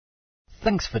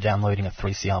Thanks for downloading a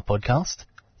 3CR podcast.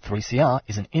 3CR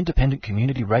is an independent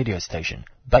community radio station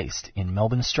based in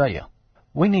Melbourne, Australia.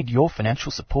 We need your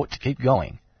financial support to keep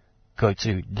going. Go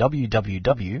to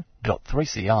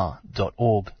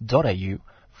www.3cr.org.au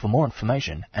for more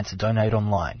information and to donate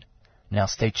online. Now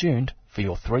stay tuned for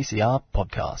your 3CR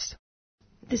podcast.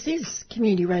 This is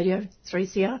Community Radio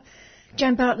 3CR.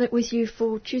 Jan Bartlett with you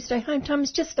for Tuesday Home Time.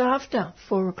 It's just after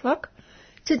 4 o'clock.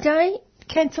 Today,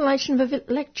 cancellation of a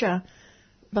lecture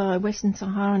by Western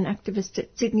Saharan activist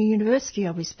at Sydney University.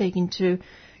 I'll be speaking to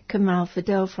Kamal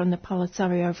Fidel from the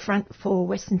Polisario Front for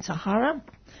Western Sahara.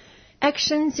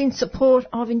 Actions in support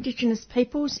of Indigenous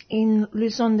peoples in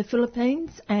Luzon, the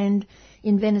Philippines, and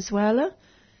in Venezuela.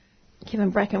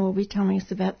 Kevin Bracken will be telling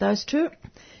us about those two.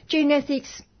 Gene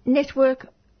Ethics Network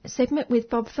segment with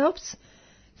Bob Phelps.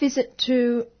 Visit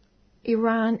to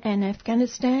Iran and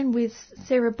Afghanistan with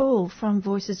Sarah Ball from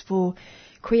Voices for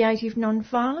Creative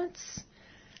Non-Violence.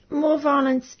 More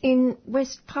violence in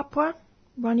West Papua.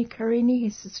 Ronnie Carini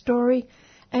has the story.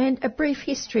 And a brief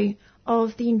history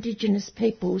of the Indigenous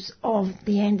peoples of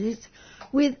the Andes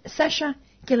with Sasha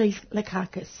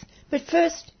Gillies-Lakakis. But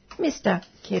first, Mr.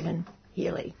 Kevin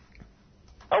Healy.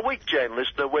 A week, Jan,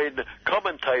 listener, when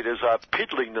commentators are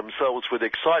piddling themselves with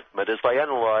excitement as they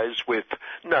analyse with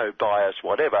no bias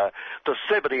whatever the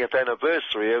 70th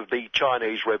anniversary of the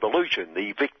Chinese Revolution,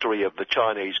 the victory of the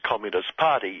Chinese Communist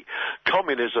Party,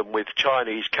 communism with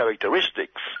Chinese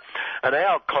characteristics. And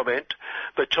our comment,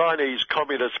 the Chinese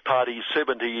Communist Party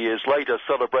 70 years later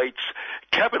celebrates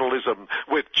capitalism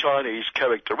with Chinese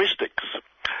characteristics.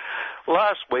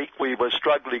 Last week we were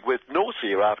struggling with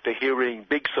nausea after hearing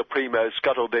Big Supremo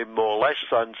Scuttledem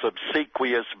Morlash's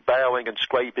obsequious bowing and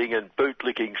scraping and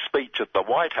bootlicking speech at the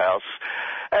White House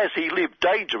as he lived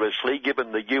dangerously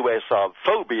given the US of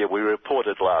phobia we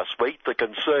reported last week, the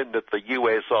concern that the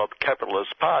US of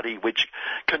Capitalist Party, which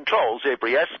controls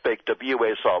every aspect of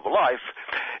US of life,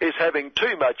 is having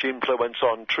too much influence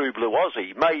on True Blue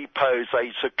Aussie, may pose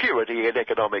a security and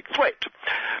economic threat.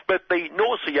 But the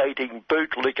nauseating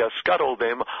bootlicker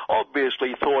Scuttledem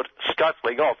obviously thought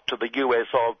scuttling off to the US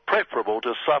of preferable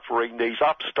to suffering these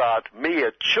upstart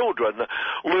mere children,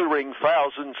 luring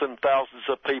thousands and thousands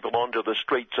of people onto the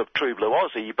streets of True Blue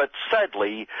Aussie. But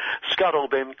sadly,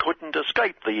 Scuttledem couldn't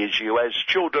escape the issue as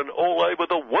children all over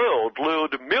the world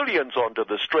lured millions onto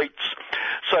the streets.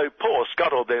 So poor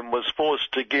Scuttledem was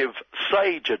forced to give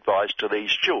sage advice to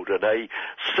these children, a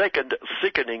second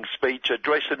sickening speech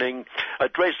addressing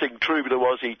True Blue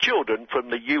Aussie children from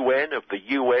the UN of the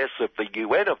US of the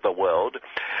UN of the world,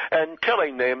 and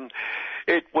telling them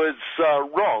it was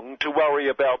wrong to worry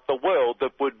about the world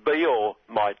that would be or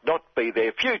might not be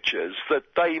their futures, that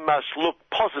they must look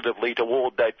positively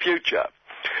toward that future.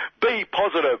 Be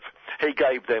positive, he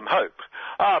gave them hope.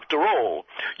 After all,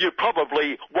 you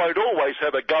probably won't always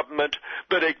have a government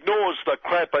that ignores the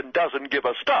crap and doesn't give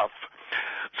a stuff.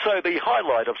 So the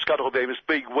highlight of Scuttledem's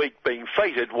big week being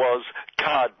fated was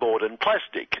cardboard and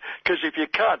plastic, because if you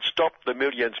can't stop the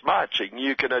millions marching,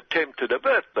 you can attempt to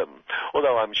divert them,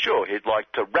 although I'm sure he'd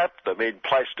like to wrap them in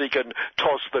plastic and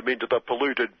toss them into the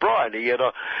polluted briny in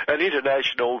an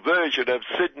international version of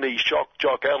Sydney shock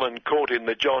jock Alan caught in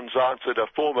the John's answer to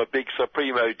former Big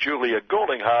Supremo Julia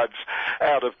Gordinghard's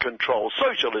out-of-control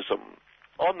socialism.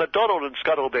 On the Donald and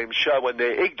Scuttledem show and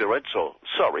their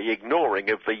ignoring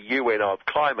of the UN of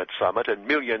Climate Summit and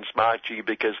millions marching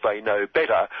because they know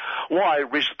better, why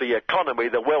risk the economy,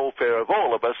 the welfare of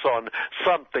all of us on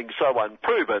something so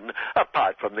unproven,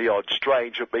 apart from the odd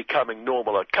strange of becoming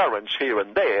normal occurrence here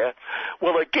and there?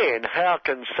 Well, again, how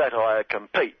can satire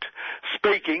compete?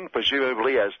 Speaking,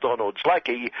 presumably as Donald's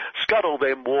lackey,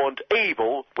 Scuttledem warned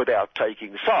evil, without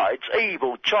taking sides,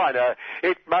 evil China,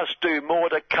 it must do more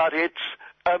to cut its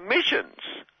emissions.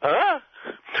 Huh?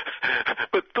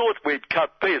 But thought we'd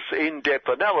cut this in-depth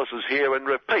analysis here and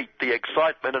repeat the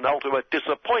excitement and ultimate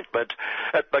disappointment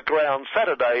at the ground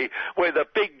Saturday where the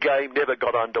big game never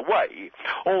got underway.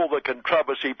 All the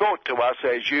controversy brought to us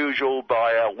as usual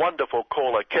by our wonderful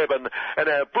caller Kevin and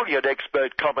our brilliant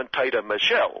expert commentator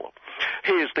Michelle.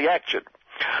 Here's the action.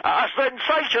 A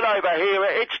sensation over here.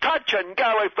 It's touch and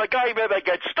go if the game ever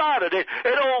gets started.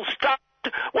 It all starts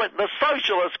when the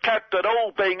socialist captain,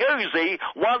 all being oozy,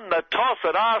 won the toss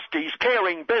and asked his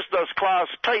caring business class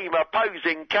team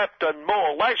opposing Captain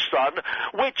Morlash's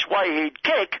which way he'd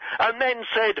kick, and then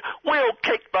said, we'll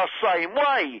kick the same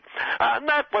way. And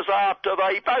that was after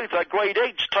they both agreed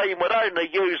each team would only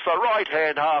use the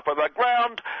right-hand half of the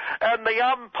ground, and the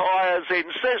umpires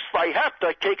insist they have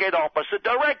to kick in opposite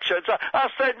directions. A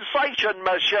sensation,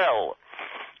 Michelle.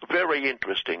 Very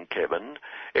interesting, Kevin.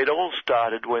 It all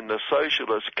started when the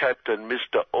Socialist captain,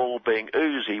 Mr. Albing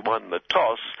Uzi, won the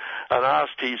toss and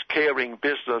asked his caring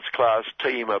business class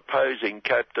team opposing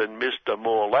captain, Mr.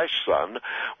 Moore-Lashson,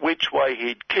 which way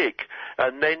he'd kick,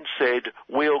 and then said,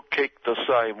 "We'll kick the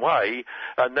same way,"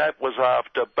 and that was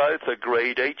after both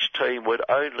agreed each team would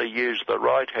only use the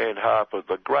right-hand half of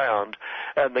the ground,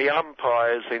 and the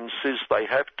umpires insist they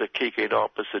have to kick in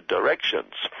opposite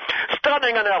directions.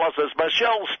 Stunning analysis,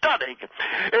 Michelle, stunning.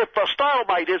 If the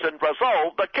stalemate isn't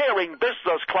resolved, the caring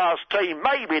business class team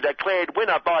may be declared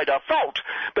winner by default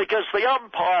because the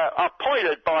umpire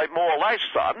appointed by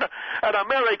Moore-Lashson, an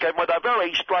American with a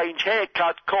very strange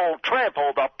haircut called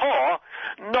Trample the Paw,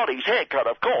 not his haircut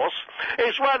of course,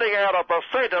 is running out of the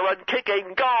centre and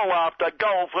kicking goal after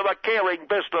goal for the caring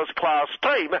business class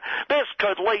team. This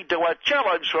could lead to a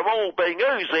challenge from Albing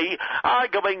Uzi,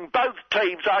 arguing both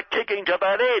teams are kicking to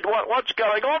that end. What's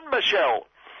going on, Michelle?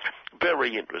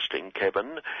 Very interesting,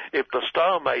 Kevin. If the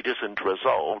stalemate isn't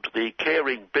resolved, the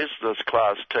caring business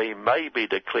class team may be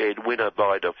declared winner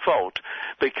by default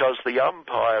because the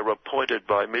umpire appointed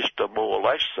by Mr.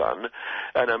 Moore-Lashson,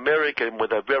 an American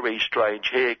with a very strange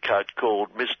haircut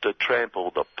called Mr.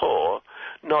 Trample the Paw,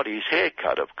 not his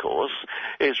haircut of course,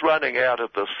 is running out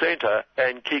of the centre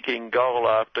and kicking goal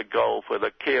after goal for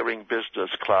the caring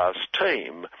business class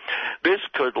team. This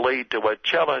could lead to a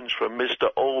challenge from Mr.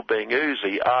 Albing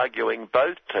Uzi, arguing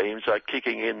both teams are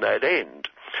kicking in that end.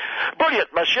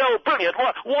 Brilliant, Michelle, brilliant.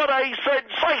 What a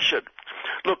sensation.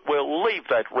 Look, we'll leave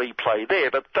that replay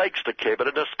there, but thanks to Kevin,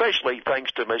 and especially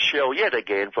thanks to Michelle yet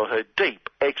again for her deep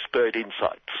expert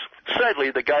insights. Sadly,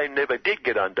 the game never did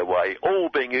get underway,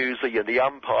 Albing Uzi and the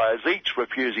umpires each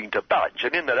refusing to budge,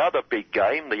 and in that other big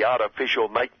game, the artificial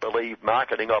make-believe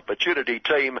marketing opportunity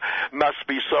team must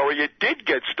be sorry it did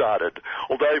get started,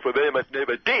 although for them it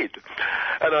never did.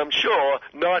 And I'm sure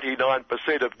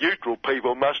 99% of neutral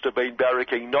people must have been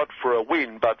barracking not for a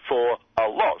win, but for a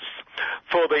loss,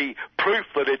 for the proof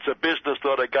that it's a business,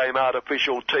 not a game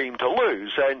artificial team to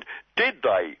lose, and did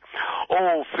they?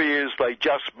 All fears they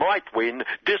just might win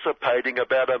dissipating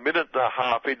about a minute and a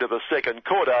half into the second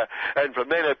quarter, and from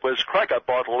then it was crack a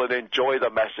bottle and enjoy the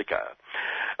massacre.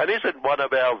 And isn't one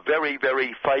of our very,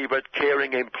 very favourite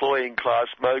caring employing class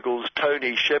moguls,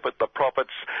 Tony Shepherd the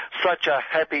Prophets, such a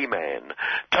happy man?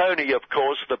 Tony, of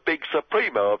course, the big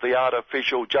supremo of the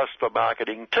artificial just for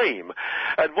marketing team.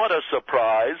 And what a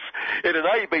surprise. In an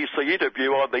ABC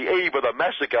interview on the eve of the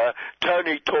massacre,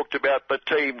 Tony talked about the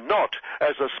team not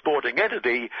as a sporting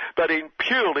entity, but in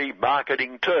purely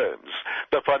marketing terms.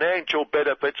 The financial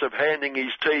benefits of handing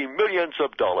his team millions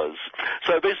of dollars.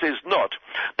 So this is not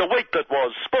the week that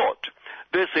was sport.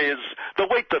 This is the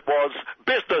week that was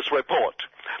business report.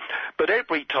 But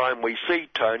every time we see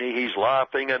Tony, he's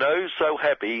laughing and oh so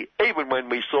happy, even when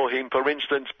we saw him, for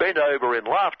instance, bent over in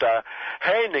laughter,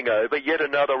 handing over yet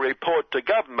another report to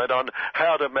government on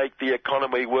how to make the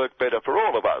economy work better for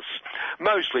all of us,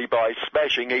 mostly by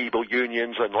smashing evil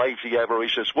unions and lazy,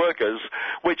 avaricious workers,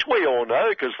 which we all know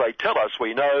because they tell us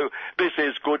we know this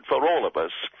is good for all of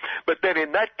us. But then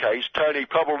in that case, Tony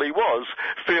probably was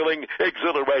feeling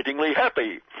exhilaratingly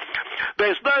happy.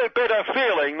 There's no better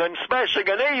feeling than smashing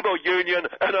an evil union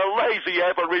and a lazy,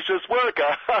 avaricious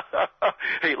worker.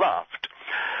 He laughed.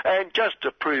 And just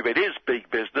to prove it is big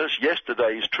business,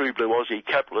 yesterday's True Blue Aussie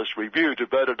Capitalist Review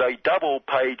devoted a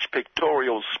double-page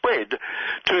pictorial spread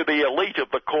to the elite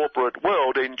of the corporate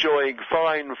world enjoying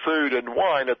fine food and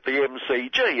wine at the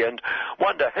MCG, and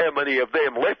wonder how many of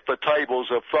them left the tables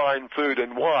of fine food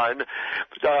and wine,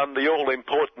 the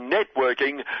all-important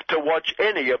networking, to watch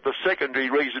any of the secondary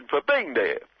reason for being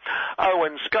there.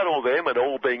 Owen Scuttle them and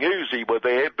Albing Uzi were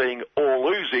there, being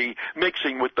all Uzi,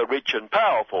 mixing with the rich and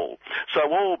powerful. So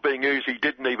Albing Uzi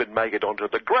didn't even make it onto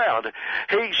the ground.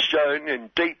 He's shown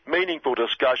in deep, meaningful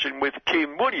discussion with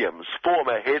Kim Williams,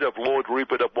 former head of Lord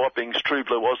Rupert of Wapping's True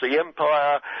Blue Aussie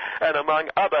Empire, and among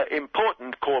other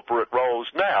important corporate roles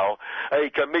now,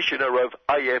 a commissioner of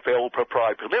AFL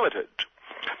Proprietary Limited.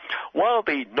 While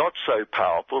the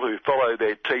not-so-powerful who follow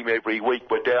their team every week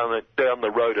were down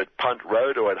the road at Punt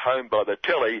Road or at home by the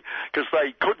telly because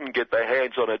they couldn't get their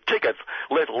hands on a ticket,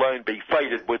 let alone be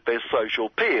feted with their social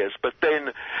peers. But then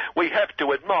we have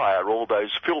to admire all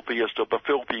those filthiest of the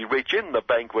filthy rich in the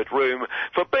banquet room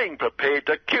for being prepared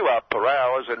to queue up for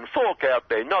hours and fork out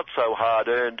their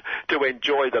not-so-hard-earned to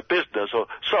enjoy the business, or,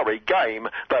 game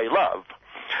they love.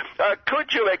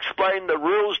 Could you explain the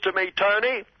rules to me,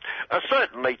 Tony?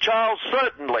 Certainly, Charles,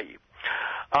 certainly.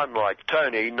 Unlike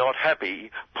Tony, not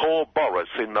happy, poor Boris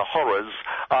in the horrors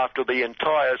after the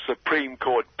entire Supreme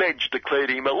Court bench declared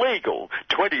him illegal,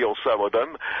 20 or so of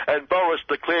them, and Boris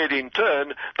declared in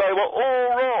turn they were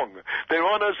all wrong. Their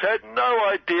honours had no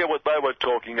idea what they were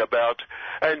talking about,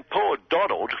 and poor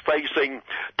Donald facing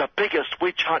the biggest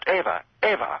witch hunt ever,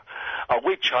 a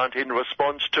witch hunt in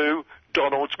response to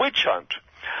Donald's witch hunt.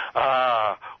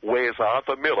 Where's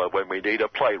Arthur Miller when we need a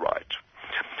playwright?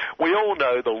 We all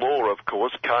know the law, of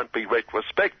course, can't be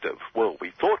retrospective. Well,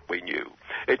 we thought we knew.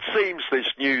 It seems this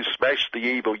new Smash the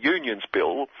Evil Unions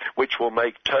Bill, which will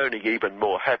make Tony even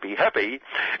more happy,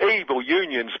 Evil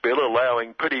Unions Bill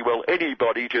allowing pretty well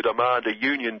anybody to demand a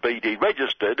union be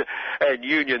deregistered and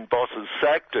union bosses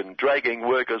sacked and dragging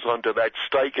workers onto that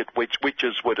stake at which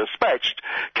witches were dispatched,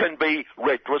 can be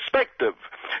retrospective,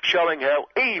 showing how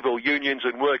evil unions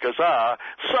and workers are,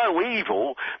 so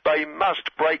evil they must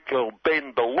break or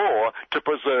bend the law to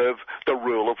preserve the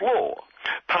rule of law.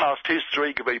 Past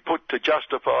history can be put to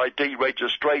justify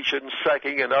deregistration,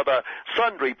 sacking and other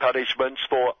sundry punishments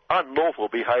for unlawful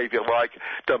behaviour like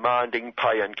demanding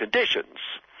pay and conditions.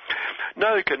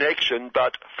 No connection,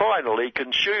 but finally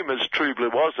Consumers True Blue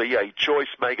Aussie, a Choice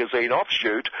magazine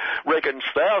offshoot, reckons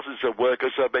thousands of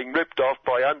workers are being ripped off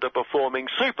by underperforming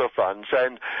super funds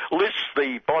and lists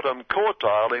the bottom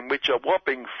quartile in which a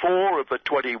whopping 4 of the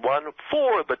 21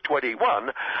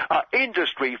 are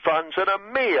industry funds and a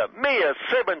mere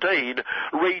 17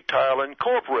 retail and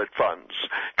corporate funds,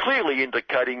 clearly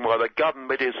indicating why the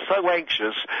government is so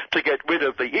anxious to get rid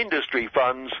of the industry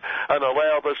funds and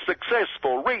allow the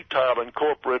successful retail and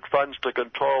corporate funds to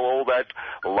control all that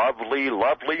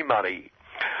lovely money.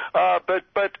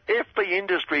 But if the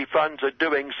industry funds are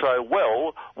doing so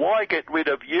well, why get rid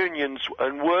of unions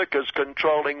and workers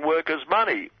controlling workers'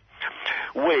 money?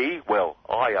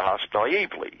 I asked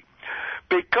naively.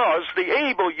 Because the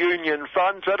evil union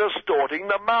funds are distorting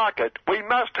the market. We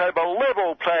must have a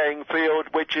level playing field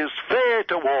which is fair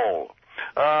to all.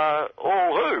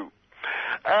 All who?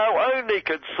 Our only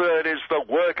concern is the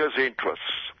workers' interests.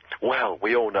 Well,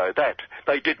 we all know that.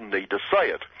 They didn't need to say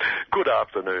it. Good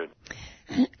afternoon.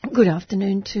 Good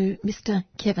afternoon to Mr.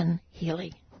 Kevin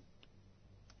Healy.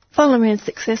 Following a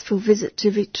successful visit to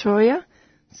Victoria,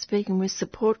 speaking with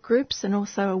support groups and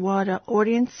also a wider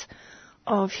audience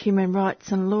of human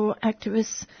rights and law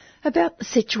activists about the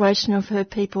situation of her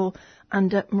people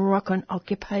under Moroccan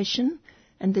occupation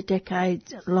and the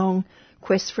decades-long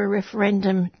quest for a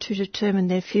referendum to determine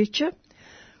their future,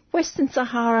 Western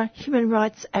Sahara human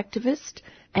rights activist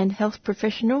and health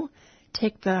professional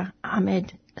Tekba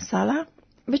Ahmed Salah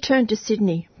returned to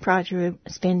Sydney prior to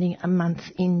spending a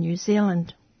month in New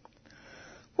Zealand.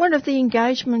 One of the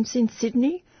engagements in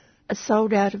Sydney, a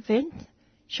sold-out event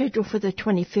scheduled for the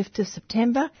 25th of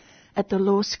September at the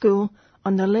Law School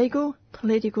on the legal,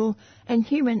 political and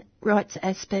human rights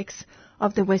aspects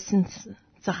of the Western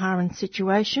Saharan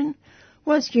situation,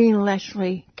 was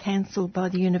unilaterally cancelled by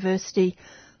the university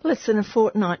less than a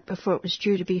fortnight before it was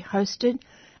due to be hosted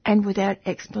and without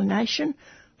explanation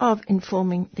of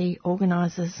informing the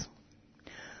organisers.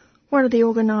 One of the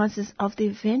organisers of the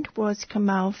event was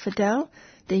Kamal Fidel,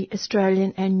 the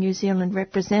Australian and New Zealand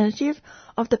representative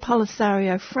of the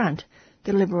Polisario Front,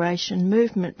 the liberation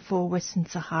movement for Western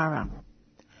Sahara.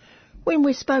 When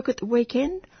we spoke at the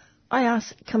weekend, I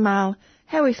asked Kamal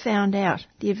how he found out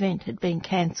the event had been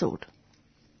cancelled.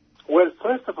 Well,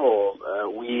 first of all,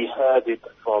 we heard it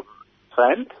from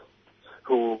friends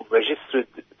who registered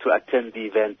to attend the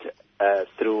event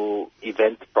through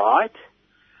Eventbrite,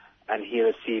 and he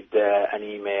received an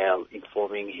email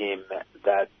informing him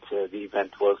that the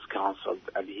event was cancelled,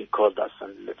 and he called us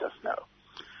and let us know.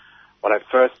 Well, I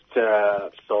first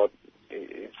thought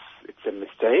it's a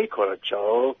mistake or a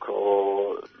joke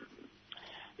or,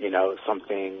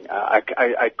 something.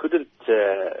 I couldn't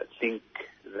think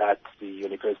that the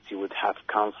university would have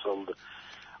cancelled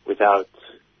without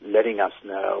letting us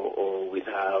know or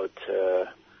without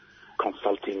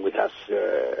consulting with us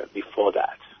before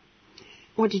that.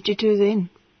 What did you do then?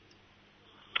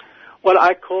 Well,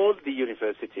 I called the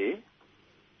university,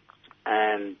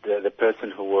 and the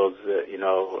person who was,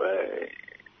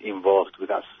 involved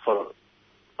with us for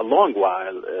a long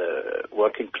while,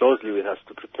 working closely with us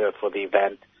to prepare for the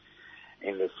event,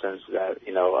 in the sense that,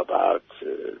 about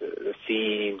the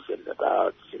themes and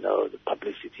about, the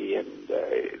publicity. And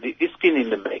it's been in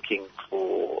the making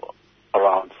for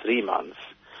around 3 months.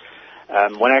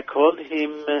 When I called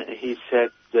him, he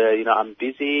said, I'm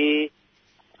busy.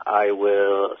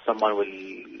 Someone will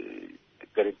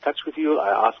get in touch with you.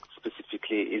 I asked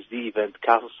specifically, is the event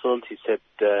cancelled? He said,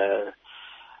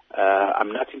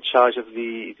 I'm not in charge of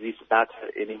this matter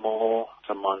anymore.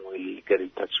 Someone will get in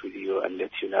touch with you and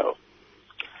let you know.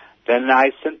 Then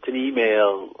I sent an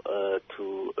email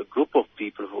to a group of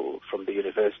people from the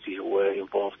university who were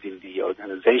involved in the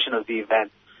organization of the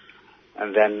event.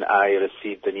 And then I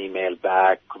received an email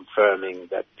back confirming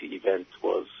that the event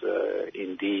was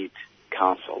indeed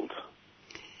cancelled.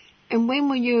 And when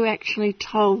were you actually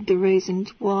told the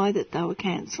reasons why that they were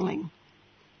cancelling?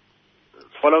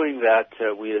 Following that,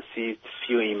 we received a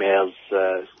few emails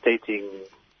stating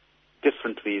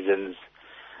different reasons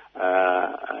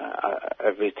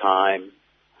every time.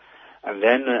 And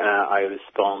then I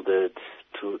responded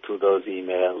to those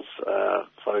emails.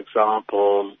 For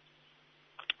example,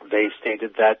 they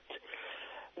stated that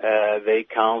they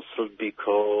cancelled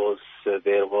because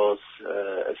there was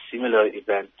a similar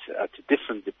event at a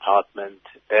different department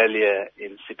earlier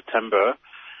in September,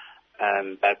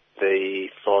 and that they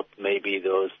thought maybe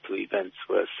those two events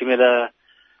were similar,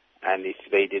 and if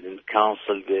they didn't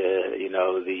cancel the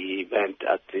event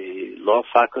at the law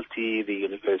faculty, the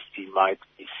university might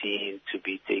be seen to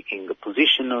be taking a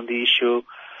position on the issue,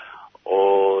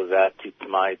 or that it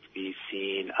might be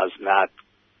seen as not,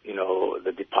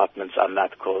 the departments are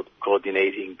not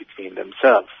coordinating between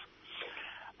themselves.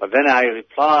 But then I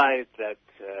replied that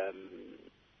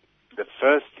the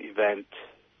first event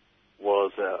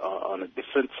was on a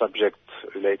different subject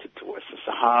related to Western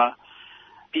Sahara.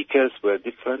 Speakers were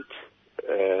different,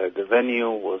 the venue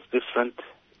was different,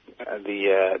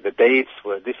 the dates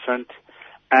were different,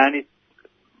 and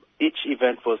each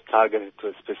event was targeted to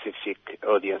a specific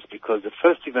audience, because the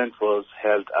first event was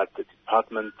held at the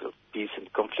Department of Peace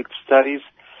and Conflict Studies,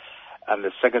 and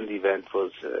the second event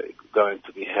was going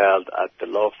to be held at the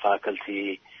law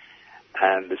faculty,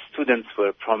 and the students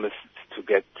were promised to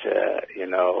get,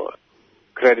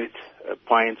 credit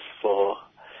points for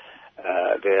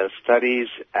their studies,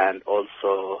 and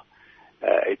also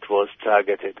it was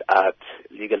targeted at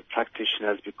legal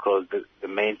practitioners because the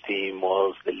main theme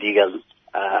was the legal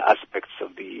aspects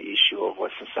of the issue of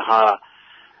Western Sahara,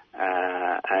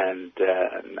 and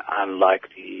unlike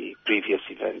the previous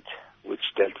event,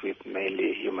 which dealt with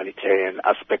mainly humanitarian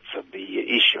aspects of the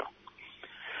issue.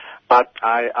 But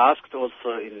I asked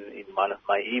also in one of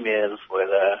my emails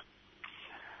whether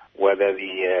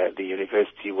the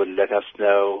university would let us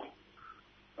know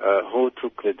who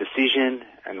took the decision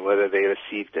and whether they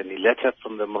received any letter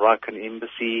from the Moroccan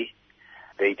embassy.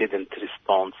 They didn't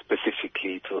respond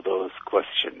specifically to those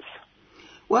questions.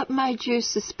 What made you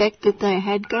suspect that they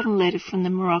had gotten a letter from the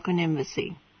Moroccan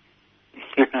embassy?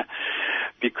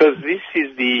 Because this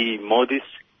is the modus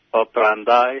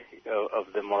operandi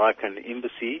of the Moroccan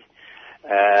embassy,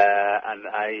 and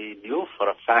I knew for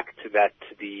a fact that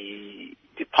the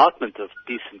Department of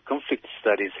Peace and Conflict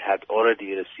Studies had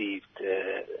already received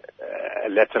a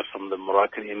letter from the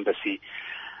Moroccan embassy,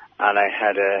 and I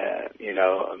had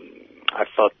I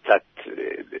thought that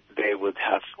they would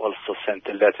have also sent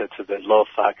a letter to the law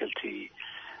faculty,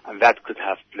 and that could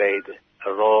have played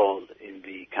a role in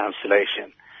the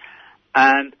cancellation.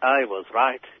 And I was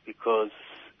right, because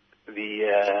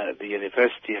the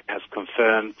university has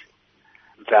confirmed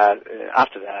that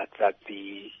after that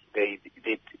they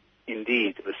did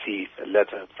indeed receive a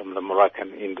letter from the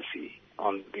Moroccan embassy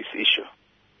on this issue.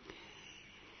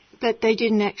 But they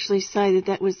didn't actually say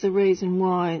that was the reason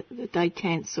why that they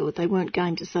cancelled. They weren't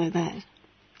going to say that.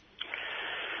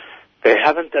 They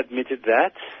haven't admitted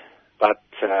that, but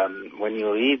when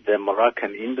you read the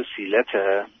Moroccan embassy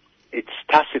letter, it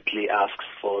tacitly asks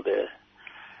for the,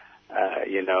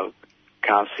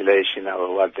 cancellation,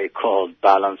 or what they call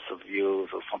balance of views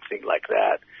or something like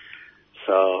that.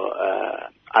 So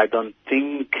I don't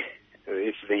think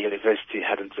if the university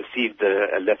hadn't received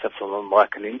a letter from the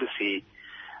Moroccan embassy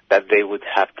that they would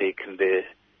have taken the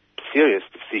serious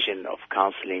decision of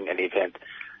cancelling an event.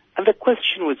 And the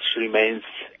question which remains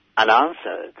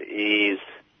unanswered is,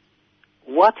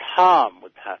 what harm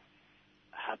would have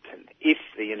happened if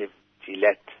the university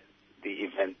let the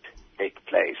event take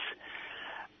place?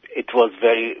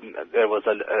 There was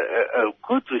a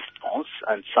good response,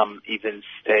 and some even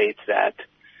state that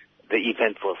the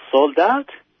event was sold out,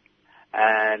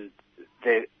 and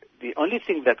the only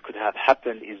thing that could have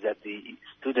happened is that the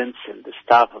students and the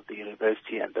staff of the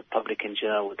university and the public in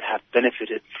general would have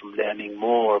benefited from learning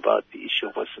more about the issue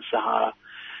of Western Sahara,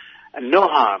 and no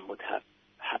harm would have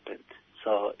happened.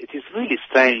 So it is really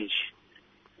strange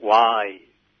why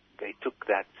they took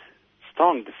that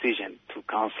strong decision to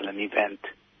cancel an event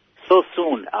so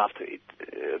soon after it,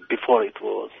 before it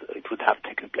would have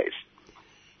taken place.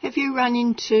 Have you run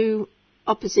into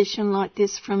opposition like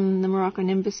this from the Moroccan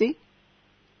embassy?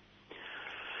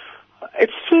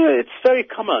 It's very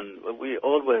common. We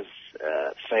always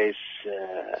face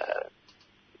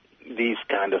these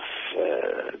kind of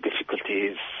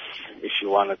difficulties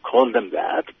want to call them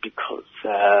that because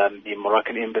the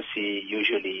Moroccan embassy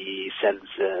usually sends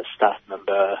a staff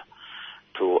member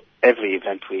to every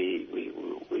event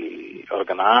we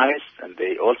organize, and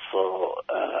they also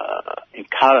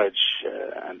encourage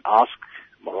and ask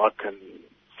Moroccan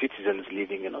citizens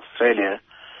living in Australia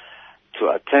to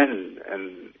attend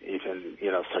and even,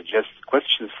 suggest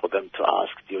questions for them to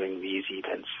ask during these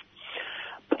events.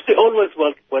 But we always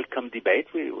welcome debate.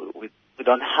 We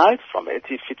don't hide from it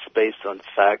if it's based on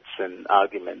facts and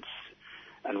arguments,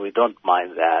 and we don't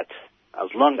mind that as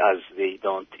long as they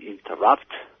don't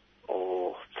interrupt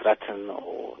or threaten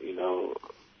or,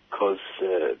 cause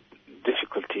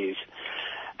difficulties.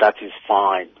 That is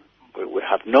fine. We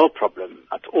have no problem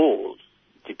at all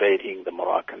debating the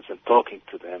Moroccans and talking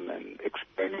to them and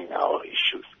explaining our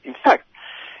issues. In fact,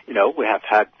 we have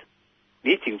had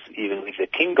meetings even with the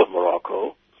King of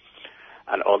Morocco,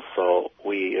 and also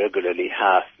we regularly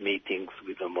have meetings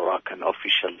with the Moroccan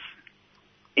officials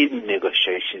in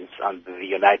negotiations under the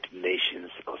United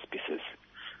Nations auspices,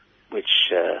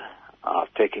 which are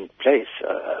taking place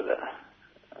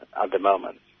at the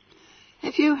moment.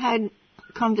 Have you had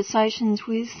conversations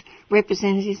with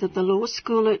representatives of the law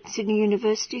school at Sydney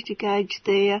University to gauge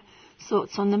their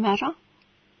thoughts on the matter?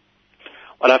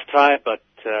 Well, I've tried, but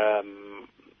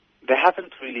they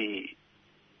haven't really.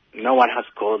 No one has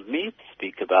called me to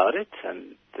speak about it,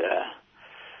 and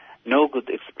no good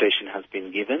explanation has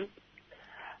been given.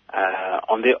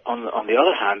 On the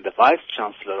other hand, the Vice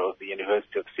Chancellor of the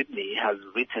University of Sydney has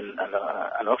written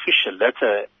an official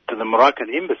letter to the Moroccan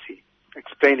embassy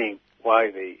explaining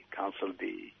why they cancelled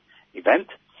the event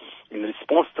in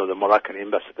response to the Moroccan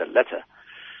ambassador letter.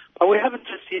 But we haven't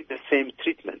received the same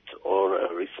treatment or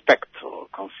respect or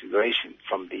consideration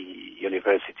from the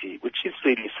university, which is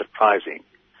really surprising.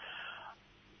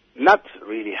 Not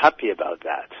really happy about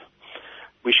that.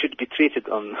 We should be treated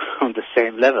on the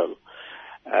same level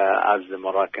as the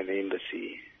Moroccan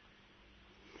embassy.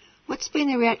 What's been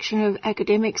the reaction of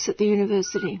academics at the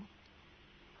university?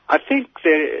 I think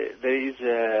there is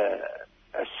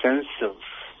a sense of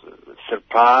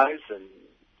surprise and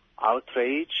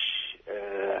outrage,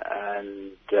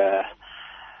 and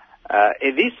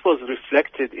this was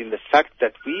reflected in the fact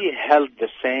that we held the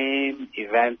same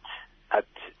event at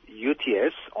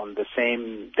UTS on the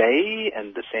same day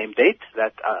and the same date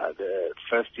that the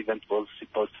first event was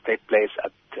supposed to take place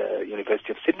at the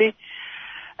University of Sydney.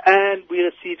 And we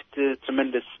received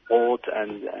tremendous support,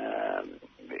 and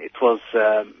it was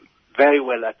very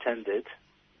well attended,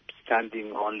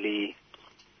 standing only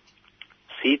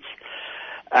seats.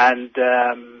 And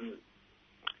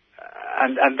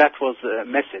that was a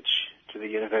message to the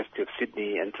University of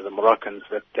Sydney and to the Moroccans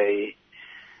that they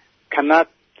cannot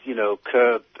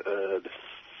curb the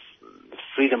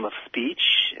freedom of speech,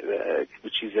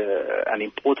 which is an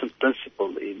important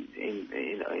principle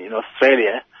in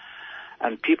Australia,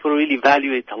 and people really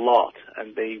value it a lot,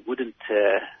 and they wouldn't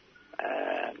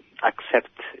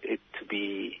accept it to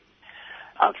be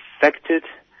affected,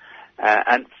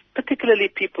 and particularly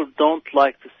people don't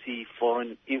like to see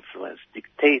foreign influence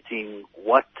dictating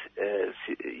what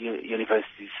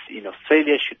universities in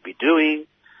Australia should be doing,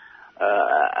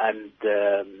 and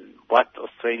what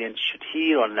Australians should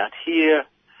hear or not hear,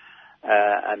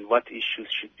 and what issues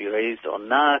should be raised or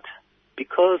not,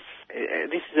 because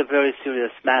this is a very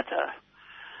serious matter.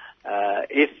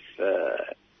 If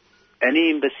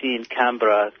any embassy in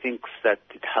Canberra thinks that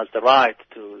it has the right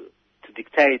to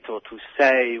dictate or to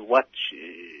say what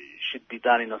should be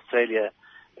done in Australia,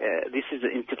 this is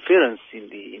an interference in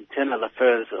the internal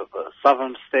affairs of a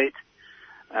sovereign state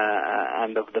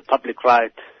and of the public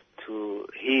right to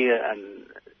hear and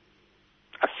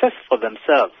assess for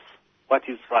themselves what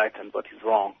is right and what is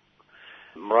wrong.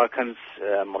 Moroccan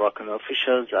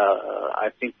officials are, I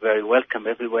think, very welcome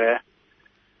everywhere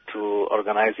to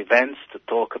organize events, to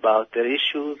talk about their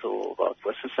issues or about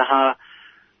Western Sahara,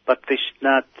 but they should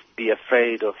not be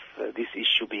afraid of this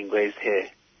issue being raised here.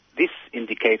 This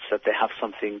indicates that they have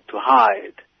something to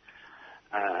hide,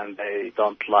 and they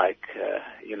don't like,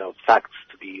 facts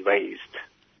to be raised.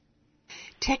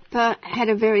 TECPA had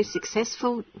a very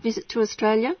successful visit to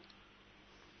Australia?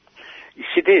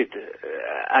 She did,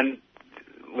 and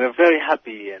we're very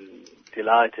happy and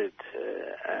delighted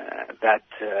that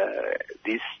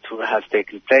this tour has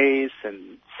taken place,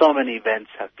 and so many events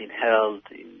have been held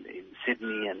in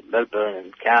Sydney and Melbourne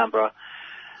and Canberra.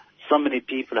 So many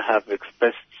people have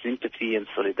expressed sympathy and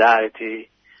solidarity,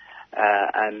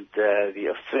 and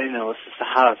the Australian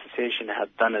Sahara Association has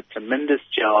done a tremendous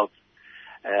job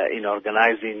in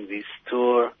organizing this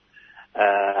tour,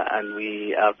 and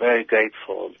we are very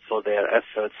grateful for their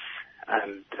efforts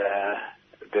and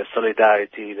the the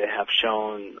solidarity they have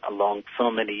shown along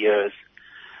so many years.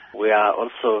 We are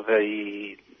also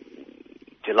very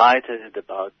delighted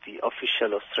about the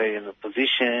official Australian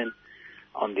position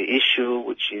on the issue,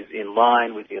 which is in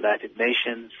line with the United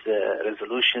Nations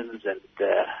resolutions and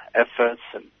efforts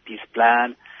and peace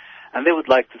plan. And they would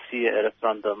like to see a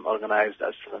referendum organized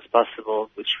as soon as possible,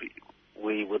 which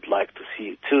we would like to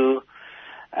see too.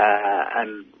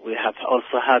 And we have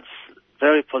also had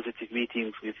very positive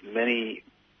meetings with many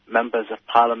members of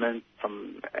parliament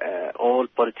from all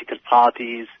political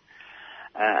parties.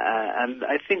 And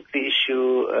I think the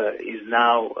issue is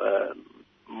now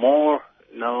more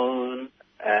known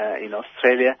in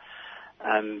Australia,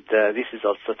 and this is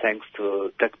also thanks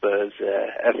to Tekber's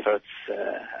efforts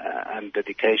and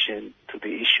dedication to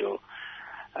the issue.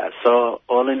 So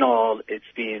all in all,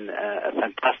 it's been a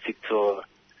fantastic tour,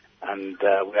 and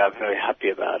we are very happy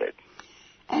about it.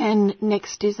 And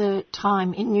next is a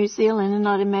time in New Zealand, and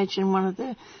I'd imagine one of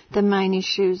the main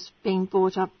issues being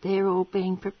brought up there or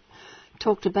being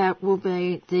talked about will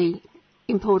be the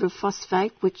import of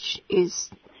phosphate, which is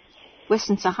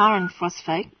Western Saharan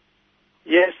phosphate.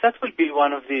 Yes, that will be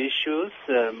one of the issues,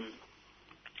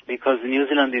 because New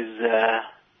Zealand is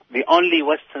the only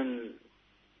Western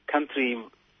country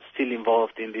still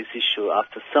involved in this issue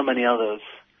after so many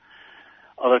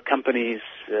other companies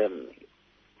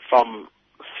from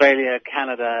Australia,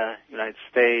 Canada, United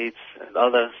States, and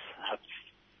others have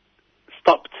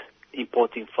stopped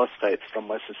importing phosphates from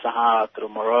Western Sahara through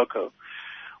Morocco,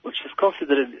 which is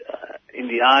considered in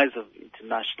the eyes of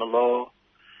international law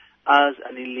as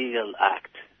an illegal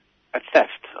act, a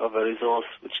theft of a resource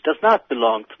which does not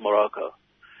belong to Morocco.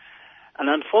 And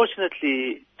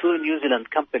unfortunately, two New Zealand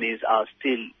companies are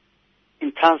still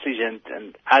intransigent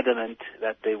and adamant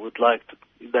that they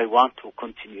want to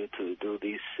continue to do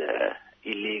this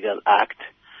illegal act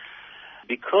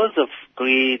because of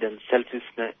greed and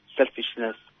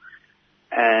selfishness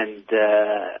and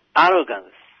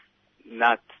arrogance,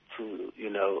 not to,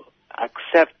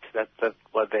 accept that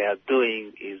what they are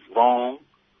doing is wrong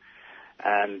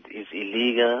and is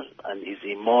illegal and is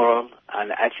immoral and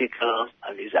unethical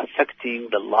and is affecting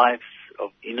the lives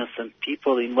of innocent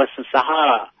people in Western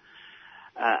Sahara.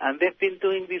 And they've been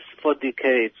doing this for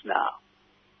decades now.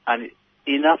 And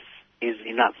enough is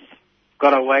enough.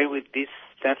 Got away with this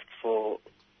theft for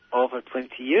over 20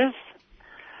 years,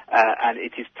 and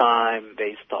it is time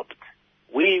they stopped.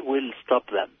 We will stop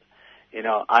them,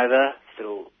 either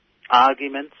through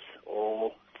arguments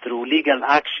or through legal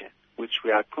action, which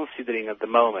we are considering at the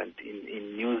moment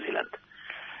in New Zealand.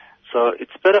 So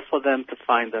it's better for them to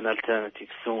find an alternative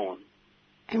soon.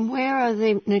 And where are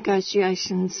the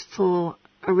negotiations for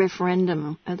a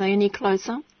referendum? Are they any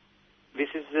closer? This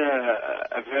is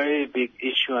a very big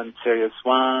issue and serious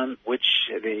one, which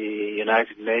the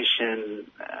United Nations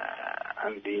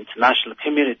and the international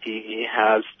community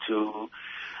has to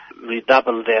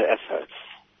redouble their efforts.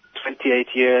 28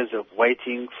 years of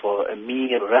waiting for a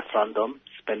mere referendum,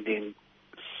 spending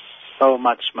so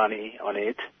much money on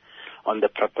it, on the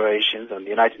preparations, on the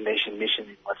United Nations mission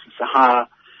in Western Sahara.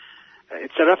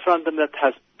 It's a referendum that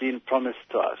has been promised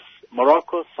to us.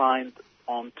 Morocco signed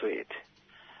on to it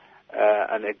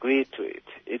and agreed to it.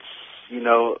 It's,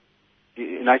 the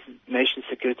United Nations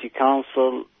Security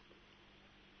Council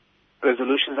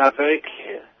resolutions are very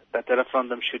clear that the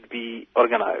referendum should be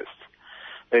organized.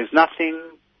 There is nothing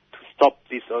to stop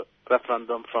this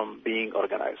referendum from being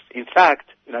organized. In fact,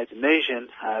 the United Nations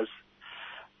has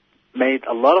made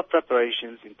a lot of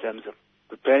preparations in terms of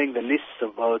preparing the lists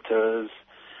of voters,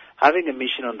 having a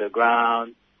mission on the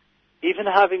ground, even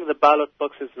having the ballot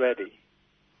boxes ready.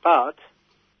 But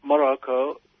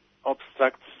Morocco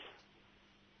obstructs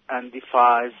and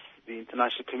defies the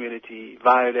international community,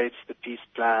 violates the peace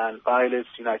plan, violates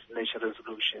United Nations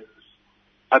resolutions,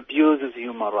 abuses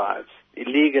human rights,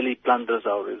 illegally plunders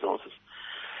our resources.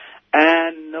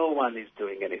 And no one is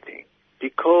doing anything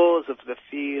because of the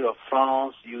fear of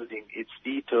France using its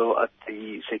veto at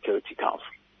the Security Council.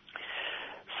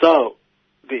 So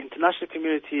the international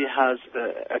community has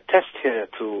a test here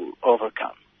to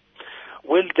overcome.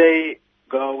 Will they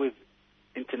go with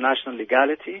international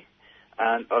legality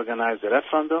and organize a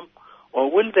referendum, or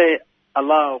will they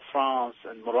allow France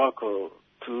and Morocco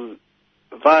to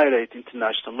violate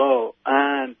international law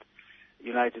and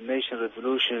United Nations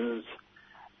resolutions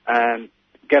and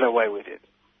get away with it?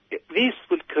 This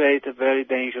will create a very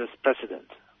dangerous precedent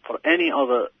for any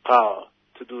other power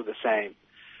to do the same.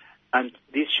 And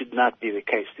this should not be the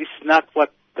case. This is not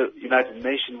what the United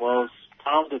Nations was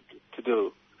founded to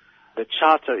do. The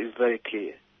Charter is very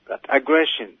clear that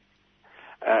aggression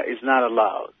is not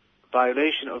allowed.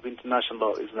 Violation of international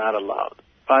law is not allowed.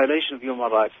 violation of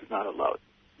human rights is not allowed.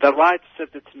 The right to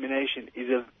self-determination is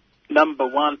a number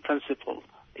one principle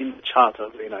in the Charter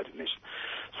of the United Nations.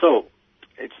 So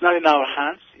it's not in our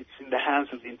hands. It's in the hands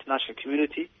of the international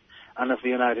community and of the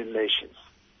United Nations.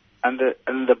 And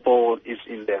the ball is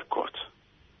in their court.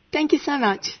 Thank you so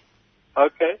much.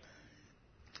 Okay.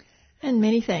 And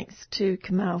many thanks to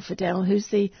Kamal Fadel, who's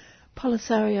the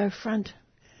Polisario Front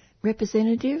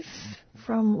representative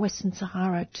from Western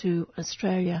Sahara to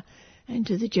Australia and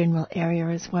to the general area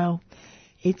as well.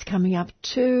 It's coming up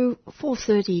to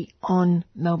 4:30 on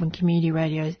Melbourne Community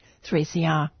Radio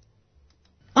 3CR.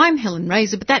 I'm Helen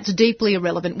Razor, but that's deeply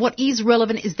irrelevant. What is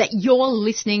relevant is that you're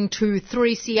listening to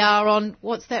 3CR on,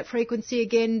 what's that frequency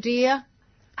again, dear?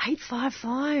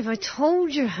 855. I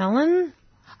told you, Helen.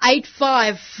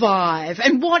 855.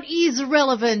 And what is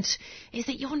relevant is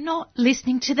that you're not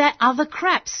listening to that other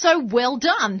crap. So well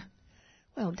done.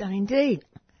 Well done indeed.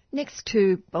 Next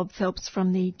to Bob Phelps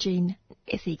from the Gene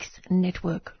Ethics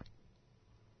Network.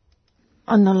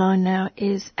 On the line now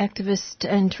is activist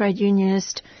and trade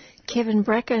unionist Kevin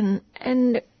Bracken.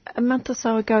 And a month or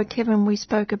so ago, Kevin, we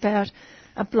spoke about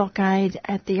a blockade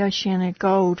at the Oceana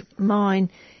Gold mine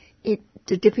at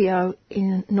Didipio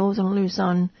in northern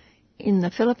Luzon in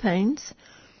the Philippines.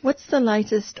 What's the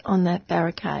latest on that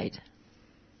barricade?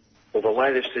 Well, the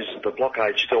latest is the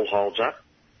blockade still holds up,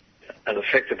 and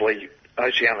effectively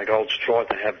Oceana Gold's tried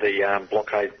to have the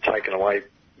blockade taken away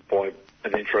by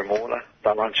an interim order.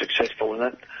 They were unsuccessful in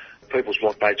it. People's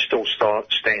blockade still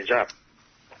stands up.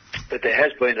 But there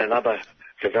has been another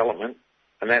development,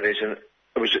 and that is,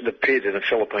 it appeared in the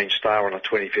Philippine Star on the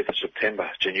 25th of September.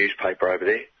 It's a newspaper over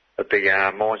there, that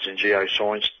the Mines and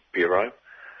Geoscience Bureau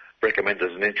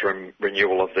recommended an interim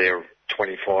renewal of their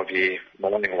 25-year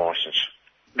mining licence.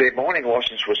 Their mining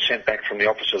licence was sent back from the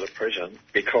Office of the President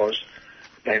because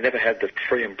they never had the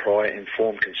free and prior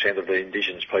informed consent of the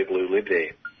Indigenous people who lived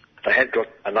there. They had got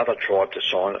another tribe to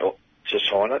sign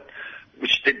it,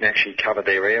 which didn't actually cover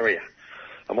their area.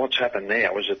 And what's happened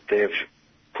now is that they've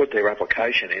put their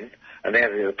application in, and now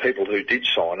the people who did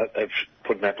sign it have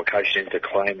put an application in to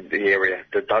claim the area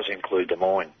that does include the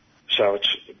mine. So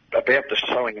it's about the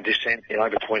sowing dissent,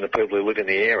 between the people who live in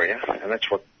the area, and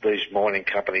that's what these mining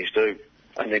companies do.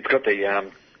 And they've got the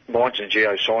Mines and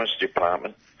Geoscience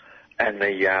Department and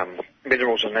the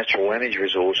Minerals and Natural Energy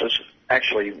Resources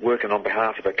actually working on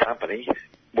behalf of the company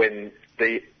when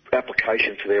the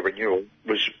application for their renewal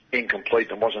was incomplete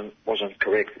and wasn't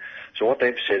correct. So what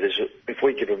they've said is that if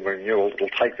we give them a renewal, it'll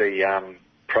take the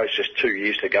process 2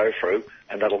 years to go through,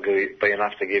 and that'll be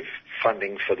enough to give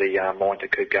funding for the mine to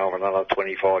keep going for another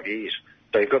 25 years.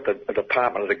 So you've got the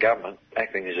Department of the Government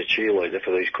acting as a cheerleader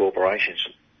for these corporations.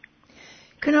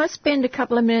 Can I spend a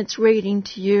couple of minutes reading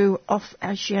to you off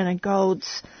Oceana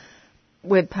Gold's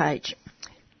webpage?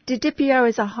 Didipio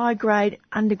is a high-grade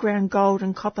underground gold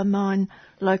and copper mine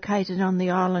located on the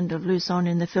island of Luzon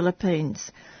in the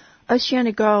Philippines.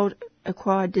 Oceana Gold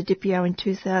acquired Didipio in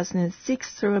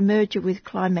 2006 through a merger with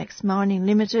Climax Mining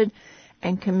Limited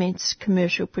and commenced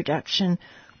commercial production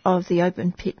of the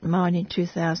open pit mine in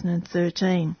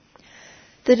 2013.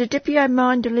 The Didipio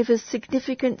mine delivers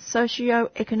significant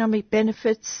socio-economic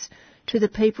benefits to the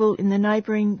people in the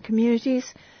neighbouring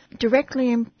communities,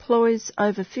 directly employs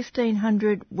over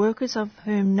 1,500 workers, of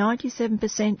whom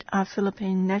 97% are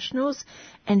Philippine nationals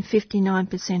and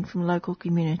 59% from local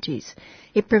communities.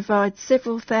 It provides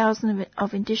several thousand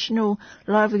of additional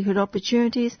livelihood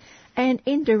opportunities and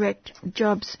indirect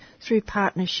jobs through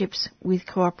partnerships with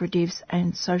cooperatives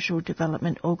and social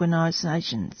development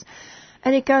organisations.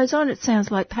 And it goes on, it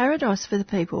sounds like paradise for the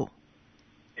people.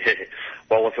 Yeah.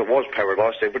 Well, if it was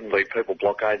paradise, there wouldn't be people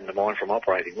blockading the mine from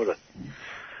operating, would it?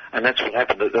 And that's what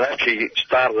happened. It actually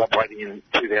started operating in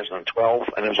 2012,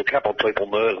 and there was a couple of people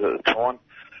murdered at the time.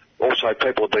 Also,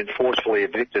 people have been forcefully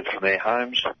evicted from their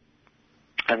homes,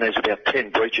 and there's about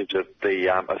 10 breaches of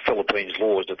the Philippines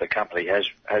laws that the company has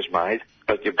made,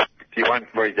 but you won't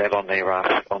read that on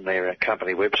their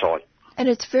company website. And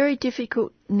it's very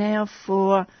difficult now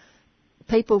for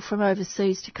people from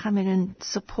overseas to come in and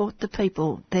support the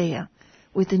people there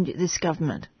with this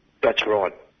government. That's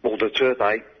right. Well,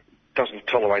 Duterte doesn't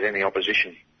tolerate any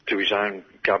opposition to his own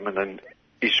government, and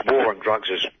his war on drugs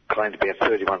has claimed about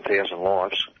 31,000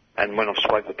 lives. And when I've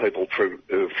spoken to people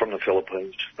from the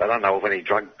Philippines, they don't know of any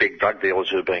big drug dealers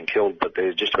who have been killed, but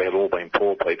they've just about all been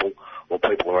poor people or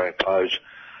people who oppose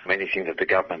anything that the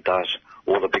government does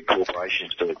or the big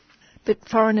corporations do. But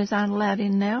foreigners aren't allowed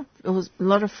in now? Or a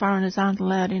lot of foreigners aren't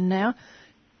allowed in now?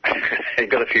 You've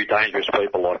got a few dangerous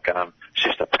people like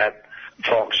Sister Pat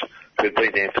Fox, who'd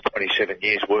been there for 27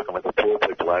 years working with the poor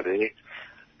people over there.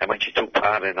 And when she took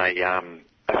part in a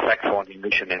a fact-finding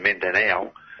mission in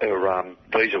Mindanao. Her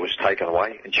visa was taken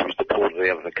away and she was deported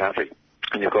out of the country.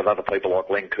 And you've got other people like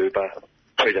Len Cooper,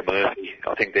 Peter Murphy.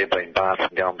 I think they've been barred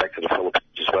from going back to the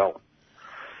Philippines as well.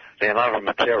 Now, none of them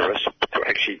are terrorists. They're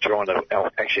actually trying to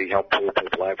help poor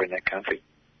people over in that country.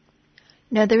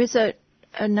 Now, there is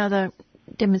another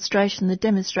demonstration. The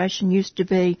demonstration used to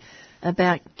be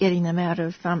about getting them out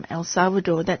of El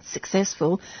Salvador. That's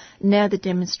successful. Now the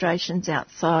demonstration's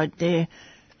outside their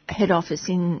head office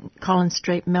in Collins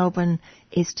Street, Melbourne,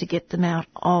 is to get them out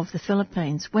of the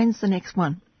Philippines. When's the next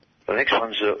one? The next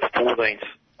one's the 14th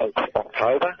of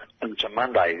October, and it's a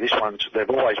Monday. They've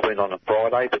always been on a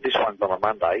Friday, but this one's on a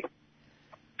Monday.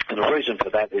 And the reason for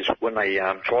that is when they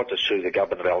tried to sue the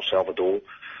government of El Salvador,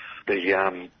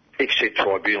 the ICSID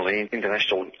Tribunal, the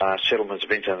International Settlements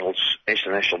of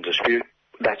International Dispute,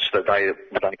 that's the day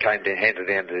that they came down, handed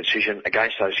down the decision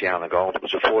against OceanaGold. It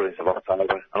was the 14th of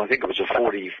October, and I think it was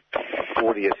the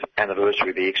 40th anniversary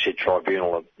of the ICSID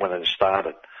Tribunal when it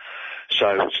started. So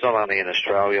it's not only in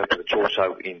Australia, but it's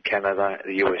also in Canada,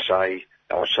 the USA,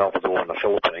 El Salvador and the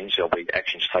Philippines. There'll be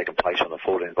actions taking place on the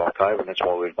 14th of October, and that's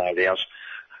why we've made ours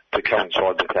to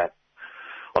coincide with that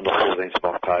on the 14th of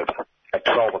October at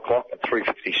 12 o'clock at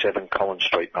 357 Collins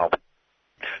Street, Melbourne.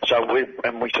 So we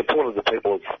supported the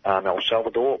people of El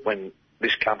Salvador when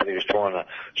this company was trying to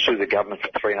sue the government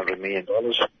for $300 million,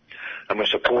 and we're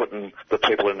supporting the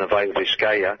people in the Bay of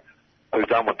Vizcaya who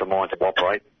don't want the mine to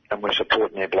operate, and we're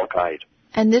supporting their blockade.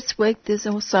 And this week there's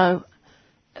also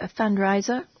a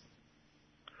fundraiser?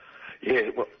 Yeah,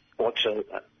 well, it's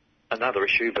another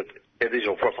issue, but it is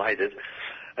all related,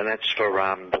 and that's for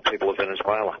the people of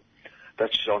Venezuela.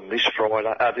 That's on this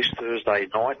Thursday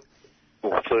night,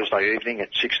 or Thursday evening at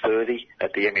 6:30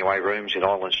 at the MUA Rooms in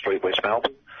Island Street, West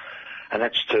Melbourne. And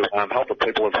that's to help the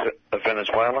people of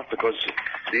Venezuela, because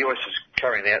the US is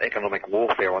carrying out economic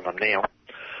warfare on them now.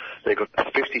 They've got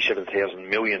 $57,000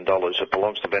 million that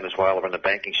belongs to Venezuela in the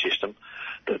banking system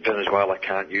that Venezuela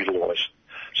can't utilise.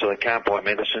 So they can't buy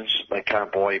medicines, they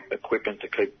can't buy equipment to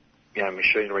keep,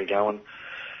 machinery going,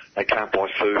 they can't buy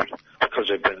food because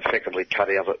they've been effectively cut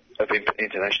out of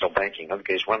international banking. I think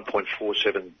there's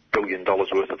 $1.47 billion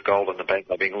worth of gold in the Bank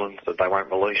of England that they won't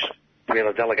release. We had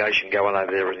a delegation going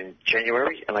over there in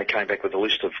January, and they came back with a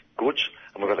list of goods,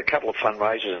 and we've got a couple of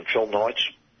fundraisers and film nights,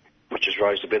 which has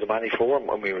raised a bit of money for them,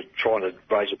 and we were trying to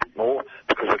raise a bit more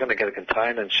because we're going to get a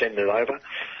container and send it over.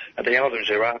 And the items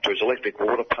they're after is electric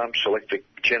water pumps, electric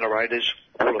generators,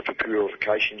 water for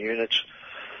purification units,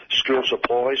 school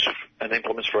supplies and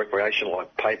implements for recreation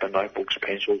like paper, notebooks,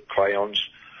 pencils, crayons,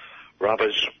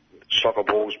 rubbers, soccer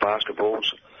balls, basketballs.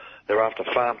 They're after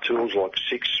farm tools like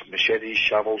six, machetes,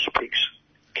 shovels, picks,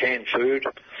 canned food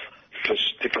for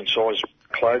different size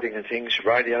clothing and things,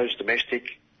 radios, domestic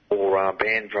or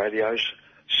band radios,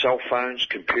 cell phones,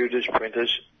 computers,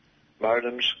 printers,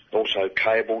 modems, also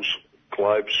cables,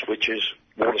 globes, switches,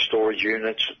 water storage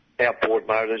units, outboard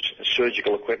motors,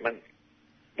 surgical equipment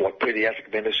like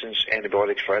paediatric medicines,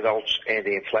 antibiotics for adults,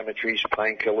 anti-inflammatories,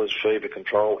 painkillers, fever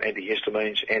control,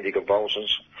 antihistamines,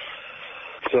 anticonvulsants,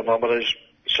 thermometers.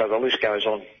 So the list goes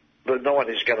on. The night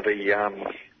is going to be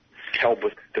held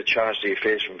with the charge of the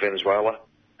affairs from Venezuela,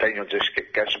 Daniel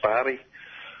Gaspari,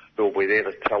 who will be there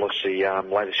to tell us the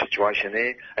latest situation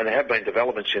there. And there have been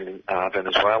developments in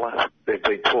Venezuela. There have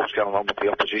been talks going on with the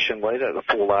opposition leader, the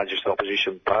four largest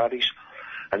opposition parties,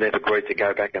 and they've agreed to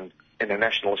go back in the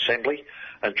National Assembly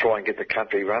and try and get the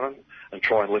country running and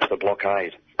try and lift the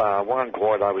blockade. Juan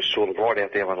Guaido was sort of right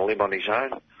out there on a limb on his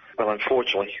own, but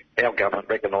unfortunately our government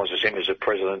recognises him as the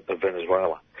president of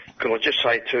Venezuela. Could I just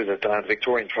say too that the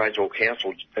Victorian Trades Hall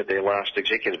Council at their last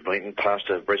executive meeting passed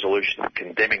a resolution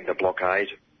condemning the blockade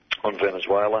on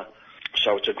Venezuela.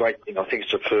 So it's a great thing. I think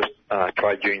it's the first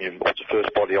trade union, it's the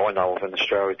first body I know of in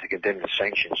Australia to condemn the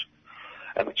sanctions.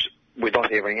 And we're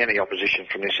not hearing any opposition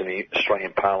from this in the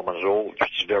Australian Parliament at all, which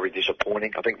is very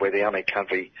disappointing. I think we're the only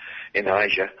country in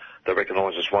Asia that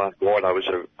recognises Juan Guaido as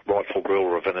a rightful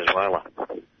ruler of Venezuela.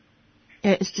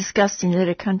 Yeah, it's disgusting that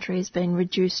a country has been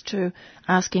reduced to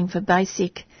asking for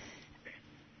basic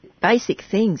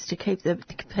things to keep the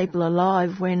people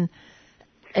alive when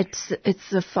it's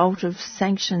the fault of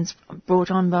sanctions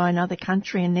brought on by another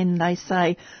country, and then they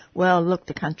say, well, look,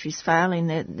 the country's failing,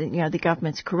 the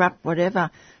government's corrupt,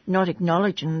 whatever, not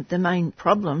acknowledging the main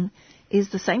problem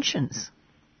is the sanctions.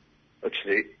 It's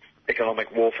the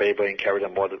economic warfare being carried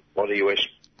on by the US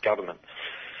government.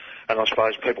 And I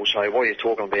suppose people say, why are you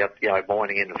talking about,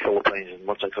 mining in the Philippines and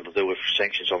what's that got to do with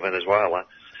sanctions on Venezuela?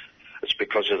 It's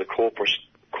because of the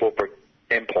corporate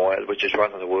empire which is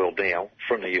running the world now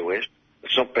from the US.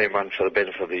 It's not being run for the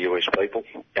benefit of the US people.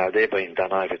 They're being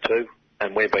done over too.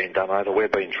 and we're being done over. We're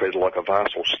being treated like a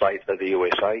vassal state of the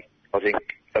USA. I think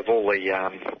of all the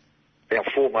our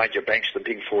four major banks, the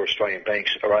big four Australian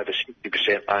banks, are over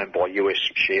 60% owned by US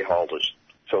shareholders.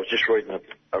 So I was just reading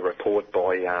a report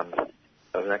by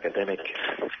an academic,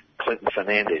 Clinton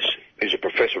Fernandez, who's a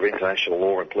professor of international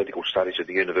law and political studies at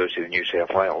the University of New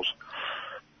South Wales,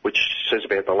 which says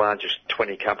about the largest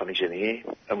 20 companies in the year.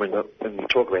 And when we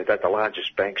talk about that, the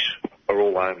largest banks are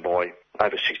all owned by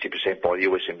over 60% by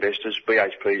US investors.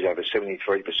 BHP is over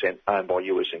 73% owned by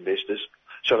US investors.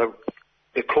 So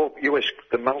the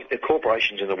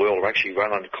corporations in the world are actually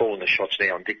calling the shots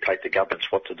now and dictate to governments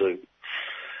what to do.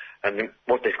 And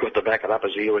what they've got to back it up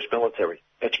is the US military.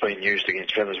 It's been used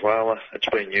against Venezuela. It's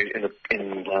been used in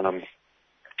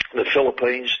the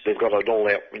Philippines. They've got an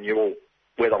all-out renewal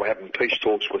where they were having peace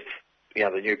talks with,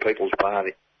 the New People's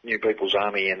Party, New People's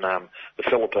Army in the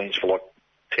Philippines for like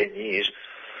 10 years.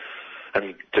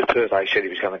 And Duterte said he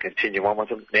was going to continue on with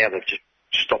them. Now they've just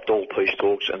stopped all peace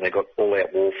talks and they've got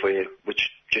all-out warfare, which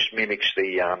just mimics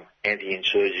the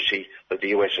anti-insurgency that the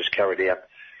US has carried out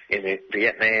in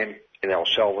Vietnam, in El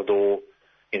Salvador,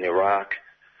 in Iraq,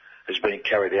 has been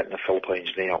carried out in the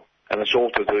Philippines now. And it's all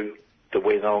to do that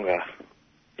we're no longer,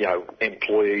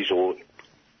 employees, or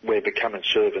we're becoming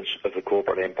servants of the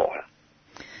corporate empire.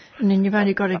 And then you've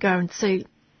only got to go and see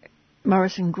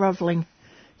Morrison grovelling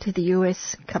to the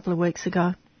US a couple of weeks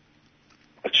ago.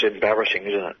 It's embarrassing,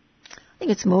 isn't it? I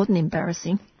think it's more than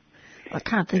embarrassing. I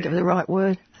can't think of the right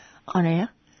word on air.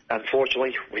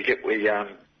 Unfortunately, we get who we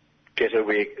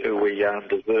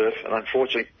deserve, and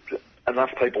unfortunately, enough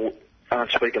people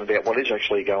aren't speaking about what is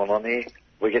actually going on there.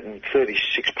 We're getting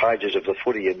 36 pages of the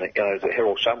footy in the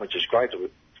Herald Sun, which is great.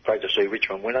 It's great to see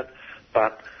Richmond win it,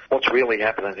 but what's really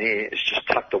happening here is just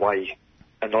tucked away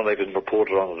and not even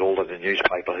reported on at all in the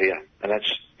newspaper here, and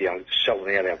that's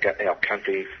selling out our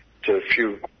country to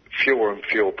fewer and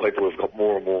fewer people who've got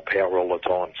more and more power all the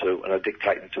time too, and are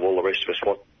dictating to all the rest of us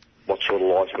what sort of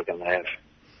lives we're going to have.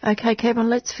 Okay, Kevin,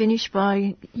 let's finish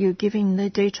by you giving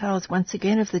the details once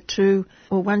again of the two,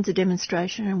 or one's a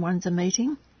demonstration and one's a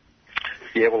meeting.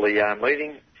 Yeah, well, the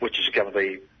meeting, which is going to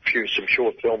be some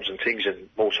short films and things, and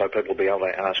also people will be able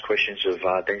to ask questions of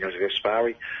Daniel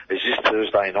Gaspari, is this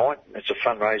Thursday night. It's a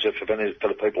fundraiser for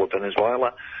the people of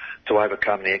Venezuela to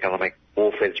overcome the economic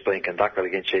warfare that's being conducted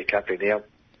against their country now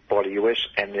by the US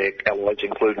and their allies,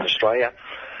 including Australia.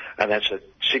 And that's at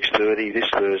 6:30 this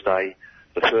Thursday,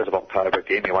 the 3rd of October, at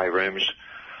the MUA Rooms,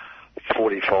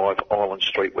 45 Island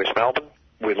Street, West Melbourne.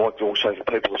 We'd like to also for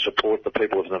people to support the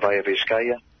people of Novaya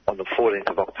Vizcaya on the 14th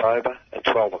of October at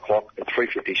 12 o'clock at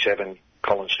 357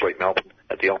 Collins Street, Melbourne,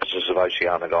 at the offices of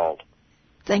Oceana Gold.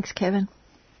 Thanks, Kevin.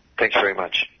 Thanks very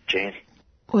much, Jan.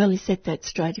 Well, he set that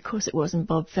straight. Of course, it wasn't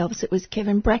Bob Phelps. It was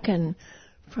Kevin Bracken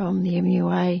from the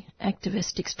MUA,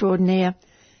 activist extraordinaire.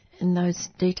 And those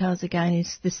details again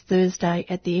is this Thursday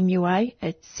at the MUA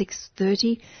at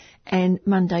 6:30 and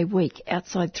Monday week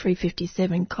outside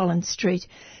 357 Collins Street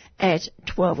at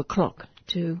 12 o'clock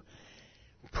to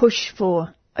push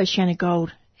for Oceana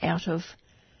Gold out of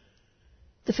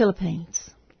the Philippines.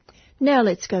 Now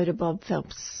let's go to Bob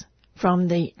Phelps from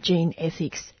the Gene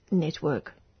Ethics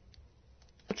Network.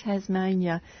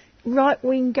 Tasmania,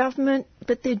 right-wing government,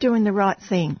 but they're doing the right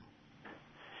thing.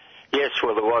 Yes,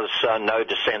 well, there was no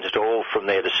dissent at all from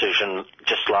their decision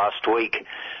just last week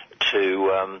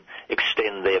to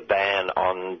extend their ban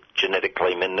on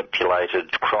genetically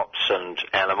manipulated crops and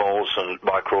animals and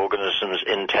microorganisms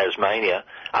in Tasmania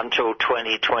until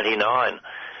 2029.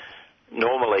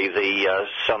 Normally the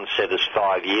sunset is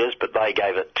 5 years, but they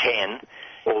gave it 10,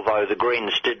 although the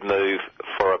Greens did move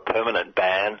for a permanent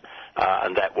ban,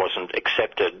 and that wasn't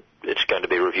accepted. It's going to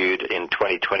be reviewed in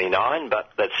 2029, but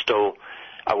that's still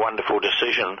a wonderful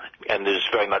decision, and is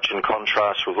very much in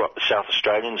contrast with what the South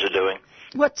Australians are doing.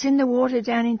 What's in the water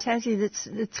down in Tassie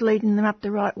that's leading them up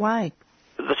the right way?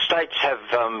 The states have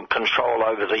control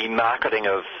over the marketing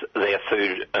of their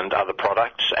food and other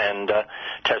products, and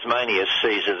Tasmania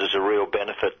sees it as a real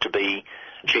benefit to be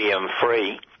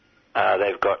GM-free.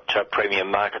 They've got premium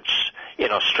markets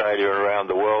in Australia and around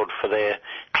the world for their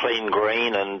clean,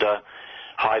 green and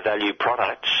high-value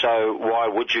products, so why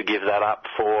would you give that up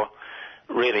for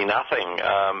really nothing?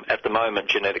 At the moment,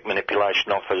 genetic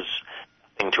manipulation offers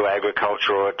nothing to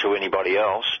agriculture or to anybody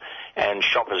else, and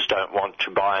shoppers don't want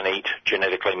to buy and eat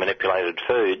genetically manipulated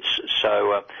foods,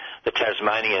 so the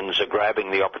Tasmanians are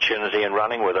grabbing the opportunity and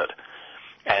running with it.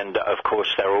 And, of course,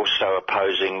 they're also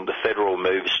opposing the federal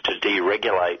moves to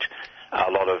deregulate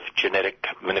a lot of genetic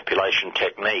manipulation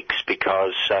techniques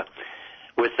because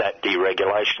with that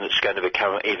deregulation it's going to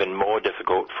become even more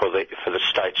difficult for the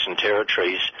states and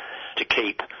territories to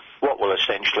keep what will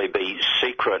essentially be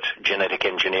secret genetic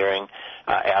engineering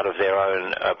out of their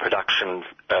own production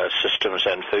systems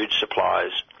and food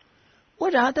supplies.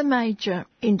 What are the major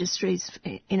industries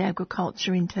in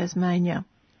agriculture in Tasmania?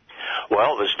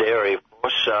 Well, there's dairy, of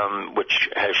course, which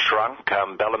has shrunk.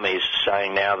 Bellamy's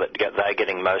saying now that they're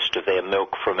getting most of their milk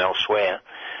from elsewhere.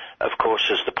 Of course,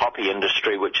 there's the poppy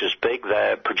industry, which is big.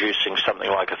 They're producing something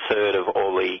like a third of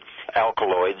all the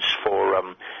alkaloids for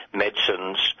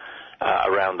medicines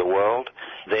around the world.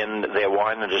 Then their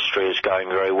wine industry is going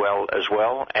very well as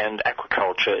well. And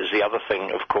aquaculture is the other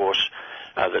thing, of course,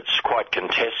 that's quite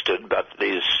contested, but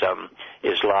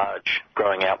is large,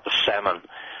 growing out the salmon.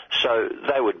 So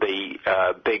they would be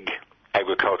big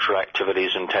agricultural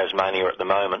activities in Tasmania at the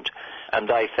moment, and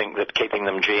they think that keeping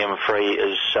them GM-free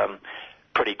is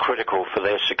pretty critical for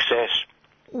their success.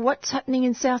 What's happening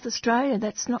in South Australia?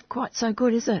 That's not quite so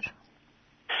good, is it?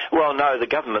 Well, no, the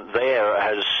government there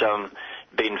has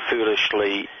been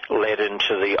foolishly led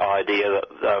into the idea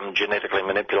that genetically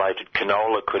manipulated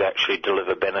canola could actually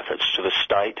deliver benefits to the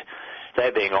state.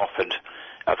 They're being offered,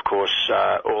 of course,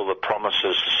 all the promises,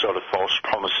 the sort of false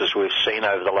promises we've seen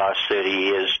over the last 30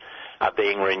 years are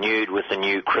being renewed with the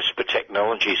new CRISPR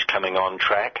technologies coming on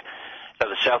track.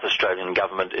 The South Australian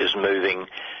government is moving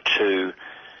to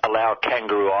allow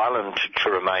Kangaroo Island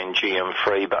to remain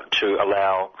GM-free, but to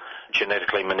allow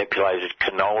genetically manipulated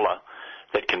canola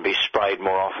that can be sprayed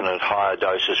more often at higher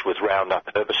doses with Roundup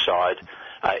herbicide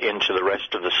into the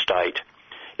rest of the state.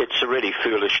 It's a really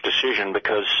foolish decision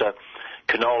because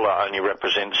canola only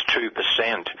represents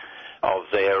 2% of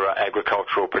their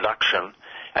agricultural production,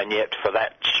 and yet for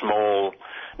that small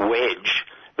wedge,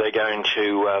 they're going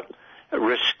to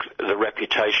risk the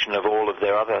reputation of all of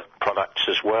their other products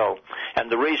as well. And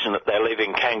the reason that they're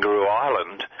leaving Kangaroo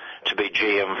Island to be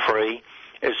GM-free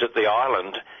is that the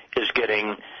island is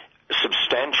getting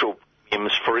substantial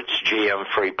premiums for its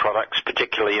GM-free products,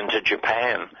 particularly into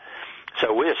Japan.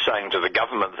 So we're saying to the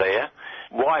government there,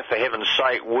 why, for heaven's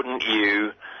sake, wouldn't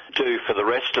you do for the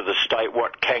rest of the state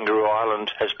what Kangaroo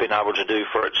Island has been able to do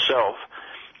for itself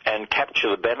and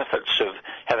capture the benefits of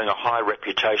having a high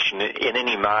reputation in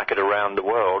any market around the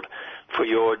world for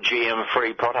your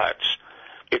GM-free products?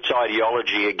 It's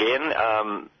ideology again.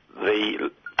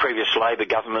 The previous Labor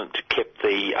government kept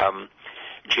the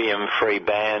GM-free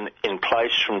ban in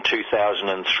place from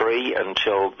 2003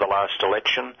 until the last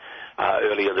election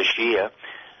earlier this year,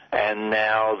 and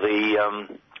now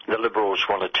the Liberals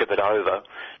want to tip it over,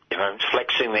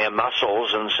 flexing their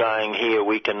muscles and saying, here,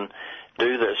 we can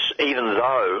do this, even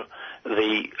though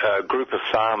the group of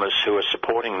farmers who are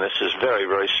supporting this is very,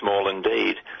 very small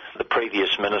indeed. The previous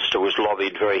minister was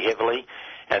lobbied very heavily,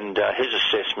 and his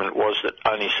assessment was that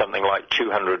only something like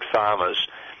 200 farmers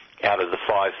out of the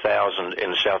 5,000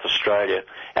 in South Australia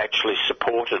actually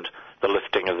supported the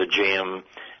lifting of the GM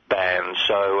ban.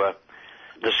 So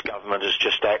this government is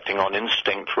just acting on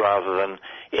instinct rather than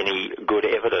any good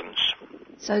evidence.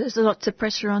 So there's lots of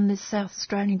pressure on this South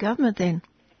Australian government then?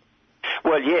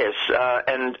 Well, yes,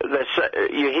 and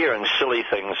you're hearing silly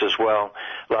things as well,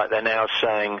 like they're now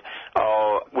saying,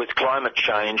 with climate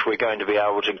change we're going to be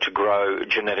able to grow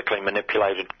genetically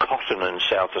manipulated cotton in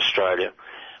South Australia.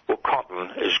 Well,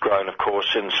 cotton is grown, of course,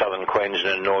 in southern Queensland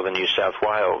and northern New South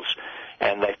Wales,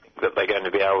 and they think that they're going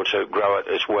to be able to grow it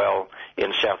as well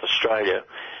in South Australia.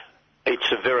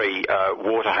 It's a very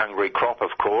water-hungry crop,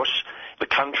 of course. The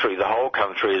whole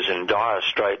country is in dire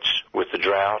straits with the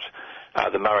drought.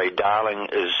 The Murray-Darling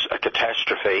is a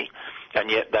catastrophe, and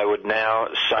yet they would now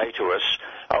say to us,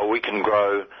 we can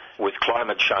grow with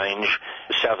climate change.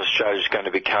 South Australia is going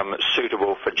to become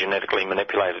suitable for genetically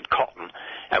manipulated cotton,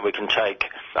 and we can take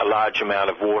a large amount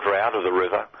of water out of the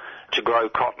river to grow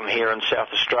cotton here in South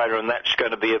Australia, and that's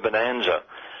going to be a bonanza.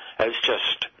 It's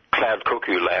just cloud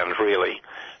cuckoo land, really.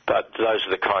 But those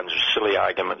are the kinds of silly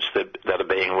arguments that are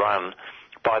being run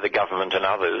by the government and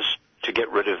others to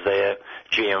get rid of their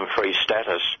GM-free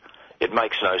status. It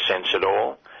makes no sense at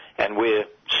all, and we're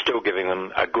still giving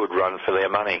them a good run for their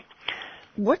money.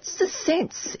 What's the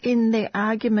sense in their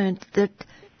argument that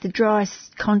the dry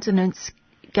continent's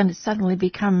going to suddenly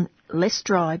become less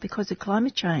dry because of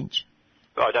climate change?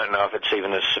 I don't know if it's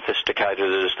even as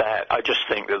sophisticated as that. I just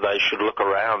think that they should look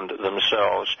around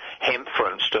themselves. Hemp,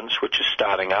 for instance, which is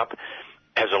starting up,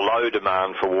 has a low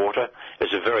demand for water,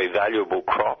 is a very valuable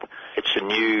crop. It's a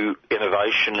new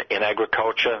innovation in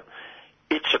agriculture.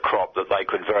 It's a crop that they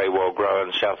could very well grow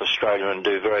in South Australia and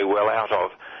do very well out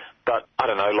of. But, I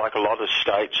don't know, like a lot of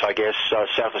states, I guess,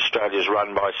 South Australia is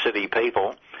run by city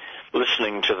people.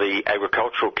 Listening to the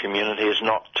agricultural community is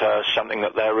not something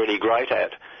that they're really great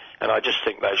at. And I just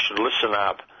think they should listen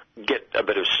up, get a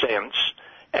bit of sense,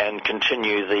 and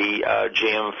continue the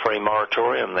GM-free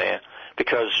moratorium there.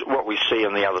 Because what we see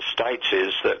in the other states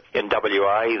is that in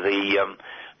WA,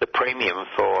 the premium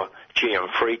for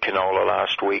GM-free canola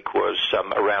last week was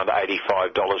around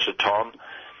 $85 a tonne.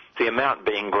 The amount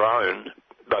being grown,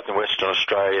 both in Western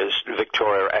Australia,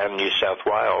 Victoria and New South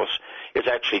Wales, is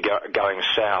actually going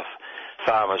south.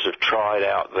 Farmers have tried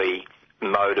out the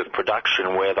mode of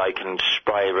production where they can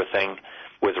spray everything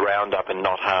with Roundup and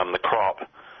not harm the crop,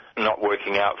 not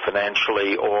working out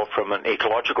financially or from an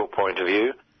ecological point of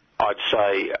view. I'd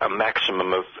say a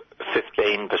maximum of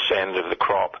 15% of the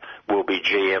crop will be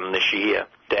GM this year,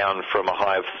 down from a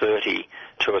high of 30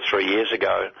 2 or 3 years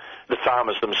ago. The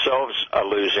farmers themselves are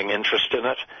losing interest in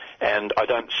it, and I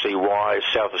don't see why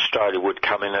South Australia would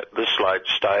come in at this late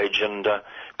stage and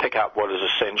pick up what is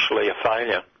essentially a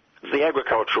failure. The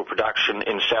agricultural production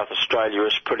in South Australia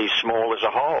is pretty small as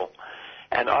a whole,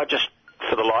 and I just,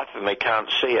 for the life of me, can't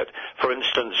see it. For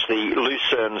instance, the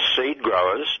lucerne seed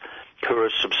growers, who are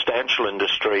a substantial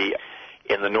industry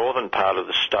in the northern part of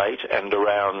the state and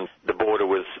around the border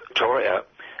with Victoria,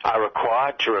 are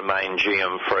required to remain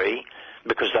GM-free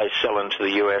because they sell into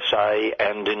the USA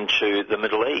and into the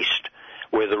Middle East,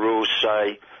 where the rules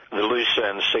say the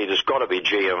lucerne seed has got to be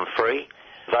GM-free.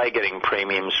 They're getting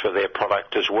premiums for their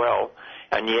product as well,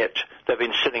 and yet they've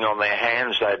been sitting on their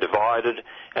hands. They're divided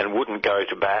and wouldn't go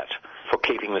to bat for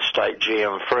keeping the state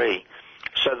GM-free.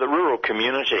 So the rural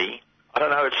community, I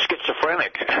don't know, it's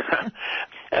schizophrenic.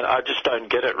 And I just don't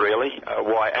get it, really,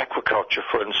 why aquaculture,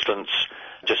 for instance,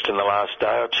 just in the last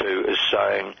day or two, is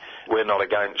saying we're not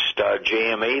against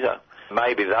GM either.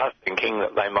 Maybe they're thinking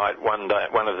that they might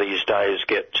one of these days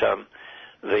get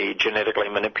the genetically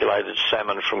manipulated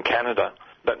salmon from Canada.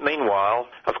 But meanwhile,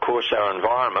 of course, our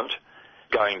environment,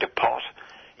 going to pot,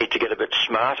 need to get a bit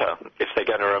smarter if they're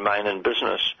going to remain in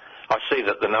business. I see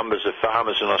that the numbers of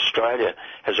farmers in Australia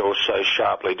has also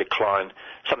sharply declined.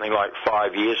 Something like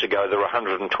 5 years ago, there were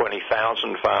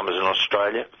 120,000 farmers in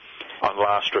Australia. On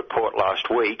last report last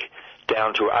week,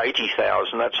 down to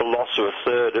 80,000. That's a loss of a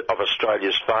third of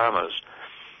Australia's farmers.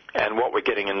 And what we're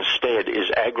getting instead is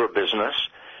agribusiness,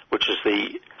 which is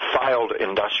the failed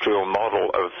industrial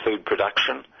model of food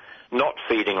production, not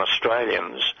feeding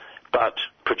Australians, but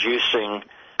producing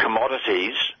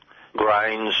commodities,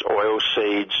 grains,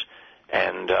 oilseeds,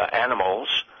 and animals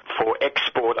for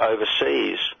export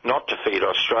overseas, not to feed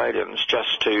Australians,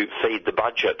 just to feed the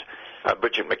budget.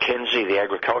 Bridget McKenzie, the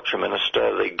Agriculture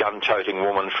Minister, the gun-toting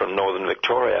woman from Northern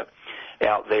Victoria,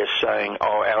 out there saying,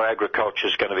 our agriculture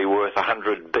is going to be worth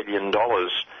 $100 billion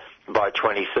by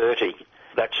 2030.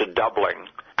 That's a doubling.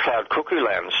 Cloud cuckoo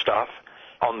land stuff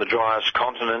on the driest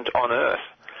continent on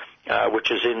Earth, which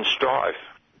is in strife.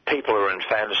 People are in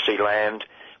fantasy land.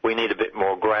 We need a bit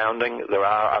more grounding. There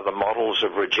are other models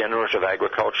of regenerative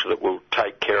agriculture that will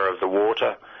take care of the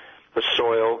water, the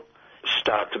soil,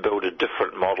 start to build a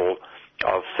different model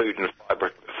of food and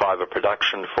fibre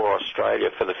production for Australia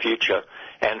for the future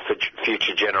and for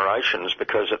future generations,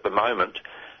 because at the moment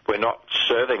we're not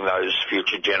serving those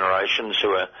future generations who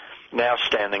are now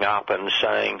standing up and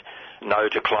saying no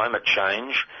to climate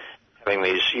change, having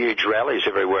these huge rallies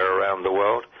everywhere around the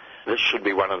world. This should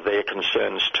be one of their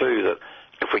concerns too, that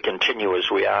if we continue as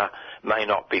we are, may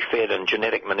not be fed, and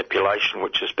genetic manipulation,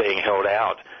 which is being held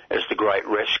out as the great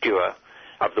rescuer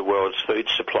of the world's food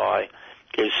supply,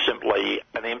 is simply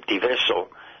an empty vessel,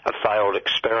 a failed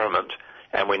experiment,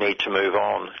 and we need to move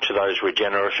on to those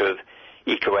regenerative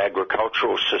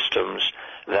eco-agricultural systems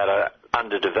that are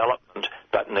under development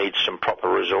but need some proper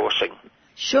resourcing.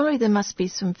 Surely there must be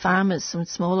some farmers, some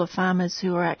smaller farmers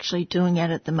who are actually doing it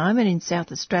at the moment in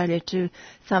South Australia to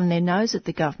thumb their nose at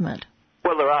the government.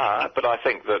 Well, there are, but I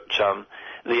think that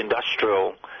the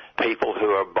industrial people who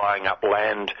are buying up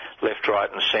land left,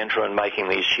 right and centre and making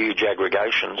these huge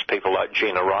aggregations, people like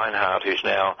Gina Reinhardt, who's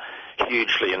now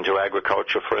hugely into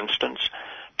agriculture, for instance,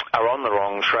 are on the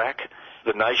wrong track.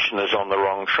 The nation is on the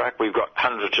wrong track. We've got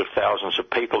hundreds of thousands of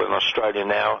people in Australia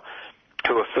now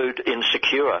who are food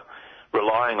insecure,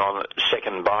 relying on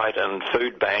Second Bite and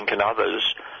Food Bank and others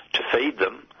to feed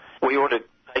them. We ought to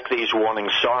take these warning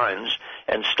signs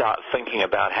and start thinking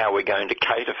about how we're going to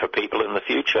cater for people in the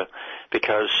future,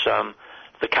 because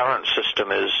the current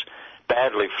system is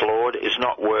badly flawed, is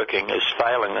not working, is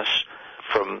failing us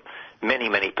from many,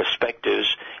 many perspectives,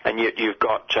 and yet you've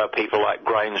got people like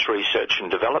Grains Research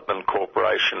and Development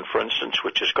Corporation, for instance,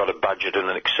 which has got a budget in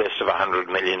excess of $100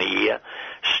 million a year,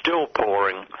 still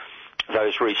pouring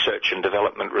those research and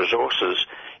development resources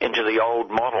into the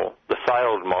old model, the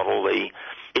failed model, the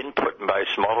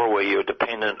input-based model where you're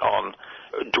dependent on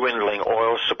dwindling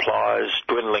oil supplies,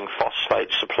 dwindling phosphate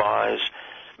supplies,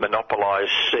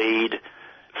 monopolised seed,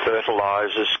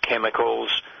 fertilisers, chemicals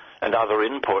and other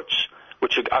inputs,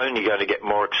 which are only going to get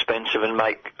more expensive and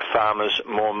make farmers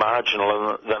more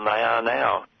marginal than they are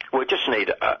now. We just need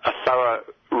a thorough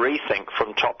rethink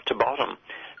from top to bottom.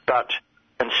 But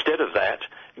instead of that,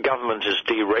 government is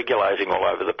deregulating all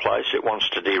over the place. It wants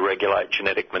to deregulate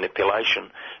genetic manipulation,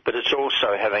 but it's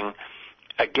also having,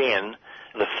 again,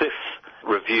 the fifth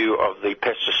review of the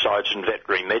Pesticides and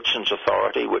Veterinary Medicines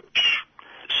Authority, which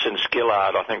since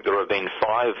Gillard, I think there have been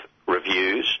 5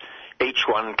 reviews. Each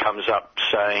one comes up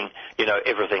saying,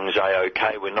 everything's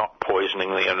A-OK, we're not poisoning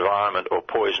the environment or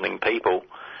poisoning people.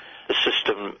 The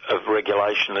system of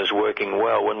regulation is working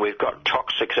well. When we've got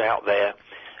toxics out there,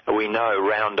 we know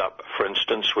Roundup, for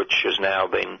instance, which has now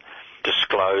been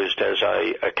disclosed as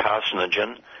a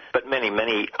carcinogen, but many,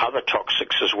 many other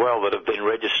toxics as well that have been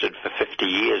registered for 50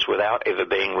 years without ever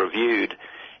being reviewed.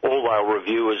 All they'll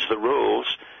review is the rules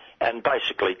and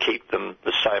basically keep them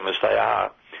the same as they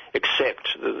are, except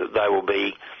that they will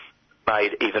be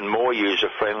made even more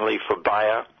user-friendly for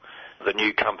Bayer, the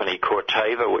new company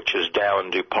Corteva, which is Dow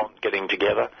and DuPont getting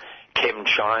together,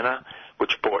 ChemChina,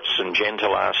 which bought Syngenta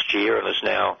last year and is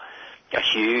now a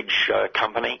huge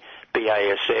company,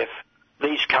 BASF.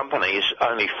 These companies,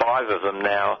 only 5 of them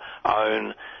now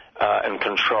own and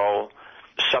control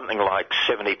something like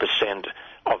 70%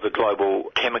 of the global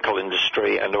chemical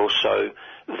industry and also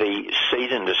the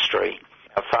seed industry.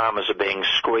 Our farmers are being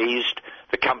squeezed,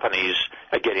 the companies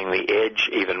are getting the edge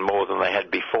even more than they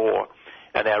had before,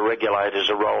 and our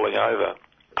regulators are rolling over.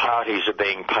 Parties are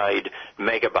being paid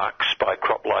megabucks by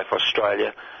CropLife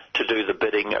Australia to do the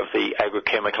bidding of the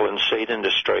agrochemical and seed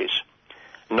industries,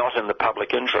 not in the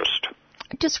public interest.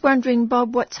 Just wondering,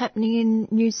 Bob, what's happening in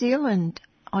New Zealand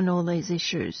on all these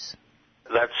issues?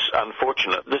 That's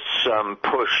unfortunate. This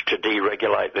push to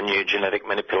deregulate the new genetic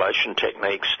manipulation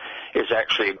techniques is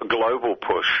actually a global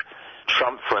push.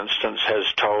 Trump, for instance, has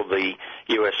told the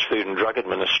U.S. Food and Drug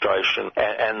Administration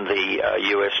and the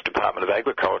U.S. Department of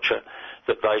Agriculture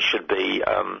that they should be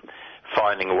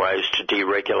finding ways to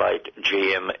deregulate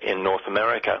GM in North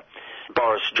America.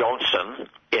 Boris Johnson,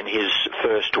 in his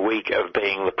first week of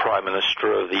being the Prime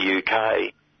Minister of the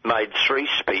UK, made 3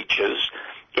 speeches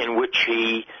in which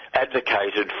he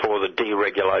advocated for the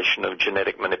deregulation of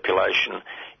genetic manipulation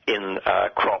in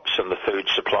crops and the food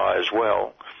supply as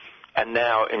well. And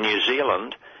now in New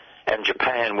Zealand and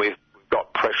Japan, we've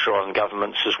got pressure on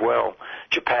governments as well.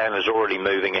 Japan is already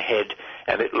moving ahead,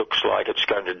 and it looks like it's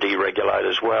going to deregulate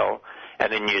as well.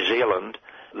 And in New Zealand,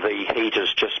 the heat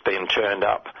has just been turned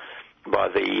up by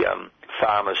the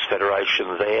Farmers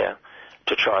Federation there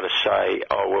to try to say,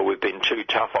 we've been too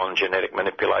tough on genetic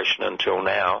manipulation until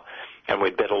now, and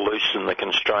we'd better loosen the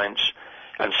constraints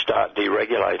and start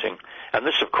deregulating. And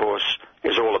this, of course,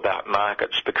 is all about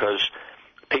markets, because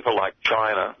people like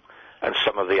China and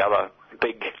some of the other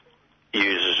big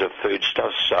users of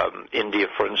foodstuffs, India,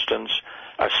 for instance,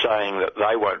 are saying that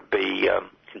they won't be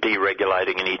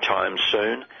deregulating any time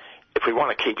soon. If we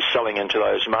want to keep selling into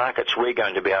those markets, we're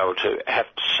going to be able to have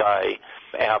to say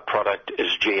our product is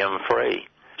GM-free.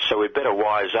 So we'd better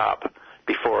wise up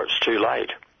before it's too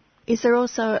late. Is there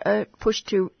also a push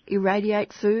to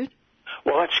irradiate food?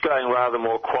 Well, that's going rather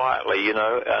more quietly.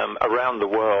 Around the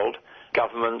world,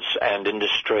 governments and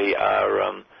industry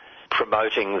are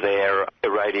promoting their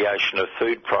irradiation of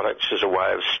food products as a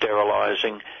way of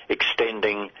sterilising,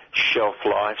 extending shelf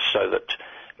life so that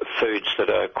foods that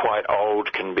are quite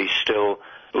old can be still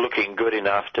looking good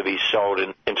enough to be sold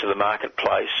into the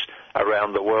marketplace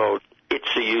around the world. It's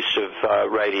the use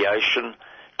of radiation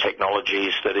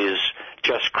technologies that is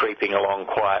just creeping along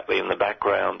quietly in the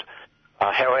background.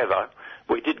 However,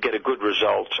 we did get a good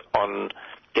result on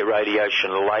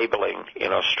irradiation labelling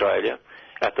in Australia.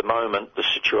 At the moment, the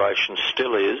situation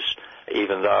still is,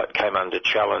 even though it came under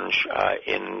challenge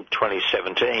in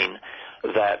 2017,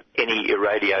 that any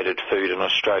irradiated food in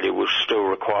Australia will still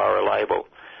require a label.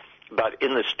 But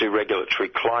in this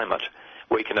deregulatory climate,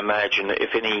 we can imagine that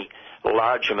if any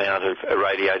large amount of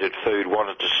irradiated food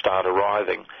wanted to start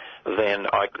arriving, then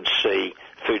I could see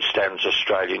Food Standards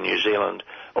Australia and New Zealand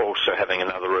also having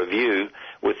another review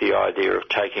with the idea of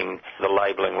taking the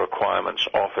labelling requirements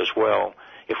off as well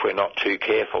if we're not too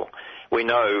careful. We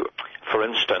know, for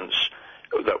instance,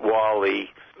 that while the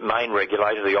main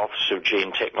regulator, the Office of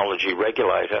Gene Technology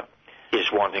Regulator, is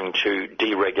wanting to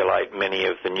deregulate many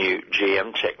of the new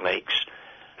GM techniques,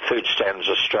 Food Standards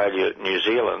Australia, New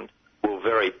Zealand will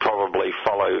very probably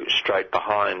follow straight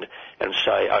behind and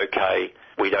say, OK,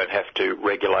 we don't have to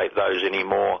regulate those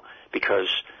anymore because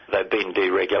they've been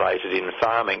deregulated in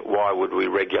farming. Why would we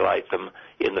regulate them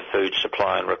in the food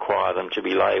supply and require them to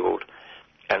be labelled?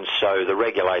 And so the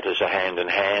regulators are hand in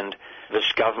hand.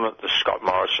 This government, the Scott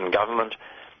Morrison government,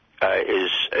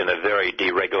 is in a very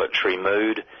deregulatory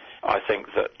mood. I think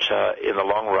that in the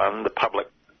long run, the public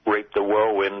reap the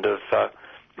whirlwind of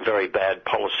very bad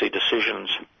policy decisions.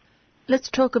 Let's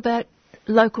talk about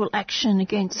local action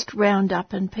against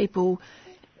Roundup and people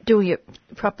doing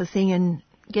a proper thing and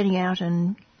getting out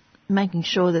and making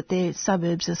sure that their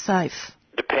suburbs are safe.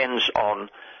 Depends on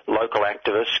local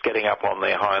activists getting up on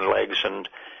their hind legs and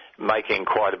making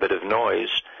quite a bit of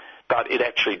noise, but it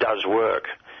actually does work.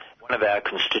 One of our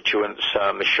constituents,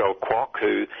 Michelle Kwok,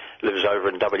 who lives over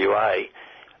in WA,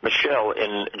 Michelle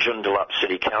in Joondalup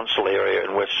City Council area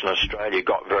in Western Australia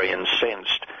got very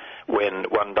incensed when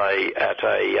one day at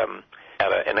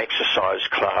an exercise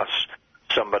class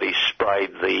somebody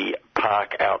sprayed the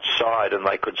park outside and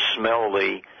they could smell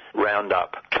the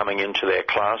Roundup coming into their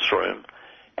classroom.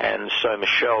 And so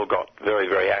Michelle got very,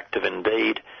 very active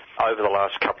indeed. Over the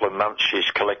last couple of months, she's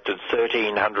collected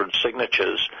 1,300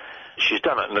 signatures. She's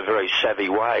done it in a very savvy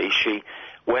way. She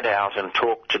went out and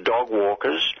talked to dog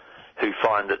walkers who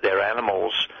find that their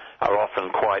animals are often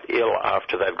quite ill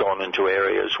after they've gone into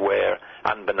areas where,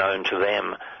 unbeknown to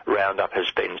them, Roundup has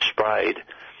been sprayed.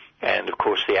 And, of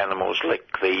course, the animals lick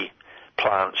the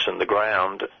plants and the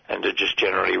ground and are just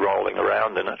generally rolling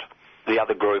around in it. The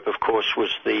other group, of course, was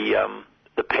the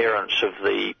parents of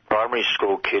the primary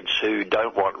school kids who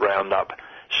don't want Roundup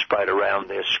sprayed around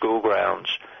their school grounds.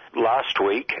 Last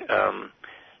week,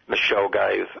 Michelle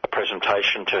gave a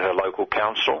presentation to her local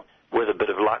council. With a bit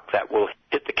of luck, that will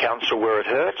hit the council where it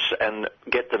hurts and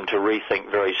get them to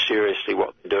rethink very seriously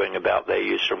what they're doing about their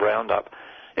use of Roundup.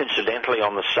 Incidentally,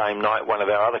 on the same night, one of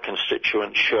our other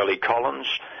constituents, Shirley Collins,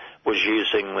 was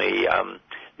using the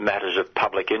matters of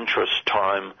public interest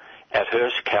time at her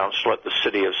council at the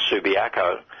city of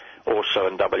Subiaco, also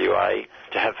in WA,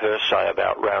 to have her say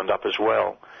about Roundup as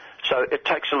well. So it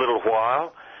takes a little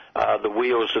while. The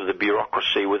wheels of the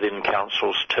bureaucracy within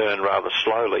councils turn rather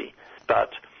slowly,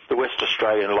 but the West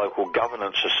Australian Local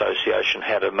Governance Association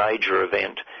had a major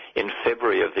event in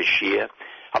February of this year.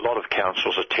 A lot of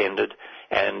councils attended,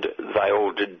 and they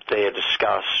all did there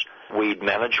discuss weed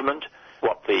management,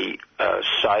 what the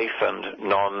safe and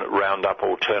non-Roundup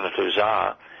alternatives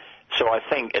are. So I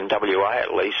think in WA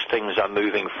at least things are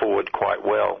moving forward quite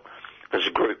well. There's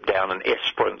a group down in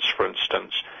Esperance, for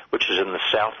instance, which is in the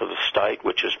south of the state,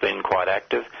 which has been quite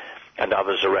active, and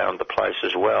others around the place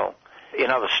as well. In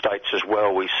other states as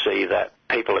well, we see that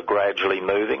people are gradually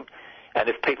moving, and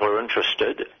if people are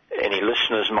interested, any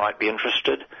listeners might be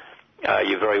interested,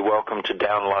 you're very welcome to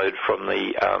download from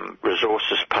the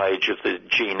resources page of the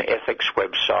Gene Ethics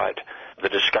website the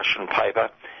discussion paper,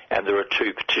 and there are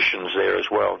 2 petitions there as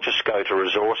well. Just go to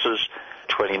Resources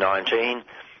 2019,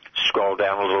 scroll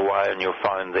down a little way, and you'll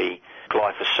find the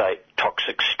glyphosate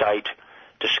toxic state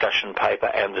discussion paper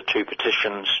and the 2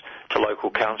 petitions to local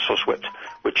councils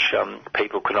which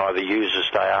people can either use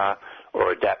as they are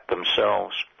or adapt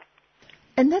themselves.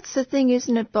 And that's the thing,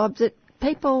 isn't it, Bob, that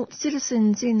people,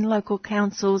 citizens in local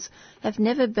councils, have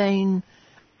never been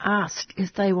asked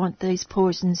if they want these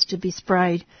poisons to be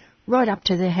sprayed right up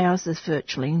to their houses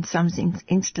virtually in some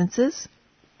instances.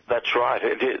 That's right.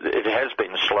 It has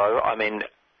been slow. I mean,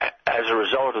 as a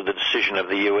result of the decision of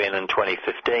the UN in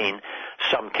 2015,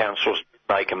 some councils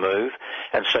make a move,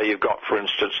 and so you've got, for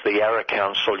instance, the Yarra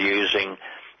Council using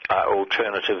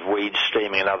alternative weed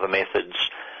steaming and other methods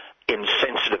in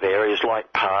sensitive areas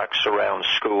like parks, around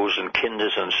schools and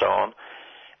kinders and so on.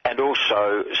 And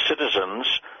also citizens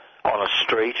on a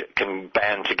street can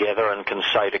band together and can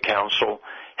say to council,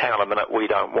 hang on a minute, we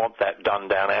don't want that done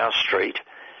down our street.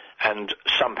 And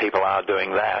some people are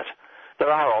doing that.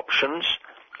 There are options,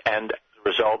 and as a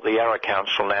result, the Yarra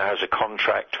Council now has a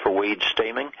contract for weed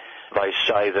steaming. They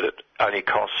say that it only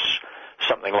costs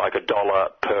something like $1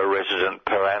 per resident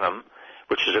per annum,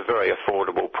 which is a very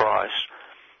affordable price.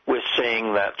 We're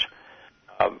seeing that,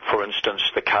 for instance,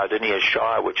 the Cardinia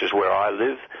Shire, which is where I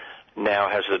live, now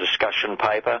has the discussion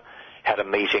paper, had a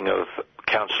meeting of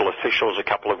council officials a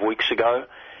couple of weeks ago,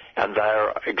 and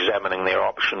they're examining their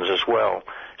options as well.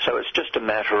 So it's just a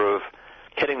matter of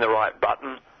hitting the right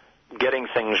button, getting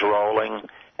things rolling,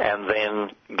 and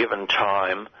then, given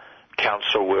time,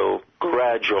 council will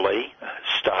gradually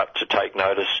start to take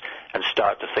notice and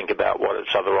start to think about what its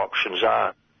other options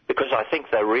are. Because I think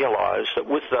they realise that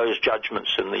with those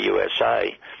judgments in the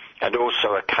USA, and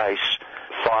also a case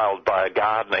filed by a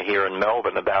gardener here in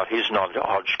Melbourne about his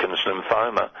non-Hodgkin's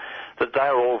lymphoma, that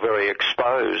they're all very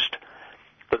exposed,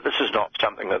 that this is not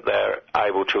something that they're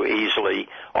able to easily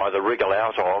either wriggle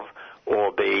out of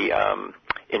or be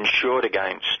insured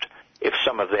against. if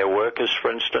some of their workers,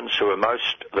 for instance, who are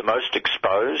the most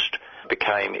exposed,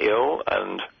 became ill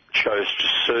and chose to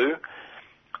sue,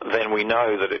 then we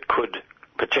know that it could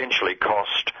potentially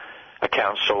cost a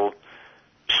council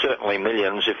certainly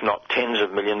millions, if not tens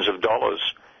of millions of dollars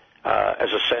as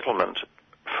a settlement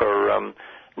for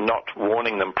not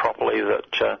warning them properly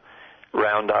that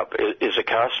Roundup is a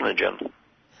carcinogen.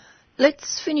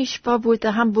 Let's finish, Bob, with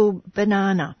the humble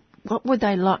banana. What would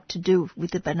they like to do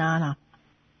with the banana?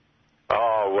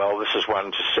 Oh, well, this is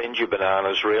one to send you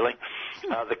bananas, really.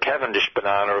 The Cavendish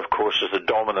banana, of course, is the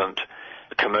dominant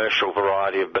commercial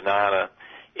variety of banana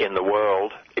in the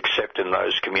world, except in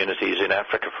those communities in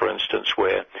Africa, for instance,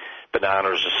 where banana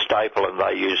is a staple and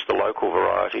they use the local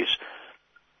varieties,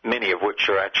 many of which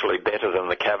are actually better than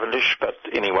the Cavendish. But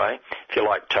anyway, if you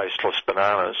like tasteless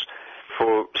bananas,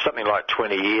 for something like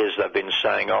 20 years they've been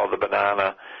saying, oh, the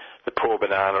banana, the poor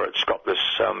banana, it's got this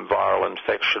viral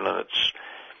infection and its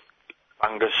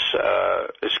fungus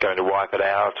is going to wipe it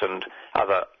out, and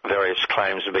other various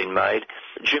claims have been made.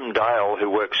 Jim Dale, who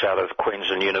works out of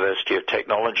Queensland University of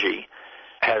Technology,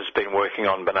 has been working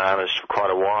on bananas for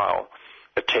quite a while,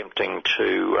 attempting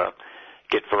to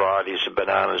get varieties of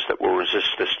bananas that will resist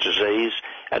this disease,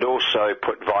 and also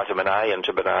put vitamin A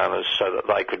into bananas so that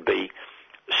they could be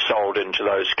sold into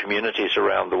those communities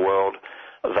around the world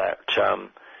that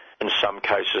in some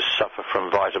cases suffer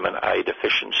from vitamin A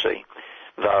deficiency,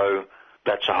 though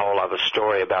that's a whole other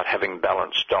story about having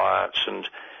balanced diets and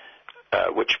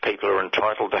which people are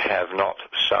entitled to have, not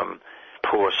some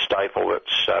poor staple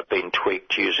that's been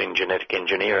tweaked using genetic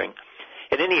engineering.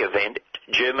 In any event,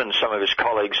 Jim and some of his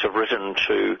colleagues have written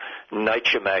to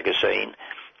Nature magazine,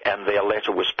 and their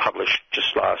letter was published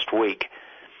just last week.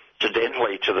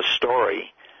 Incidentally to the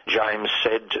story, James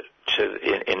said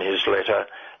in his letter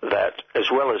that as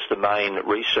well as the main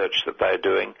research that they're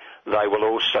doing, they will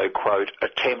also, quote,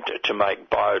 attempt to make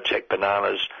biotech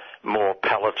bananas more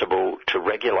palatable to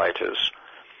regulators.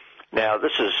 Now,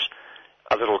 this is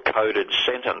a little coded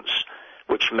sentence,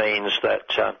 which means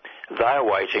that they are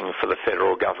waiting for the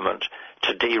federal government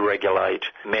to deregulate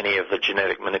many of the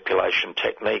genetic manipulation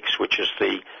techniques, which is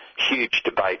the huge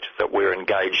debate that we're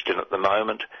engaged in at the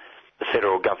moment. The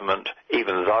federal government,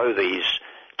 even though these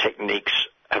techniques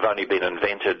have only been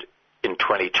invented in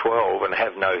 2012 and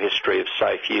have no history of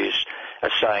safe use,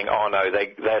 are saying, oh no,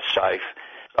 they're safe.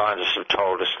 Scientists have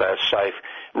told us they're safe.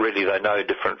 Really, they're no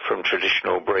different from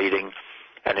traditional breeding,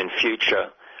 and in future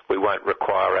we won't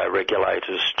require our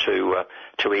regulators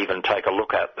to even take a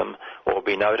look at them or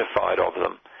be notified of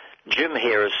them. Jim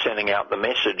here is sending out the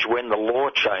message when the law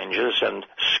changes and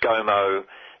ScoMo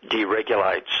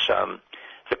deregulates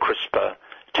the CRISPR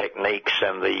techniques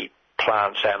and the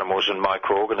plants, animals and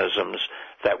microorganisms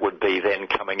that would be then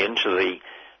coming into the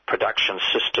production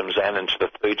systems and into the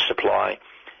food supply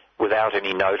without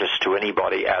any notice to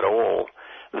anybody at all,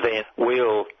 then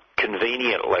we'll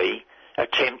conveniently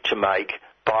attempt to make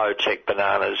biotech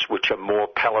bananas which are more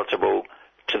palatable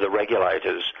to the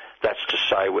regulators, that's to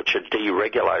say which are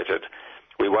deregulated.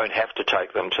 We won't have to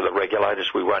take them to the regulators,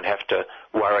 we won't have to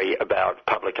worry about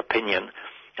public opinion,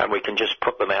 and we can just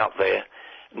put them out there.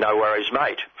 No worries,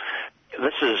 mate.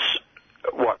 This is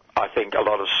what I think a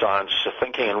lot of scientists are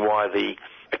thinking, and why the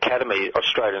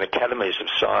Australian Academies of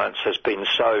Science has been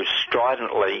so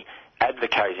stridently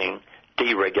advocating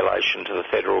deregulation to the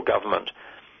federal government,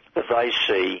 that they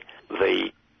see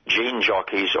the gene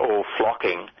jockeys all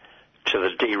flocking to the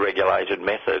deregulated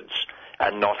methods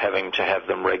and not having to have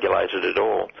them regulated at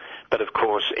all. But of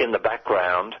course, in the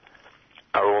background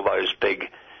are all those big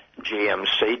GM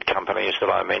seed companies that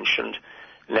I mentioned,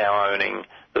 now owning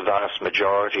the vast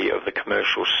majority of the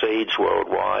commercial seeds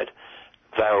worldwide.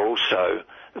 They're also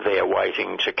there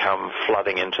waiting to come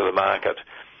flooding into the market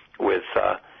with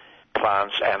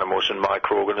plants, animals and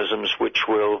microorganisms which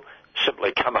will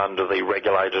simply come under the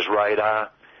regulator's radar,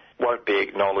 won't be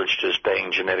acknowledged as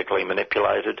being genetically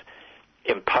manipulated,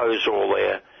 impose all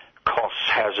their costs,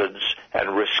 hazards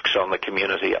and risks on the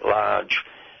community at large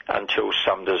until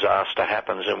some disaster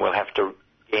happens, and we'll have to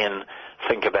again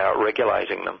think about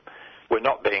regulating them. We're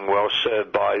not being well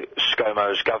served by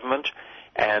ScoMo's government,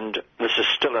 and this is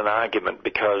still an argument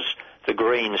because the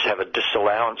Greens have a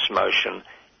disallowance motion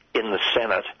in the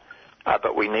Senate,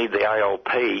 but we need the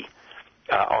ALP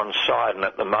on side, and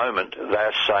at the moment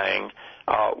they're saying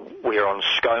we're on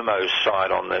ScoMo's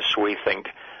side on this. We think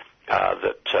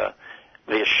that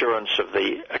the assurance of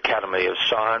the Academy of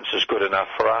Science is good enough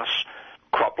for us.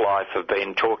 CropLife have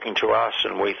been talking to us,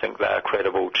 and we think they are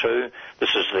credible too. This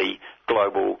is the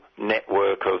global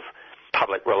network of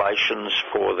public relations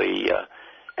for the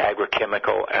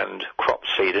agrochemical and crop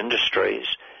seed industries.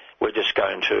 We're just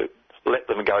going to let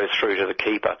them go through to the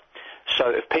keeper. So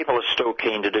if people are still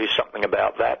keen to do something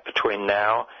about that between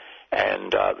now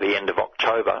and the end of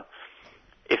October,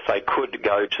 if they could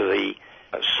go to the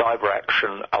cyber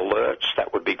action alerts,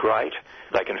 that would be great.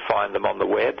 They can find them on the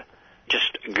web.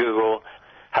 Just Google,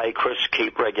 "Hey Chris,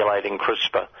 keep regulating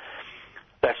CRISPR."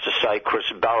 That's to say Chris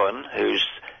Bowen, who's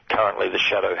currently the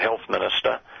Shadow Health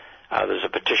Minister. There's a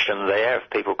petition there. If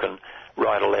people can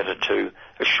write a letter to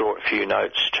a short few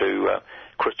notes to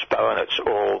Chris Bowen, it's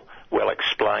all well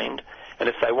explained. And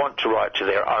if they want to write to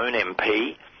their own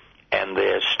MP and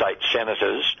their state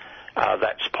senators,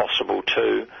 that's possible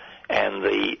too. And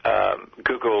the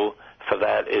Google for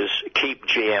that is "Keep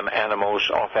GM Animals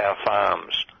Off Our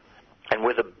Farms." And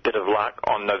with a bit of luck,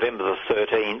 on November the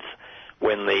 13th,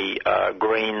 when the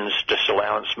Greens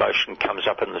disallowance motion comes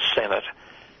up in the Senate,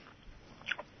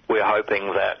 we're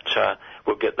hoping that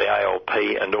we'll get the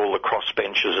ALP and all the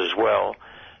crossbenchers as well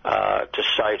to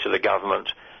say to the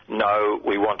government, no,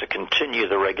 we want to continue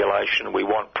the regulation, we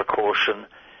want precaution,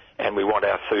 and we want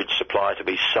our food supply to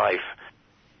be safe.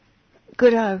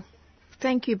 Good-o.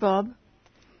 Thank you, Bob.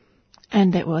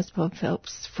 And that was Bob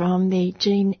Phelps from the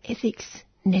Gene Ethics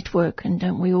Network. And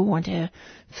don't we all want our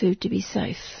food to be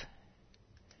safe?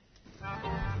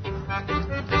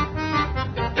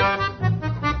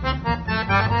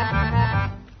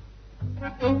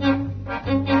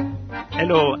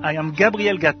 Hello, I am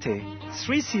Gabriel Gatté.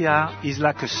 3CR is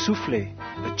like a souffle,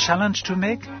 a challenge to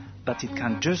make, but it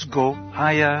can just go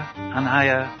higher and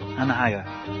higher and higher.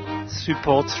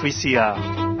 Support 3CR.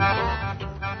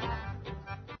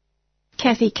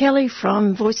 Kathy Kelly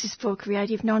from Voices for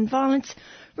Creative Nonviolence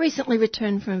recently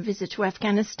returned from a visit to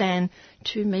Afghanistan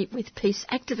to meet with peace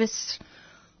activists.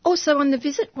 Also on the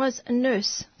visit was a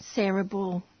nurse, Sarah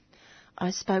Ball. I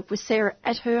spoke with Sarah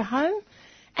at her home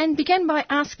and began by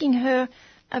asking her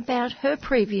about her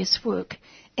previous work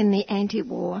in the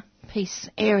anti-war peace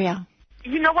area.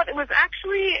 You know what? It was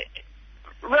actually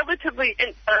relatively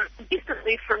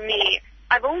recently for me.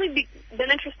 I've only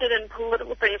been interested in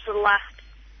political things for the last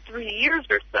 3 years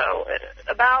or so.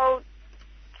 About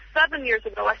 7 years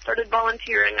ago, I started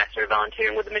volunteering. I started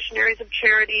volunteering with the Missionaries of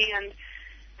Charity, and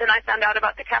then I found out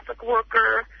about the Catholic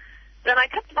Worker. Then I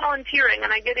kept volunteering,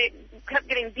 and I kept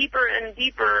getting deeper and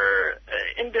deeper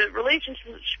into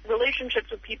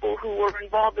relationships with people who were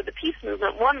involved with the peace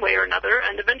movement one way or another,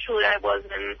 and eventually I was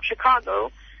in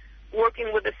Chicago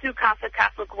working with the Su Casa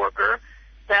Catholic Worker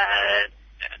that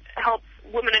helps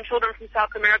women and children from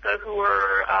South America who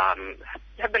are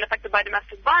have been affected by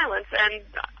domestic violence. And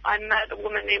I met a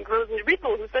woman named Rosalie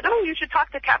Riepel who said, "Oh, you should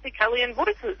talk to Kathy Kelly and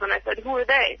Voices." And I said, "Who are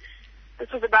they?"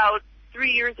 This was about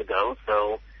 3 years ago,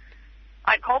 so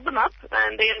I called them up,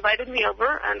 and they invited me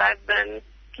over, and I've been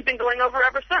keeping going over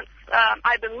ever since.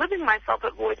 I've been living myself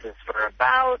at Voices for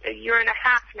about a year and a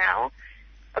half now.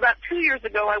 About 2 years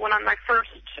ago, I went on my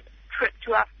first trip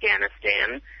to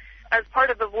Afghanistan. As part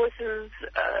of the Voices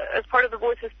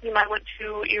team, I went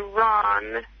to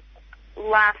Iran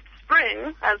last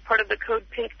spring as part of the Code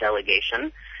Pink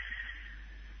delegation.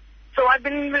 So I've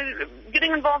been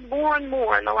getting involved more and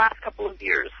more in the last couple of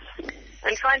years,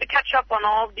 and trying to catch up on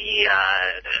all the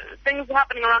things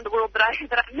happening around the world that I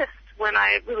missed when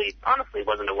I really, honestly,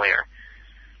 wasn't aware.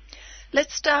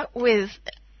 Let's start with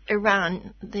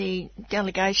Iran, the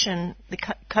delegation, the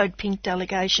Code Pink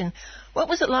delegation. What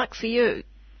was it like for you?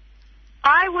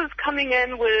 I was coming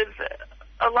in with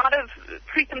a lot of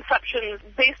preconceptions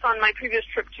based on my previous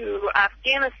trip to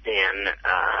Afghanistan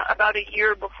about a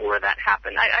year before that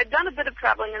happened. I'd done a bit of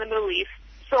traveling in the Middle East,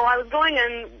 so I was going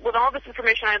in with all this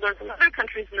information I had learned from other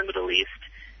countries in the Middle East,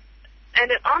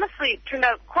 and it honestly turned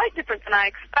out quite different than I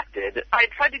expected. I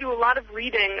tried to do a lot of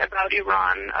reading about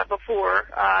Iran before.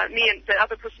 Me and the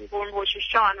other person who Voices,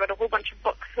 Sean, read a whole bunch of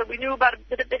books, so we knew about a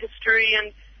bit of the history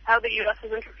and how the U.S.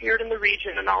 has interfered in the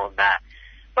region and all of that.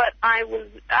 But I was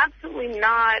absolutely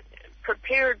not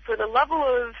prepared for the level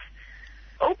of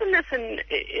openness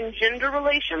in gender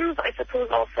relations, I suppose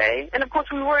I'll say. And, of course,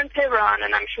 we were in Tehran,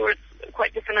 and I'm sure it's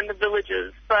quite different in the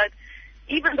villages. But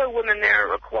even though women there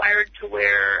are required to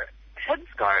wear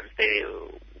headscarves,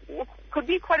 they could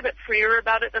be quite a bit freer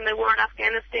about it than they were in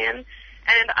Afghanistan.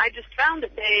 And I just found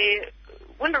that they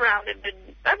went around and did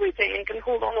everything and can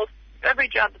hold almost every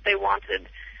job that they wanted,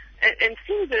 and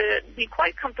seemed to be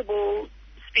quite comfortable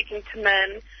speaking to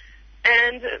men.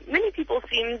 And many people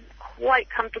seemed quite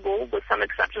comfortable, with some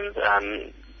exceptions,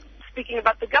 speaking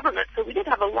about the government. So we did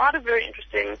have a lot of very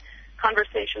interesting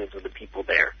conversations with the people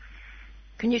there.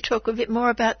 Can you talk a bit more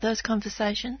about those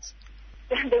conversations?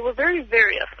 They were very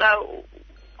various.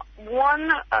 One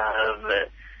of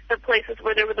the places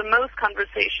where there were the most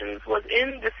conversations was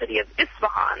in the city of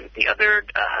Isfahan, the another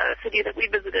city that we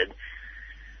visited,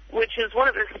 which is one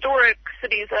of the historic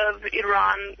cities of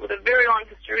Iran with a very long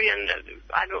history, and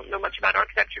I don't know much about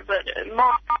architecture, but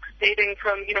mosques dating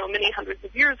from, many hundreds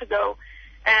of years ago.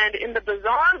 And in the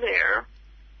bazaar there,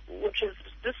 which is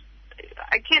just,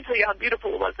 I can't tell you how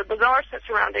beautiful it was. The bazaar sat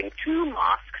surrounding two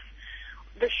mosques.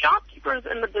 The shopkeepers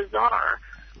in the bazaar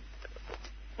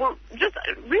were just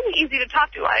really easy to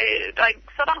talk to. I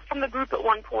set off from the group at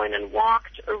one point and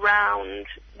walked around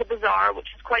the bazaar, which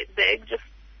is quite big, just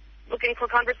looking for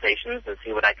conversations to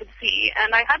see what I could see.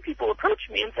 And I had people approach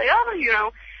me and say,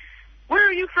 where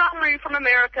are you from? Are you from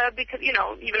America? Because, even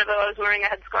though I was wearing a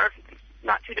headscarf, it's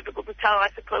not too difficult to tell, I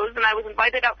suppose. And I was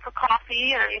invited out for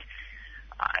coffee, and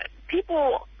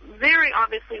people very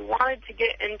obviously wanted to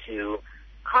get into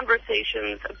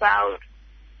conversations about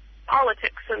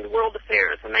politics and world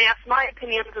affairs. And they asked my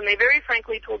opinions, and they very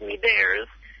frankly told me theirs.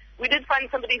 We did find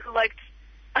somebody who liked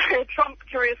Trump,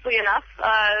 curiously enough.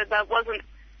 That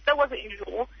wasn't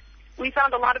usual. We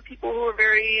found a lot of people who were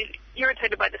very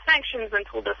irritated by the sanctions and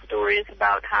told us stories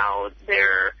about how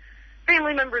their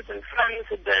family members and friends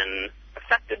had been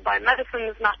affected by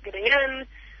medicines not getting in.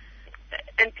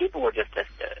 And people were just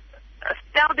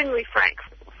astoundingly frank,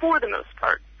 for the most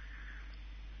part.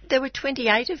 There were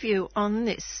 28 of you on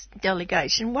this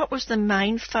delegation. What was the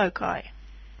main foci?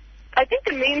 I think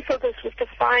the main focus was to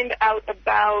find out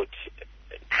about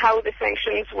how the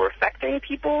sanctions were affecting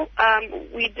people.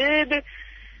 We did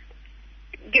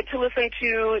get to listen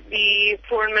to the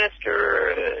Foreign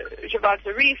Minister, Javad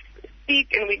Zarif,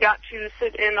 speak, and we got to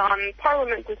sit in on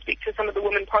Parliament to speak to some of the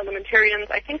women parliamentarians.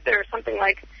 I think there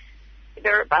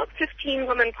are about 15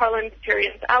 women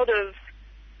parliamentarians out of,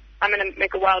 I'm going to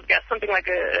make a wild guess, something like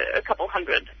a couple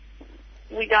hundred.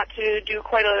 We got to do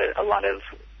quite a lot of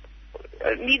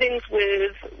meetings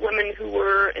with women who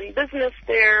were in business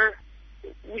there.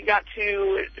 We got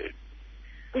to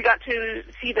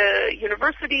see the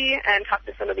university and talk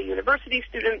to some of the university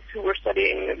students who were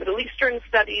studying Middle Eastern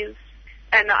studies.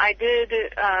 And I did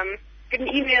get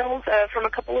emails from a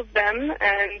couple of them,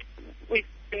 and we've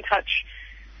been in touch.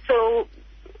 So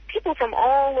people from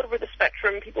all over the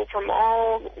spectrum, people from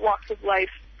all walks of life,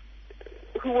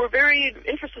 who were very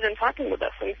interested in talking with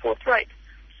us and forthright.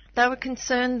 They were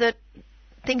concerned that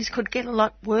things could get a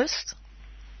lot worse?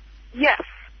 Yes.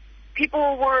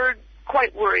 People were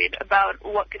quite worried about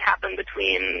what could happen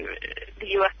between the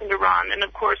U.S. and Iran. And,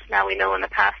 of course, now we know in the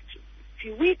past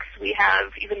few weeks we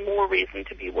have even more reason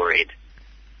to be worried.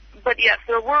 But, yes,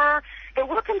 there were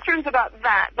concerns about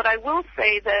that. But I will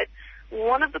say that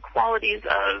one of the qualities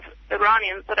of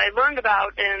Iranians that I learned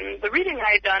about in the reading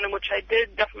I had done, and which I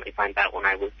did definitely find out when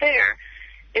I was there,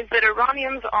 is that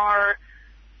Iranians are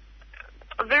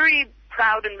a very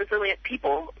proud and resilient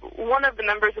people. One of the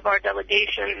members of our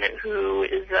delegation, who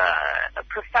is a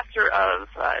professor of,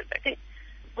 I think,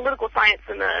 political science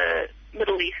in the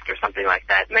Middle East or something like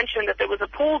that, mentioned that there was a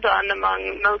poll done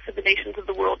among most of the nations of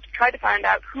the world to try to find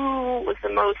out who was the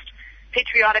most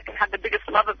patriotic and had the biggest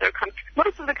love of their country.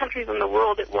 Most of the countries in the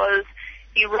world, it was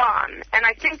Iran. And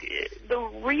I think the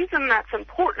reason that's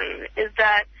important is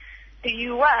that the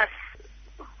U.S.,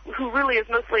 who really is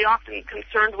mostly often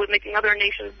concerned with making other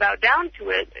nations bow down to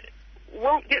it,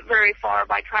 won't get very far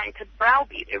by trying to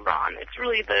browbeat Iran. It's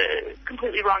really the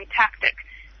completely wrong tactic,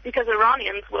 because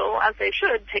Iranians will, as they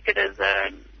should, take it as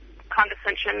a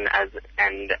condescension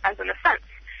and as an offense.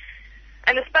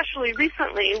 And especially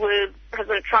recently with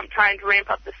President Trump trying to ramp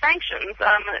up the sanctions,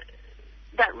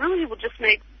 that really will just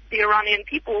make the Iranian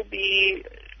people be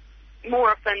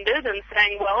more offended and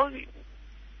saying, well,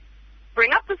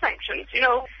 bring up the sanctions,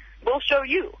 we'll show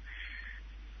you.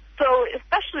 So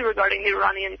especially regarding the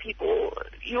Iranian people,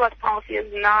 U.S. policy has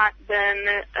not been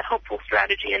a helpful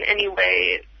strategy in any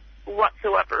way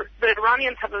whatsoever. The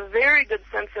Iranians have a very good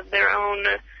sense of their own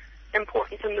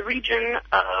importance in the region,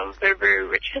 of their very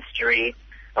rich history,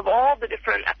 of all the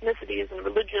different ethnicities and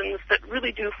religions that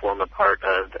really do form a part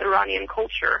of Iranian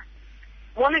culture.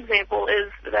 One example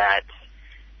is that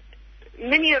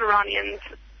many Iranians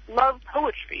love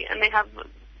poetry, and they have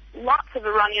lots of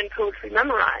Iranian poetry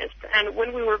memorized. And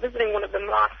when we were visiting one of the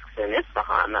mosques in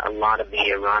Isfahan, a lot of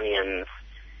the Iranians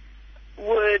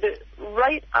would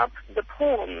write up the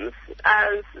poems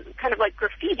as kind of like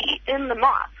graffiti in the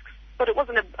mosques. But it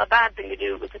wasn't a bad thing to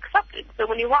do. It was accepted. So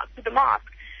when you walked through the mosque,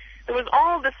 there was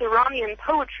all this Iranian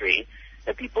poetry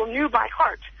that people knew by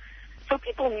heart. So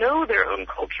people know their own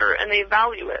culture and they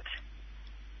value it.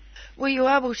 Were you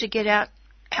able to get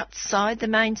outside the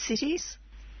main cities?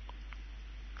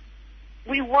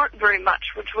 We weren't very much,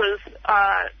 which was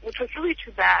really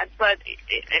too bad. But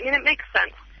it makes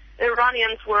sense. The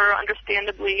Iranians were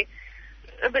understandably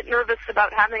a bit nervous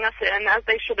about having us in, as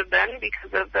they should have been,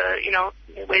 because of the,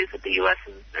 the ways that the U.S.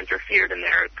 has interfered in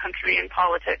their country and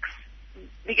politics,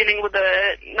 beginning with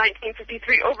the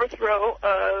 1953 overthrow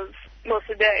of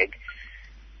Mossadegh.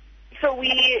 So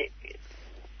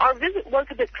our visit was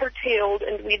a bit curtailed,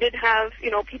 and we did have,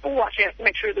 people watching us to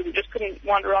make sure that we just couldn't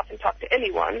wander off and talk to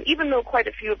anyone, even though quite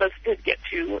a few of us did get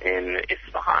to in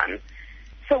Isfahan.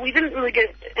 So we didn't really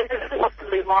it wasn't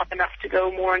really long enough to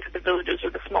go more into the villages or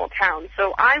the small towns.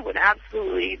 So I would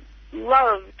absolutely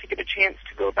love to get a chance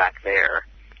to go back there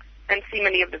and see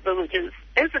many of the villages.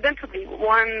 Incidentally,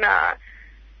 one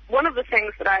of the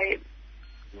things that I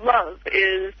love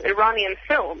is Iranian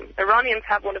film. Iranians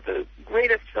have one of the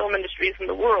greatest film industries in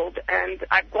the world, and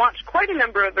I've watched quite a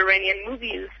number of Iranian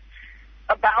movies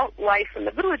about life in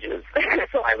the villages.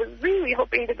 So I was really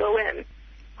hoping to go in.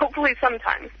 Hopefully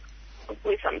sometime.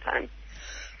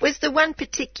 Was there one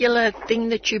particular thing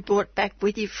that you brought back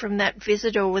with you from that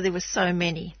visit, or were there so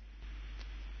many?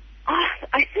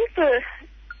 I think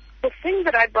the thing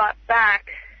that I brought back,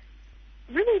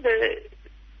 really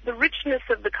the richness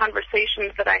of the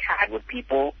conversations that I had with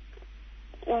people.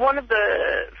 One of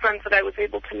the friends that I was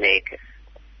able to make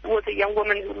was a young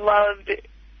woman who loved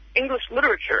English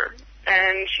literature,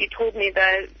 and she told me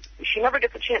that she never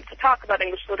gets a chance to talk about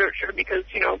English literature because,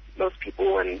 most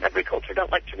people in every culture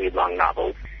don't like to read long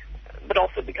novels, but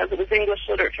also because it was English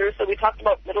literature. So we talked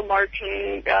about Middlemarch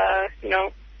and,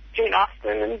 Jane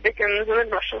Austen and Dickens, and then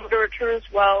Russian literature as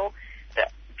well.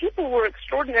 People were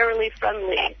extraordinarily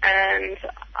friendly, and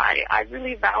I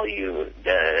really value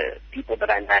the people that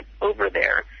I met over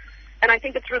there. And I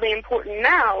think it's really important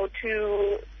now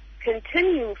to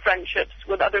continue friendships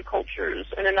with other cultures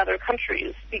and in other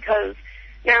countries, because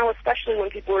now, especially when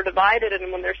people are divided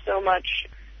and when there's so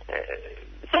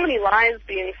many lies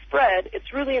being spread,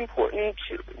 it's really important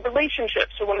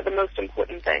relationships are one of the most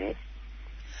important things.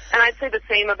 And I'd say the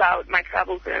same about my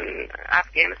travels in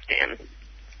Afghanistan.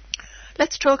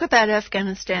 Let's talk about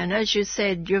Afghanistan. As you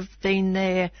said, you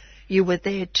were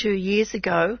there 2 years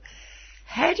ago.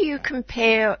 How do you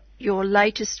compare your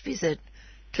latest visit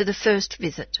to the first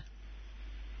visit?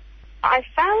 I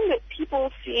found that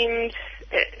people seemed,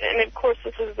 and of course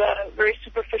this is a very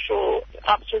superficial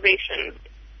observation,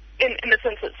 in the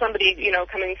sense that somebody,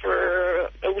 coming for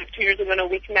a week 2 years and then a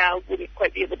week now wouldn't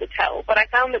quite be able to tell. But I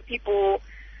found that people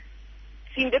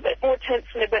seemed a bit more tense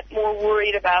and a bit more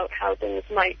worried about how things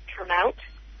might turn out.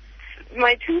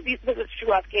 My 2 visits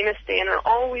to Afghanistan are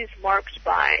always marked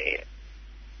by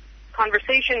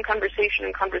conversation,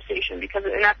 because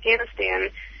in Afghanistan,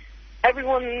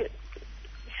 everyone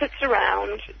sits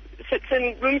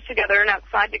in rooms together and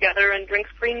outside together and drinks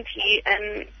green tea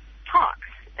and talks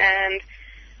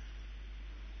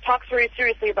very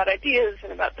seriously about ideas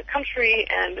and about the country,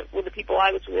 and with the people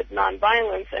I was with,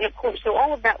 nonviolence. And of course, so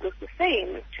all of that was the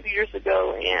same 2 years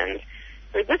ago and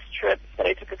for this trip that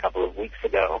I took a couple of weeks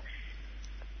ago.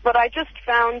 But I just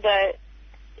found that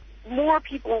more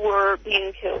people were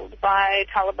being killed by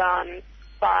Taliban,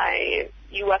 by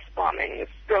U.S. bombings,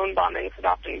 drone bombings that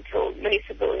often killed many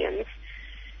civilians,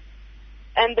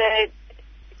 and that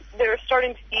there are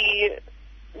starting to be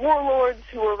warlords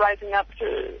who are rising up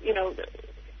to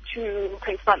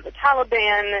confront the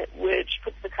Taliban, which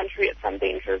puts the country at some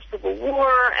danger of civil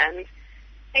war, and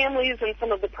families in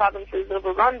some of the provinces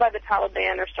overrun by the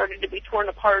Taliban are starting to be torn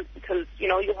apart because,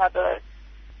 you'll have a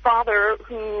father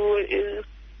who is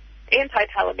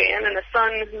anti-Taliban and a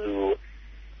son who,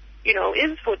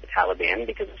 is for the Taliban,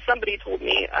 because somebody told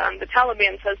me the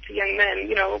Taliban says to young men,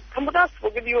 come with us,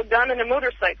 we'll give you a gun and a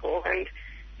motorcycle. And,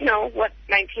 what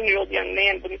 19-year-old young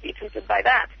man wouldn't be tempted by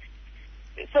that?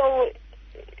 So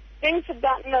things have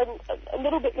gotten a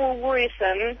little bit more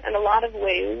worrisome in a lot of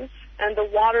ways, and the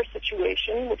water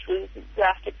situation, which was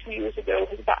drastic 2 years ago,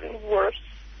 has gotten worse.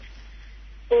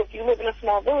 So if you live in a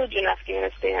small village in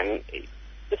Afghanistan,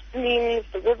 the streams,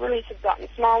 the rivers have gotten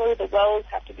smaller, the wells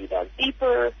have to be dug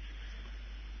deeper.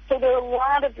 So there are a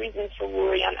lot of reasons for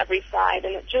worry on every side,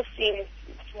 and it just seems,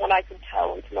 from what I could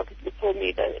tell, and from what people told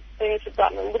me, that things have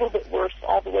gotten a little bit worse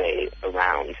all the way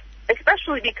around,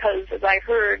 especially because, as I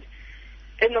heard,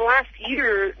 in the last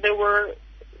year, there were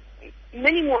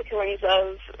many more killings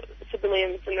of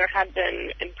civilians than there had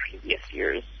been in previous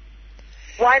years.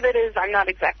 Why that is, I'm not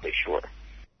exactly sure.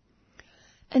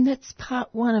 And that's part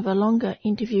one of a longer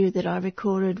interview that I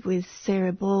recorded with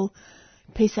Sarah Ball,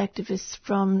 peace activist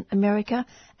from America.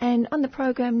 And on the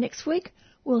program next week,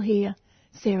 we'll hear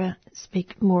Sarah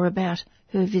speak more about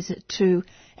her visit to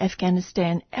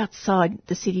Afghanistan outside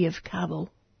the city of Kabul.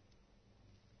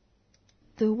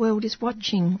 The world is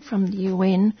watching from the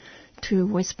UN to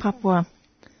West Papua.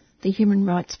 The human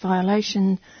rights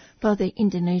violation by the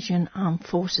Indonesian Armed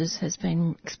Forces has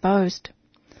been exposed.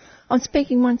 I'm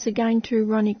speaking once again to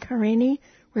Ronnie Karini,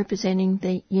 representing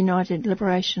the United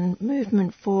Liberation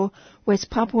Movement for West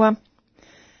Papua.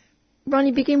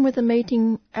 Ronnie, begin with the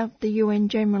meeting of the UN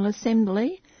General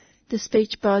Assembly, the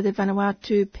speech by the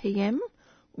Vanuatu PM.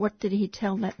 What did he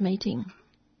tell that meeting?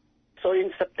 So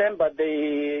in September,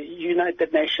 the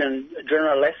United Nations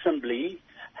General Assembly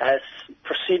has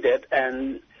proceeded,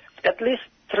 and at least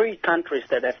 3 countries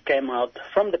that have come out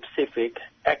from the Pacific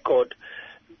echoed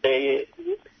the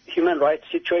human rights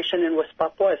situation in West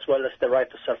Papua as well as the right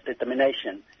to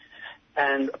self-determination.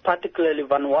 And particularly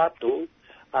Vanuatu,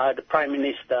 the Prime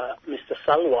Minister, Mr.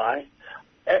 Salwai,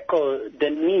 echoed the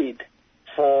need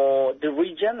for the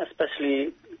region,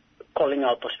 especially calling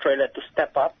out Australia to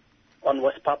step up on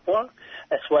West Papua,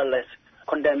 as well as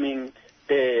condemning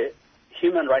the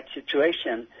human rights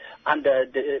situation under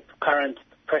the current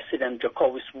President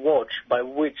Jokowi's watch, by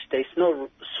which there is no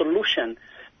solution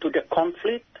to the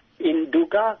conflict in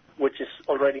Duga, which is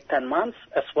already 10 months,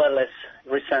 as well as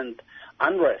recent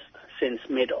unrest since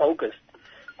mid-August.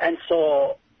 And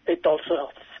so it also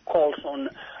calls on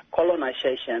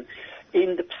colonization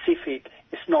in the Pacific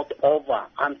is not over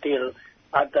until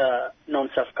other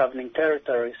non-self-governing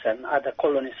territories and other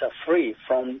colonies are free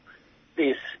from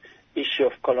this issue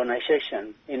of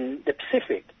colonization in the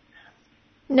Pacific.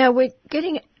 Now, we're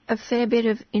getting a fair bit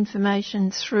of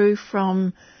information through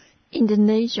from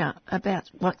Indonesia about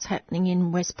what's happening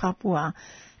in West Papua,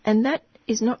 and that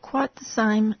is not quite the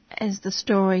same as the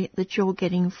story that you're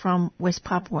getting from West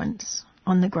Papuans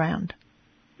on the ground.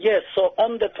 Yes, so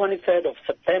on the 23rd of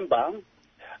September,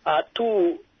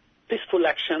 2 peaceful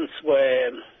actions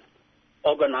were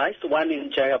organized, one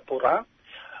in Jayapura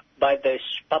by the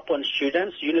Papuan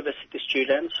students, university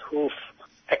students, who've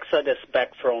exodus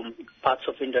back from parts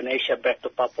of Indonesia back to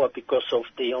Papua because of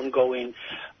the ongoing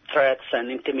threats and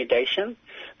intimidation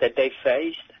that they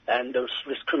faced, and those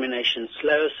discrimination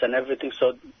slurs and everything.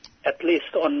 So at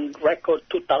least on record,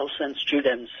 2,000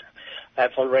 students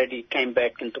have already came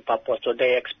back into Papua. So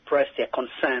they expressed their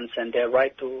concerns and their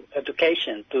right to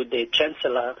education to the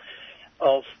Chancellor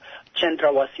of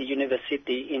Cendrawasih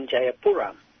University in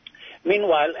Jayapura.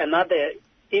 Meanwhile, another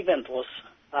event was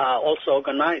also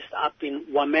organized up in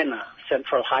Wamena,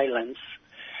 Central Highlands,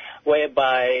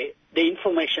 whereby the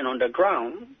information on the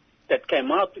ground that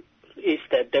came out is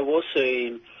that there was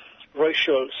a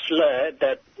racial slur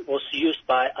that was used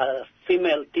by a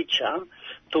female teacher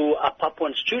to a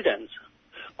Papuan student,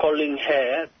 calling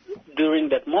her during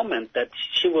that moment that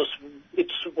it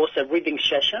was a reading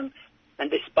session,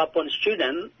 and this Papuan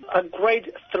student, a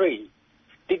grade 3,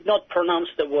 did not pronounce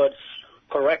the words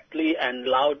correctly and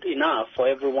loud enough for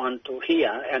everyone to hear,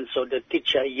 and so the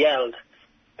teacher yelled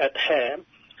at her,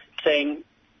 saying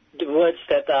the words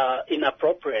that are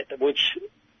inappropriate, which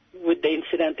with the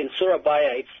incident in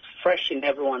Surabaya, it's fresh in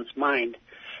everyone's mind.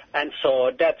 And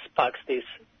so that sparks this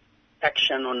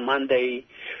action on Monday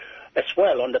as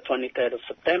well, on the 23rd of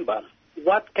September.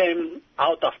 What came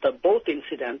out after both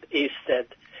incidents is that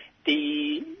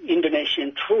the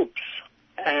Indonesian troops,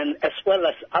 and as well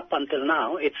as up until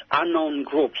now, it's unknown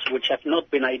groups which have not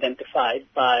been identified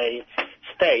by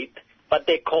state, but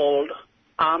they're called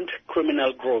armed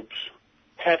criminal groups,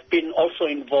 have been also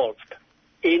involved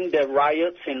in the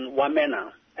riots in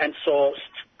Wamena. And so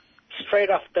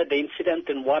straight after the incident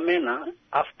in Wamena,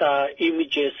 after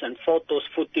images and photos,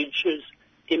 footages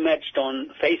emerged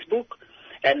on Facebook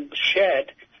and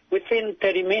shared, within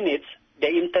 30 minutes, the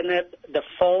internet, the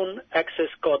phone access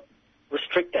got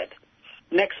restricted.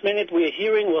 Next minute we're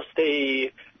hearing was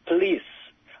the police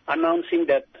announcing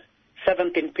that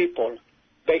 17 people,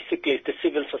 basically the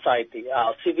civil society,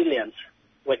 civilians,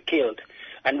 were killed.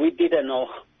 And we didn't know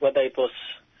whether it was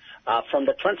from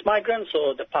the transmigrants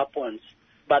or the Papuans.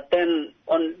 But then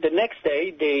on the next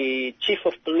day, the chief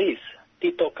of police,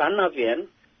 Tito Karnavian,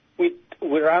 with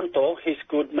Wiranto, his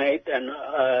good mate and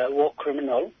war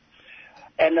criminal,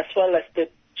 and as well as the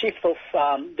chief of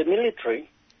the military,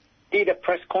 did a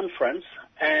press conference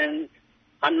and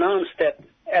announced that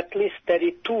at least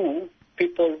 32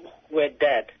 people were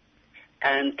dead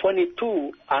and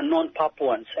 22 are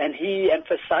non-Papuans. And he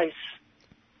emphasized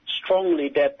strongly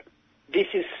that this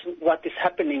is what is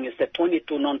happening, is that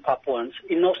 22 non-Papuans,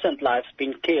 innocent lives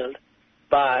being killed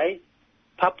by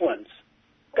Papuans,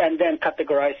 and then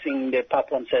categorizing the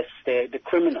Papuans as the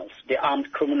criminals, the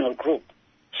armed criminal group.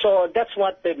 So that's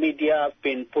what the media have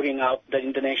been putting out, the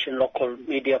Indonesian local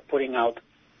media putting out.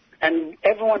 And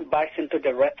everyone buys into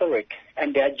the rhetoric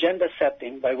and the agenda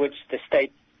setting by which the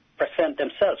state present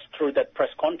themselves through that press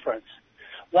conference.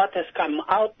 What has come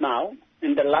out now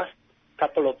in the last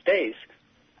couple of days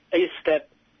is that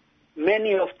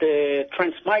many of the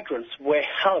transmigrants were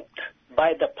helped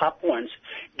by the Papuans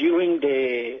during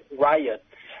the riot.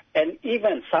 And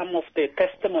even some of the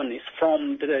testimonies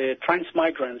from the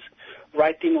transmigrants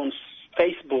writing on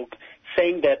Facebook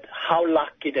saying that how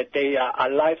lucky that they are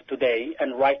alive today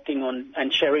and writing on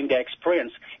and sharing their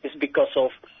experience is because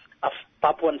of a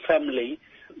Papuan family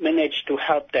managed to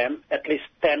help them, at least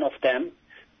 10 of them,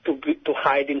 to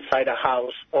hide inside a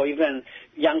house, or even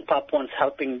young Papuans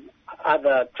helping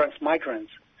other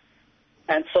transmigrants.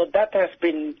 And so that has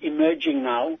been emerging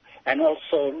now, and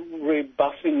also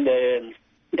rebuffing the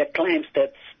claims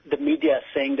that the media is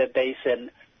saying that there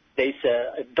is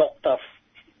a doctor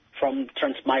from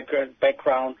transmigrant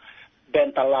background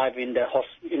burnt alive in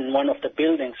one of the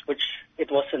buildings, which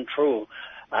it wasn't true.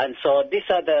 And so these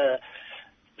are the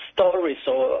stories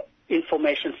or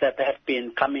information that have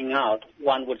been coming out,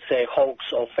 one would say hoax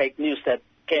or fake news that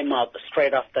came out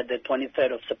straight after the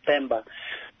 23rd of September.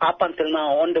 Up until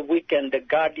now, on the weekend, The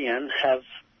Guardian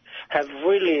have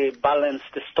really balanced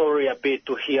the story a bit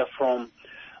to hear from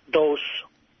those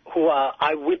who are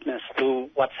eyewitness to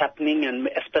what's happening, and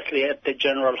especially at the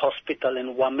General Hospital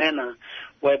in Wamena,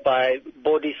 whereby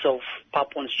bodies of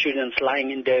Papuan students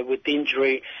lying in there with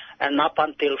injury, and up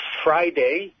until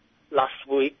Friday last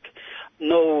week,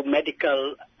 no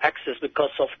medical access because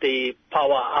of the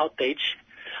power outage.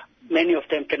 Many of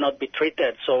them cannot be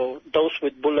treated, so those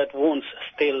with bullet wounds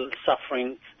still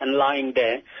suffering and lying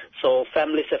there. So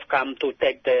families have come to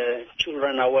take the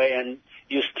children away and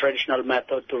use traditional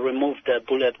method to remove the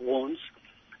bullet wounds.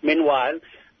 Meanwhile,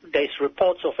 there's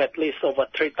reports of at least over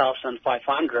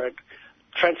 3,500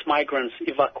 transmigrants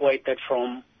evacuated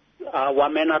from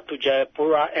Wamena to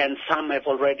Jayapura, and some have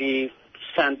already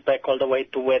sent back all the way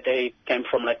to where they came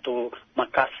from, like to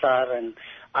Makassar and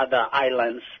other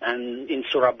islands and in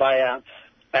Surabaya.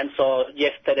 And so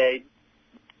yesterday,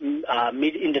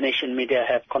 Indonesian media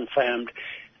have confirmed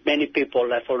many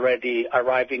people have already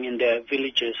arriving in their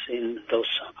villages in those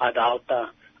outer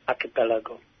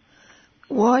archipelago.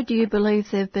 Why do you believe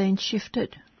they've been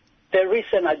shifted? There is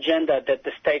an agenda that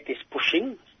the state is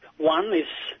pushing. One is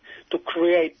to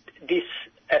create this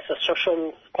as a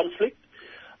social conflict,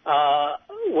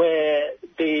 where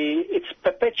it's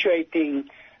perpetuating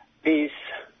these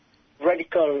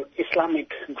radical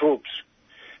Islamic groups.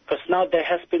 Because now there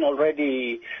has been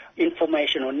already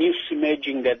information or news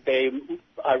emerging that they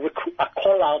are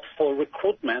call out for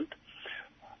recruitment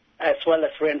as well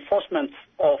as reinforcement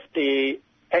of the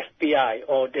FBI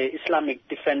or the Islamic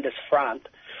Defenders Front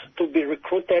to be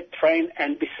recruited, trained,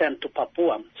 and be sent to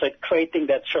Papua. So it's creating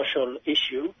that social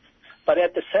issue. But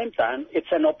at the same time,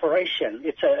 it's an operation.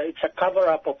 It's a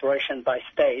cover-up operation by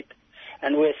state.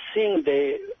 And we're seeing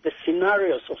the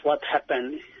scenarios of what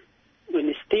happened in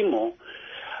East Timor.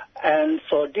 And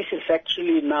so this is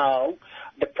actually now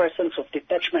the presence of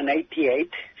Detachment 88,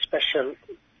 special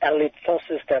elite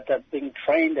forces that are being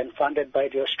trained and funded by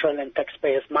the Australian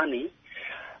taxpayers' money.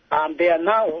 They are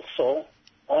now also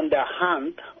on the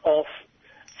hunt of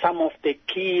some of the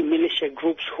key militia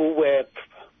groups who were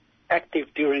active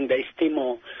during the East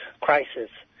Timor crisis.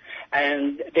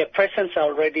 And their presence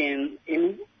already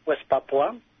in West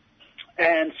Papua.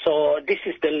 And so this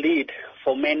is the lead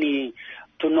for many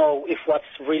to know if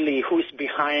who is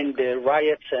behind the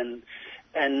riots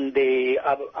and the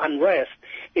unrest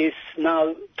is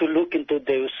now to look into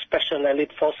the special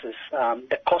elite forces,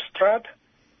 the Kostrad,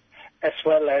 as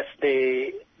well as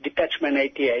the Detachment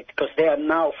 88, because they are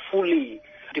now fully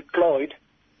deployed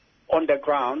on the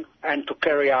ground and to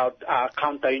carry out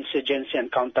counter-insurgency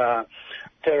and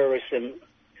counter-terrorism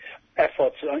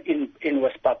efforts in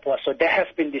West Papua. So there has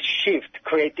been this shift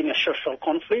creating a social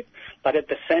conflict, but at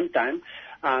the same time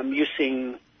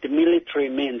using the military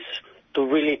means to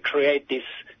really create this,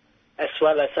 as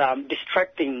well as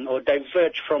distracting or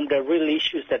diverge from the real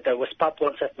issues that the West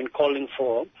Papuans have been calling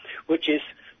for, which is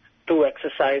to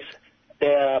exercise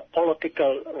their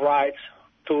political rights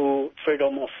to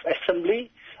freedom of assembly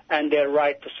and their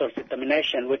right to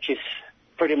self-determination, which is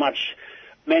pretty much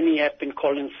many have been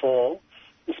calling for,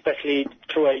 especially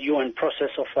through a UN process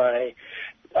of a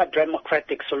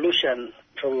democratic solution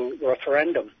through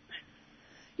referendum.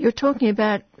 You're talking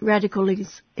about radical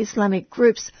Islamic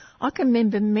groups. I can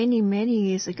remember many, many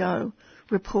years ago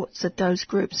reports that those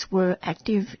groups were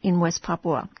active in West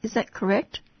Papua. Is that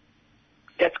correct?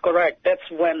 That's correct. That's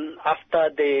when,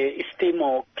 after the East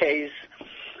Timor case,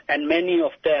 and many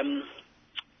of them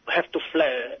have to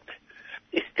flee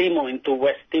East Timor into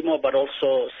West Timor, but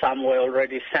also some were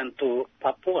already sent to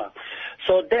Papua.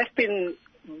 So they've been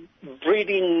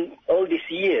breeding all these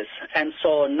years. And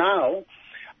so now,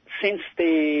 since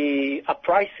the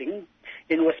uprising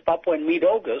in West Papua in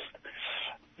mid-August,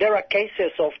 there are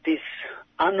cases of these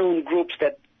unknown groups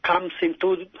that comes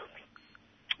into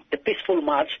the peaceful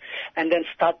march and then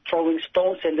start throwing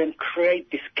stones and then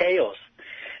create this chaos.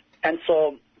 And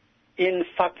so in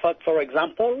Fakfak, for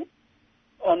example,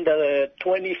 on the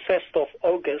 21st of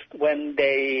August, when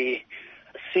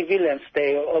civilians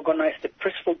organized the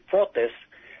peaceful protest,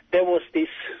 there was this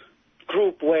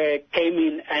group where came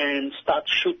in and start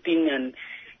shooting, and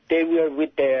they were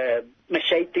with their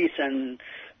machetes and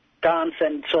guns,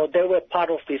 and so they were part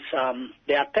of this,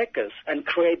 the attackers, and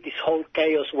create this whole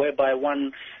chaos whereby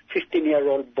one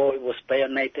 15-year-old boy was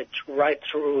bayoneted right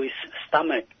through his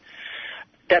stomach.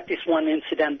 That is one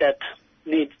incident that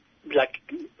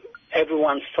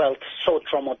everyone felt so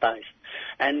traumatized,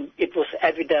 and it was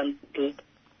evidence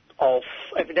of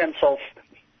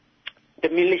the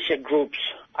militia groups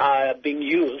being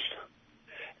used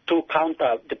to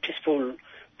counter the peaceful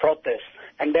protest.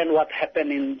 And then what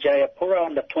happened in Jayapura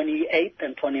on the 28th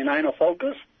and 29th of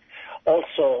August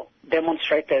also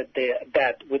demonstrated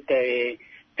that with the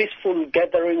peaceful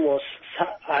gathering was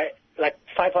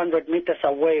 500 meters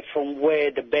away from where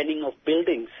the burning of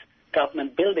buildings,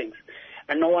 government buildings,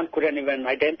 and no one couldn't even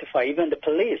identify. Even the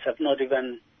police have not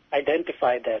even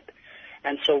identified that.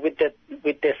 And so with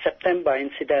the September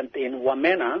incident in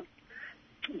Wamena,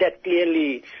 that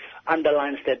clearly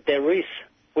underlines that there is,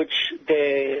 which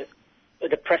the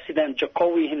President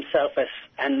Jokowi himself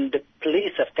and the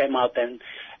police have come out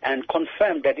and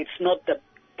confirmed that it's not the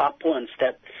Papuans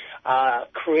that are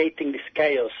creating this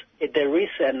chaos. There is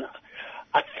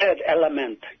a third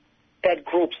element, third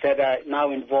groups that are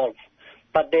now involved,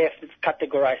 but they have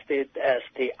categorized it as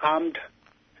the armed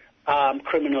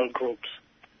criminal groups.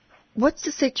 What's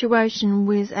the situation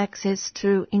with access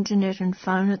to internet and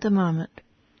phone at the moment?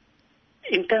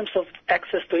 In terms of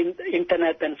access to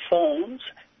internet and phones,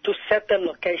 to certain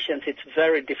locations it's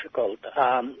very difficult.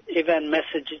 Even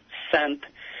messages sent,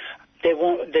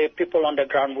 the people on the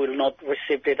ground will not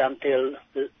receive it until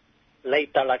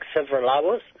later, like several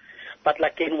hours. But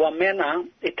like in Wamena,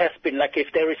 it has been like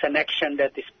if there is an action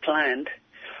that is planned.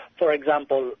 For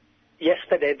example,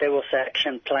 yesterday there was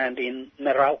action planned in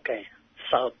Merauke,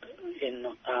 south in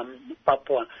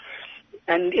Papua.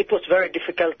 And it was very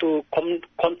difficult to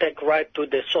contact right to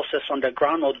the sources on the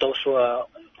ground or those who are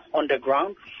on the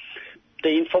ground.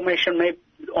 The information may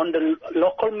on the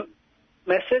local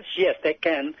message, yes, they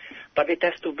can, but it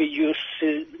has to be used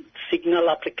signal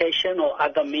application or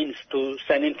other means to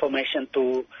send information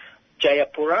to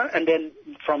Jayapura, and then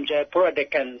from Jayapura they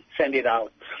can send it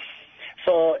out.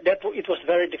 So it was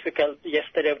very difficult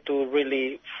yesterday to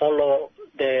really follow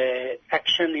the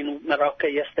action in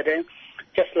Merauke yesterday.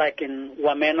 Just like in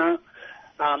Wamena,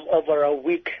 over a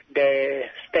week the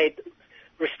state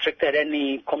restricted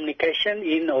any communication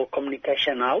in or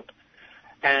communication out.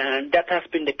 And that has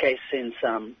been the case since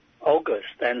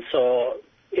August. And so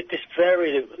it is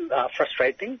very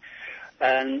frustrating,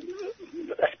 and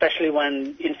especially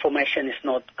when information is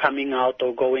not coming out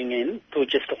or going in to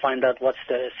find out what's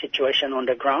the situation on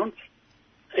the ground.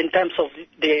 In terms of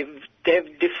they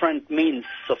have different means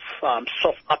of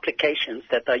soft applications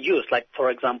that are used, like, for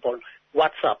example,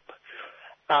 WhatsApp.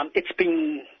 It's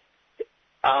been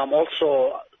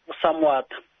also somewhat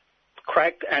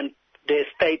cracked, and the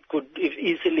state could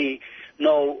easily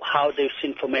know how this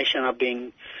information are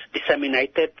being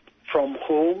disseminated from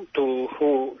whom to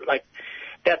who. Like,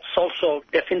 that's also,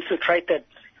 they've infiltrated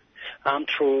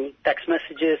through text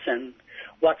messages and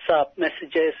WhatsApp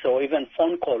messages or even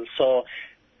phone calls. So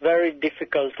very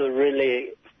difficult to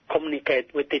really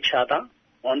communicate with each other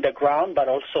on the ground, but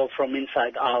also from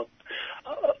inside out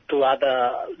to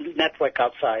other network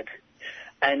outside.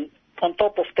 And on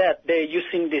top of that, they're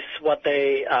using this,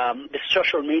 the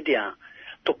social media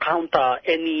to counter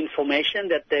any information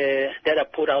that are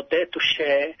put out there to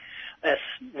share as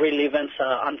real events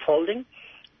are unfolding,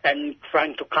 and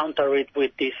trying to counter it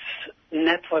with this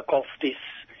network of these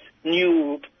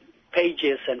new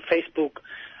pages and Facebook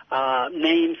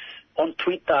names on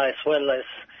Twitter as well as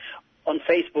on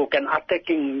Facebook, and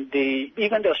attacking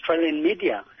even the Australian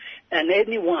media and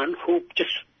anyone who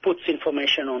just puts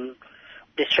information on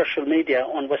the social media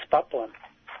on West Papua.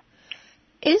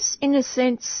 Is, in a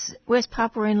sense, West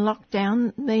Papua in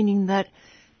lockdown, meaning that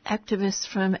activists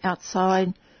from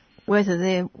outside, whether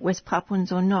they're West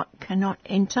Papuans or not, cannot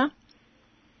enter?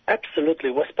 Absolutely.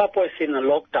 West Papua is in a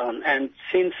lockdown, and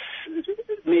since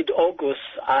mid-August,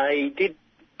 I did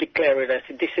declare it as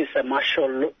this is a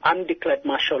undeclared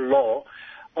martial law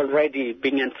already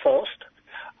being enforced,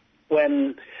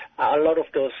 when a lot of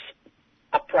those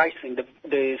uprising,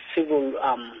 the civil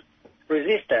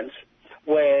resistance,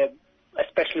 were,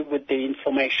 especially with the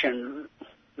information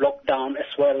lockdown as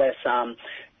well as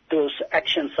those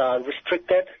actions are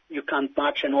restricted. You can't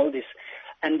march and all this.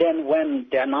 And then when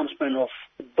the announcement of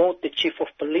both the Chief of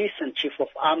Police and Chief of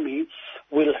Army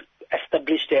will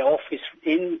establish their office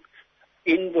in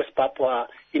West Papua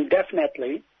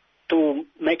indefinitely to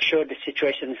make sure the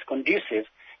situation is conducive,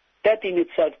 that in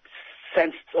itself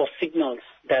sends or signals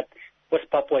that West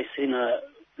Papua is in a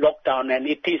lockdown, and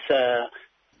it is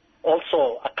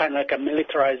also a kind of like a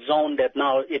militarized zone that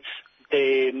now it's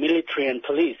the military and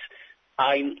police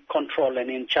are in control and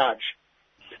in charge.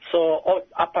 So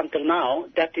up until now,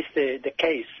 that is the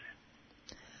case.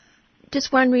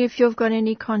 Just wondering if you've got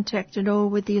any contact at all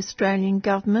with the Australian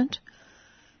government.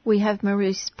 We have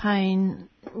Maurice Payne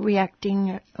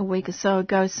reacting a week or so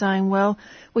ago saying, well,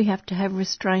 we have to have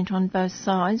restraint on both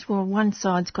sides. Well, one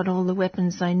side's got all the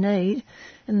weapons they need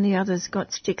and the other's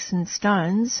got sticks and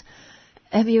stones.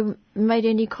 Have you made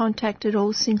any contact at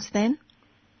all since then?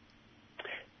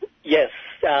 Yes,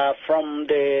 from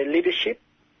the leadership,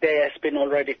 there has been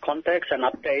already contacts and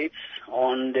updates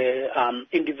on the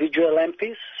individual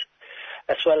MPs,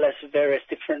 as well as various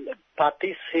different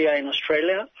parties here in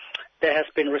Australia. There has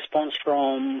been response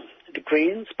from the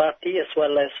Greens Party as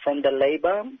well as from the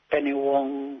Labour. Penny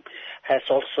Wong has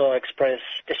also expressed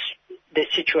the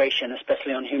situation,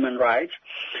 especially on human rights.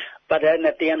 But then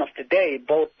at the end of the day,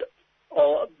 both,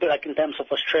 like in terms of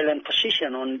Australian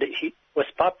position on the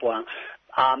West Papua,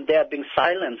 they are being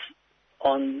silenced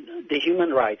on the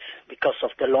human rights because of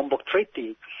the Lombok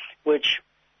Treaty, which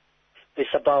is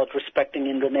about respecting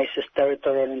Indonesia's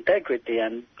territorial integrity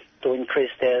and to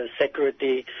increase their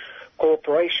security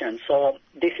cooperation. So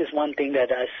this is one thing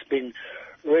that has been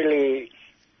really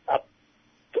a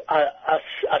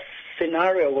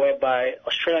scenario whereby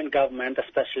Australian government,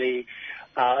 especially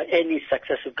any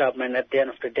successive government at the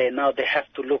end of the day, now they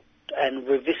have to look and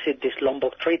revisit this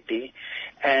Lombok Treaty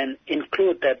and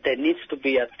include that there needs to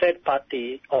be a third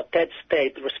party or third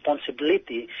state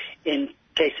responsibility in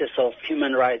cases of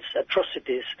human rights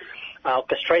atrocities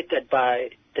orchestrated by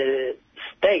the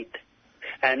state.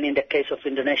 And in the case of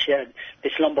Indonesia,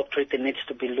 this Lombok Treaty needs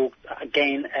to be looked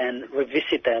again and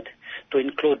revisited to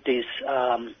include this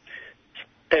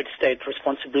third state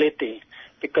responsibility.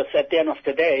 Because at the end of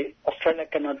the day, Australia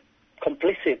cannot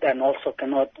complicit and also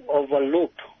cannot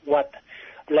overlook what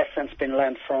lessons been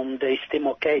learned from the East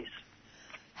Timor case.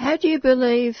 How do you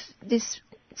believe this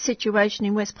situation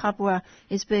in West Papua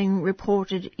is being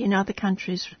reported in other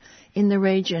countries in the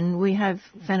region? We have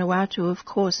Vanuatu, of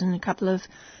course, and a couple of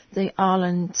the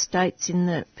island states in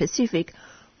the Pacific.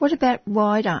 What about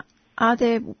wider? Are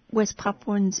there West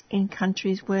Papuans in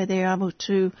countries where they're able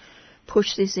to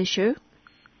push this issue?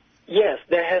 Yes,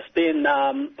 there has been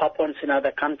Papuans in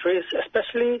other countries,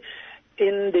 especially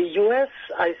in the U.S.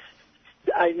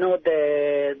 I know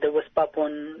the West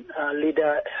Papuan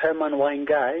leader Herman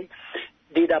Waingai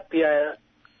did appear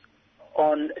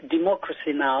on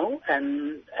Democracy Now!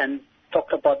 and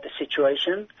talk about the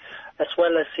situation, as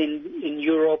well as in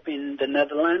Europe, in the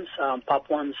Netherlands.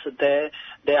 Papuans there,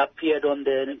 they appeared on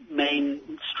the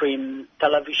mainstream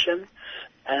television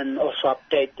and also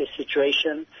update the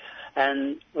situation.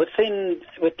 And within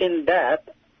that,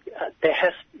 there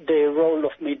has the role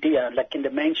of media, like in the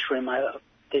mainstream,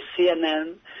 the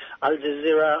CNN, Al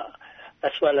Jazeera,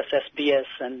 as well as SBS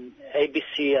and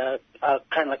ABC are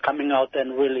kind of coming out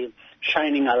and really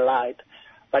shining a light.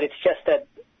 But it's just that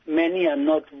many are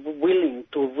not willing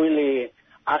to really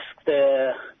ask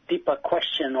the deeper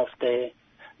question of the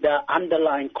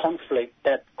underlying conflict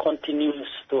that continues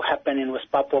to happen in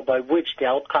West Papua, by which the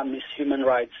outcome is human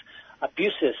rights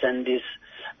abuses and this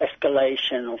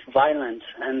escalation of violence.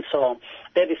 And so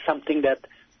that is something that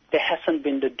there hasn't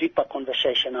been the deeper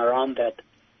conversation around that.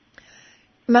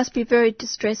 It must be very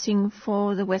distressing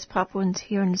for the West Papuans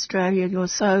here in Australia. You're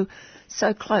so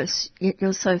close, yet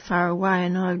you're so far away,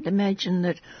 and I would imagine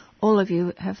that all of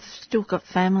you have still got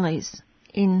families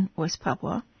in West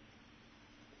Papua.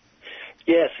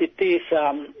 Yes, it is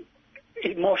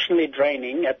emotionally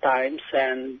draining at times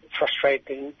and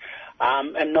frustrating,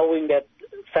 and knowing that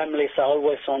families are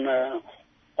always on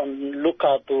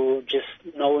lookout to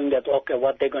just knowing that, okay,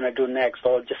 what they're going to do next,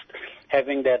 or just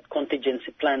having that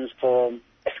contingency plans for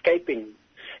escaping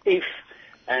if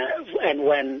and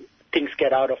when things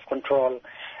get out of control.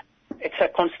 It's a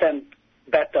constant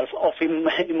battle of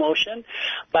emotion,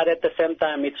 but at the same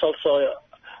time, it's also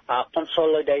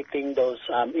consolidating those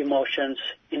emotions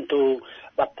into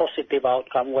a positive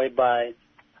outcome, whereby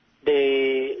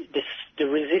the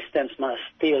resistance must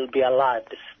still be alive.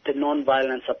 The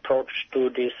non-violence approach to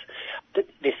this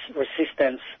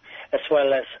resistance, as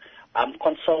well as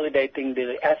consolidating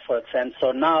the efforts. And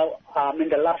so now, in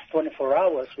the last 24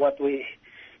 hours, what we're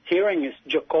hearing is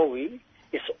Jokowi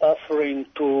is offering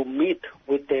to meet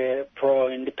with the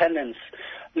pro-independence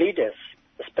leaders,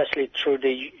 especially through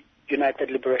the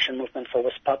United Liberation Movement for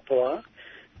West Papua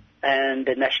and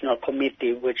the National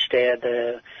Committee, which they are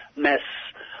the mass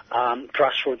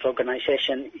grassroots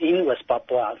organization in West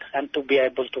Papua, and to be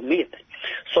able to meet.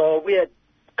 So we are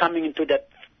coming into that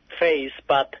phase,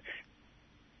 but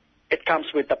it comes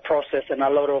with a process, and a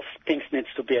lot of things needs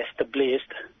to be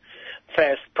established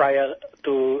first prior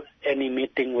to any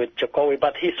meeting with Jokowi.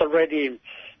 But he's already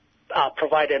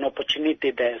provided an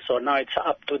opportunity there, so now it's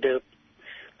up to the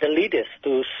leaders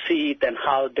to see it and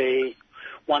how they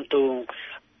want to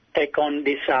take on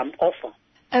this offer.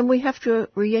 And we have to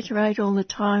reiterate all the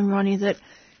time, Ronnie, that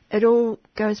it all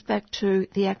goes back to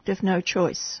the act of no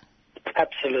choice.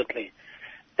 Absolutely.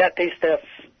 That is the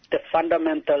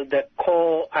fundamental, the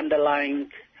core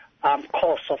underlying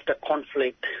cause of the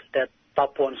conflict that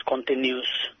Papuans continues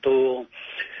to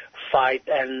fight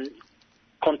and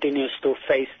continues to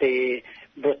face the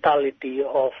brutality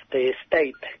of the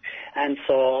state. And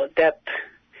so that,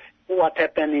 what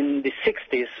happened in the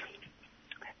 60s,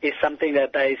 is something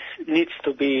that needs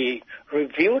to be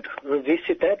reviewed,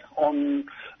 revisited on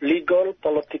legal,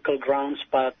 political grounds,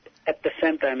 but at the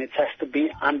same time it has to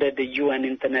be under the UN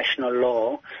international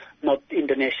law, not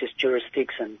Indonesia's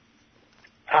jurisdiction.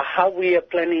 How we are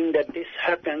planning that this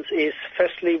happens is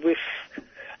firstly with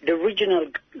the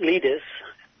regional leaders,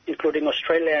 including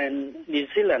Australia and New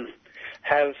Zealand,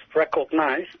 have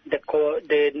recognized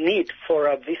the need for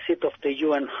a visit of the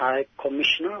UN High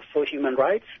Commissioner for Human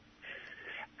Rights.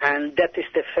 And that is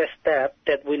the first step,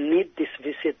 that we need this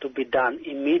visit to be done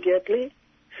immediately.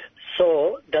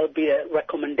 So there'll be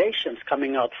recommendations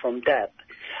coming out from that.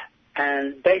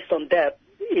 And based on that,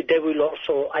 they will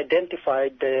also identify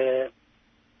the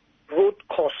root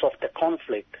cause of the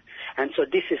conflict. And so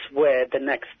this is where the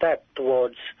next step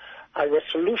towards a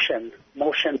resolution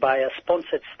motion by a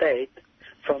sponsored state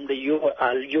from the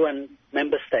UN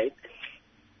member state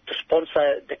to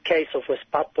sponsor the case of West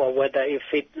Papua, whether if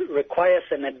it requires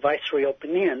an advisory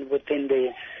opinion within the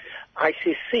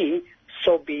ICC,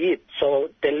 so be it. So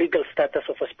the legal status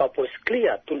of West Papua is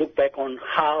clear, to look back on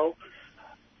how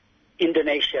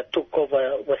Indonesia took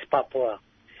over West Papua.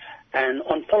 And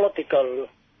on political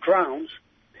grounds,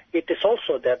 it is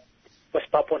also that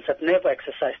West Papuans have never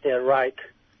exercised their right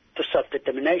to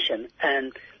self-determination.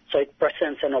 And so it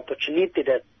presents an opportunity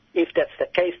that if that's the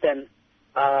case, then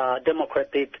a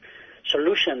democratic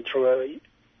solution through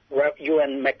a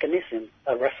UN mechanism,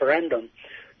 a referendum,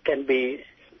 can be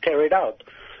carried out.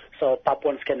 So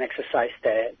Papuans can exercise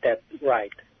that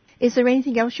right. Is there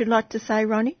anything else you'd like to say,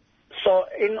 Ronnie? So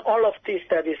in all of this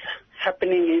that is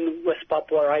happening in West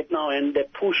Papua right now, and the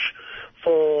push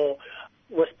for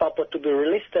West Papua to be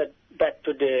released back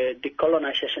to the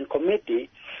Decolonization Committee,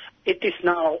 it is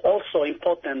now also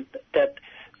important that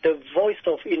the voice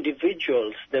of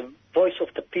individuals, the voice of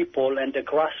the people and the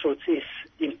grassroots is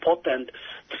important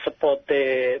to support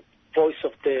the voice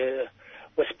of the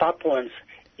West Papuans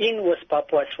in West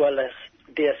Papua as well as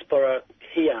diaspora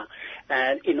here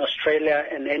and in Australia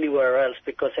and anywhere else,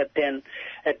 because at the end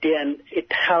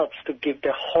it helps to give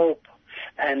the hope,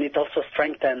 and it also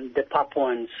strengthens the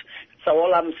Papuans. So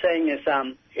all I'm saying is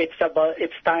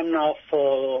it's time now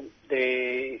for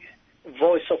the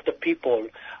voice of the people,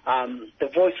 the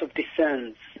voice of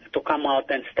dissent, to come out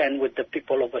and stand with the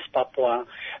people of West Papua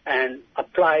and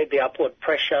apply the upward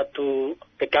pressure to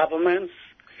the governments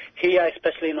here,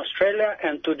 especially in Australia,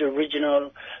 and to the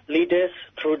regional leaders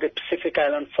through the Pacific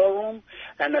Island Forum,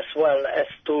 and as well as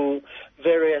to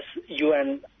various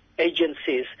UN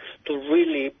agencies to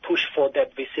really push for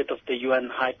that visit of the UN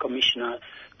High Commissioner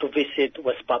to visit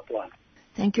West Papua.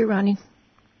 Thank you, Ronnie.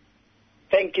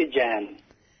 Thank you, Jan.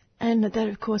 And that,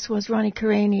 of course, was Ronnie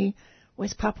Carini,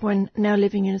 West Papuan, now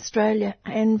living in Australia,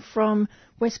 and from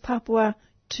West Papua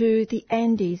to the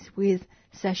Andes with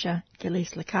Sasha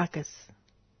Gillis-Lakakis.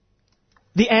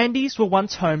 The Andes were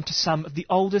once home to some of the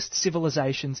oldest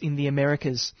civilizations in the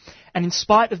Americas, and in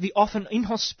spite of the often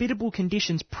inhospitable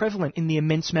conditions prevalent in the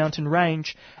immense mountain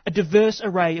range, a diverse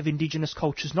array of indigenous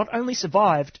cultures not only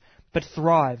survived, but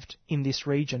thrived in this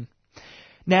region.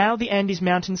 Now the Andes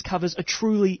Mountains covers a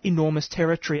truly enormous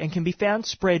territory and can be found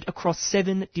spread across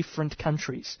 7 different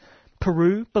countries: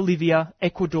 Peru, Bolivia,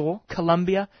 Ecuador,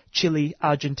 Colombia, Chile,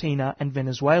 Argentina and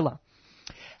Venezuela.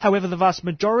 However, the vast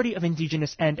majority of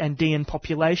indigenous and Andean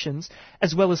populations,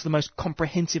 as well as the most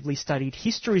comprehensively studied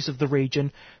histories of the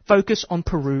region, focus on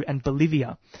Peru and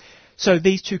Bolivia. So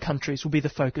these 2 countries will be the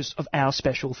focus of our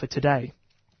special for today.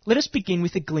 Let us begin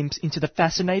with a glimpse into the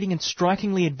fascinating and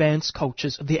strikingly advanced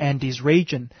cultures of the Andes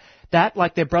region. that,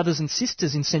 like their brothers and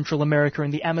sisters in Central America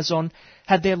and the Amazon,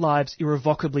 had their lives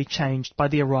irrevocably changed by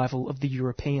the arrival of the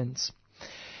Europeans.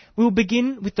 We will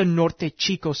begin with the Norte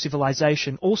Chico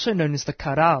civilization, also known as the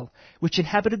Caral, which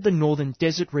inhabited the northern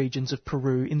desert regions of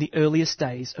Peru in the earliest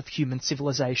days of human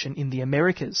civilization in the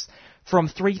Americas, from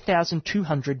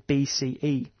 3200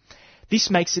 BCE. This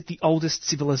makes it the oldest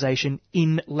civilization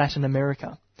in Latin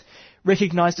America.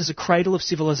 Recognised as a cradle of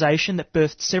civilization that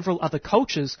birthed several other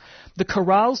cultures, the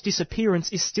Caral's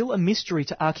disappearance is still a mystery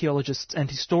to archaeologists and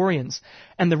historians,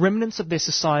 and the remnants of their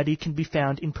society can be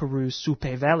found in Peru's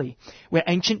Supe Valley, where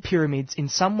ancient pyramids, in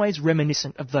some ways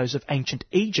reminiscent of those of ancient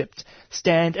Egypt,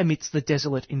 stand amidst the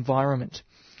desolate environment.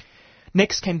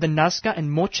 Next came the Nazca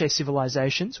and Moche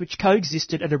civilizations, which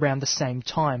coexisted at around the same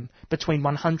time, between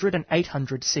 100 and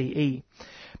 800 CE.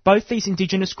 Both these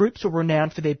indigenous groups were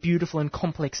renowned for their beautiful and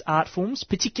complex art forms,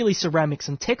 particularly ceramics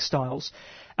and textiles,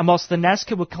 and whilst the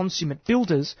Nazca were consummate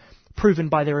builders, proven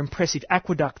by their impressive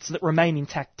aqueducts that remain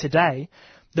intact today,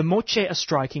 the Moche are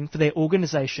striking for their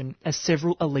organisation as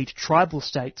several elite tribal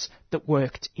states that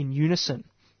worked in unison.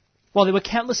 While there were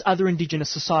countless other indigenous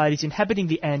societies inhabiting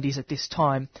the Andes at this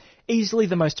time, easily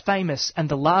the most famous and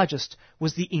the largest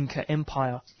was the Inca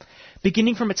Empire.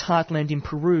 Beginning from its heartland in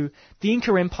Peru, the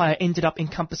Inca Empire ended up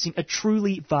encompassing a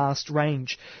truly vast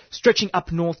range, stretching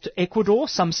up north to Ecuador,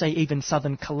 some say even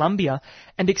southern Colombia,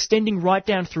 and extending right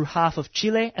down through half of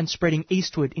Chile and spreading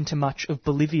eastward into much of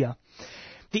Bolivia.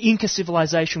 The Inca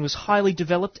civilization was highly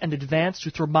developed and advanced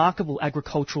with remarkable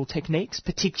agricultural techniques,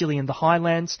 particularly in the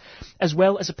highlands, as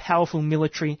well as a powerful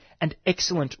military and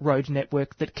excellent road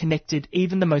network that connected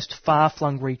even the most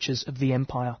far-flung reaches of the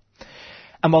empire.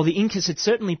 And while the Incas had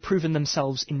certainly proven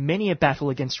themselves in many a battle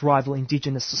against rival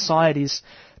indigenous societies,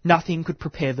 nothing could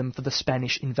prepare them for the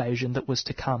Spanish invasion that was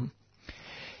to come.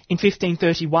 In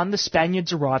 1531, the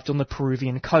Spaniards arrived on the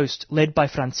Peruvian coast, led by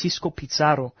Francisco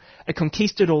Pizarro, a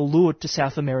conquistador lured to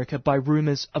South America by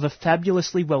rumours of a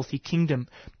fabulously wealthy kingdom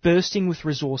bursting with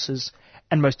resources,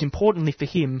 and most importantly for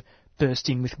him,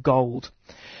 bursting with gold.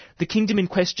 The kingdom in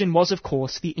question was, of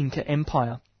course, the Inca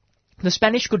Empire. The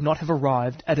Spanish could not have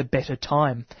arrived at a better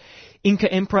time.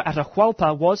 Inca Emperor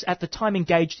Atahualpa was at the time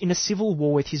engaged in a civil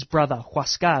war with his brother,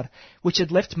 Huascar, which had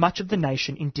left much of the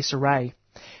nation in disarray.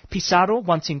 Pizarro,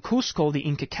 once in Cusco, the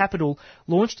Inca capital,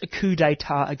 launched a coup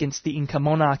d'etat against the Inca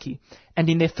monarchy, and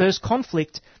in their first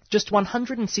conflict, just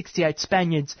 168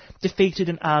 Spaniards defeated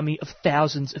an army of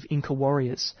thousands of Inca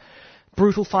warriors.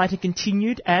 Brutal fighting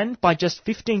continued, and by just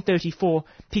 1534,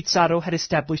 Pizarro had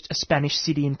established a Spanish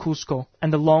city in Cusco,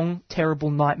 and the long,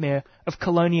 terrible nightmare of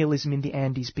colonialism in the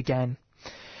Andes began.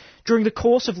 During the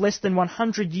course of less than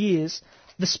 100 years,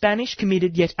 the Spanish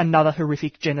committed yet another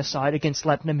horrific genocide against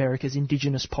Latin America's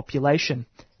indigenous population,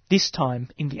 this time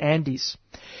in the Andes.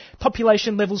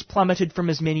 Population levels plummeted from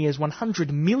as many as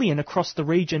 100 million across the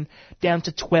region down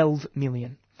to 12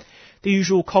 million. The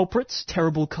usual culprits,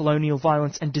 terrible colonial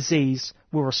violence and disease,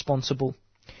 were responsible.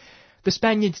 The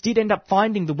Spaniards did end up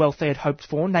finding the wealth they had hoped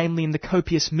for, namely in the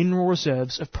copious mineral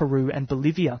reserves of Peru and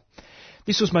Bolivia.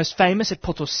 This was most famous at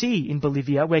Potosi in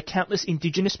Bolivia, where countless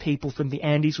indigenous people from the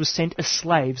Andes were sent as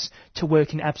slaves to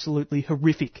work in absolutely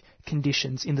horrific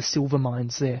conditions in the silver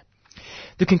mines there.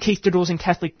 The conquistadors and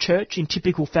Catholic Church, in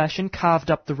typical fashion,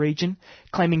 carved up the region,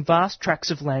 claiming vast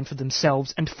tracts of land for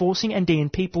themselves and forcing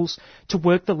Andean peoples to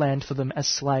work the land for them as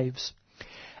slaves.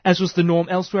 As was the norm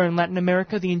elsewhere in Latin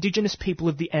America, the indigenous people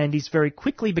of the Andes very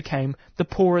quickly became the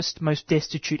poorest, most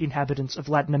destitute inhabitants of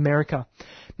Latin America,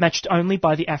 matched only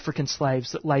by the African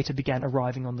slaves that later began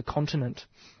arriving on the continent.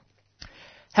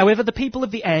 However, the people of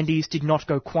the Andes did not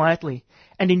go quietly,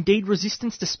 and indeed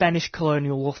resistance to Spanish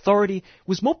colonial authority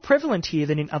was more prevalent here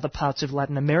than in other parts of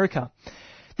Latin America.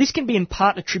 This can be in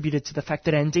part attributed to the fact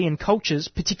that Andean cultures,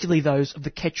 particularly those of the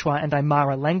Quechua and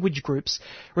Aymara language groups,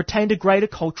 retained a greater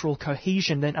cultural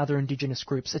cohesion than other indigenous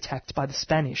groups attacked by the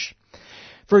Spanish.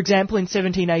 For example, in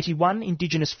 1781,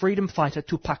 indigenous freedom fighter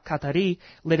Tupac Katari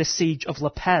led a siege of La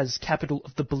Paz, capital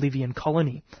of the Bolivian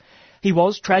colony. He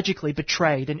was tragically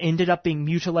betrayed and ended up being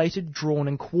mutilated, drawn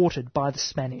and quartered by the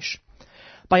Spanish.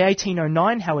 By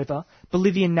 1809, however,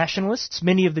 Bolivian nationalists,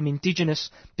 many of them indigenous,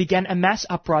 began a mass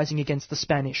uprising against the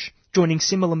Spanish, joining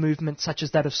similar movements such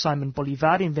as that of Simon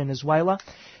Bolivar in Venezuela,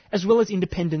 as well as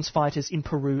independence fighters in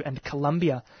Peru and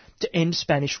Colombia, to end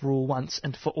Spanish rule once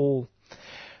and for all.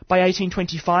 By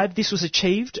 1825, this was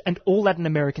achieved, and all Latin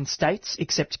American states,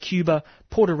 except Cuba,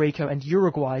 Puerto Rico and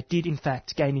Uruguay, did in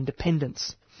fact gain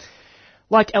independence.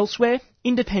 Like elsewhere,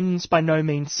 independence by no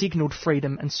means signalled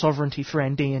freedom and sovereignty for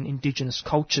Andean indigenous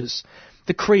cultures.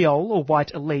 The Creole, or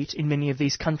white elite, in many of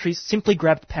these countries simply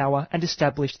grabbed power and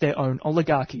established their own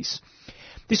oligarchies.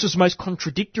 This was most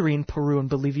contradictory in Peru and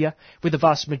Bolivia, where the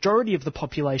vast majority of the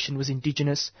population was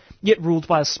indigenous, yet ruled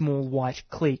by a small white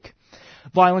clique.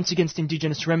 Violence against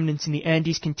indigenous remnants in the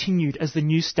Andes continued as the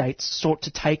new states sought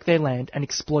to take their land and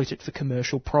exploit it for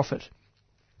commercial profit.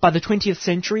 By the 20th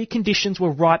century, conditions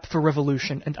were ripe for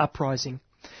revolution and uprising.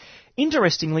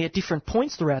 Interestingly, at different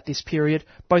points throughout this period,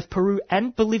 both Peru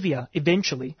and Bolivia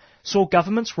eventually saw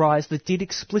governments rise that did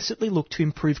explicitly look to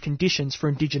improve conditions for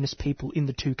indigenous people in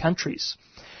the two countries.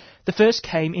 The first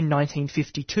came in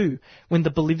 1952, when the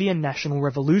Bolivian National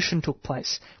Revolution took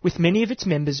place, with many of its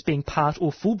members being part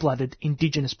or full-blooded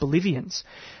indigenous Bolivians,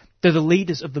 though the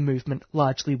leaders of the movement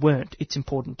largely weren't, it's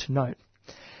important to note.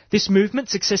 This movement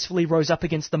successfully rose up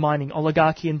against the mining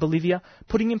oligarchy in Bolivia,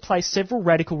 putting in place several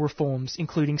radical reforms,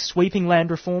 including sweeping land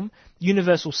reform,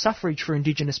 universal suffrage for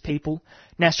indigenous people,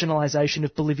 nationalisation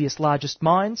of Bolivia's largest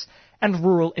mines, and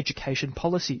rural education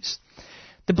policies.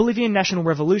 The Bolivian National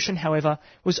Revolution, however,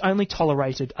 was only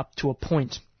tolerated up to a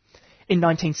point. In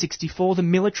 1964, the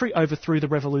military overthrew the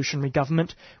revolutionary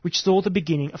government, which saw the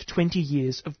beginning of 20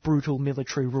 years of brutal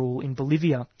military rule in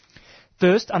Bolivia.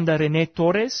 First under René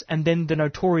Torres and then the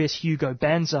notorious Hugo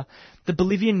Banzer, the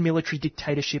Bolivian military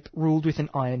dictatorship ruled with an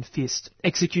iron fist,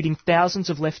 executing thousands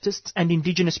of leftists and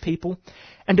indigenous people,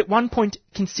 and at one point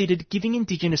considered giving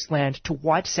indigenous land to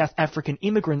white South African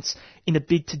immigrants in a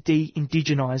bid to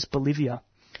de-indigenize Bolivia.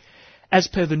 As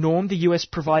per the norm, the US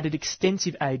provided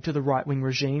extensive aid to the right-wing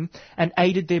regime and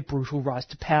aided their brutal rise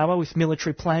to power with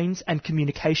military planes and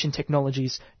communication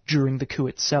technologies during the coup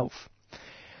itself.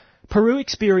 Peru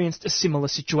experienced a similar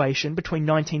situation between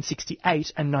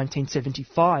 1968 and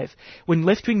 1975, when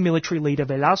left-wing military leader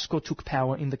Velasco took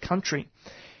power in the country.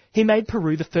 He made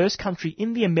Peru the first country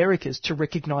in the Americas to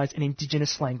recognise an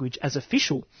indigenous language as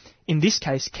official, in this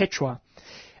case Quechua.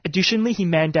 Additionally, he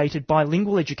mandated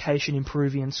bilingual education in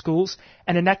Peruvian schools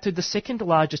and enacted the second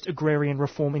largest agrarian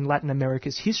reform in Latin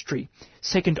America's history,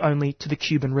 second only to the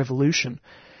Cuban Revolution.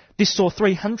 This saw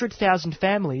 300,000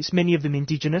 families, many of them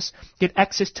indigenous, get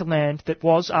access to land that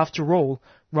was, after all,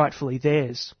 rightfully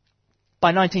theirs. By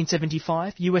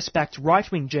 1975, US-backed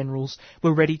right-wing generals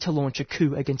were ready to launch a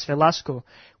coup against Velasco,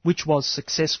 which was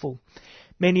successful.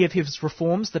 Many of his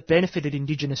reforms that benefited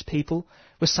indigenous people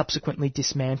were subsequently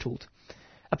dismantled.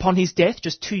 Upon his death,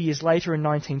 just 2 years later in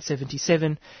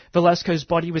 1977, Velasco's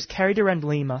body was carried around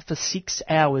Lima for 6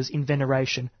 hours in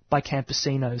veneration by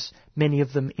campesinos, many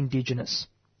of them indigenous.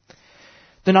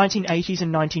 The 1980s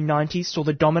and 1990s saw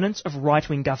the dominance of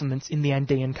right-wing governments in the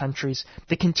Andean countries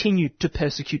that continued to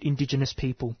persecute indigenous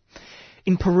people.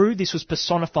 In Peru, this was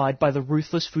personified by the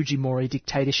ruthless Fujimori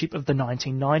dictatorship of the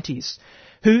 1990s,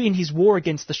 who, in his war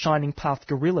against the Shining Path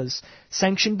guerrillas,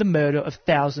 sanctioned the murder of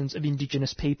thousands of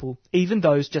indigenous people, even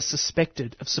those just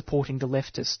suspected of supporting the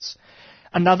leftists.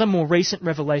 Another more recent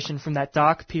revelation from that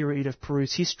dark period of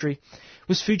Peru's history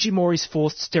was Fujimori's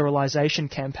forced sterilisation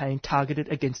campaign targeted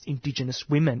against indigenous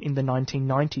women in the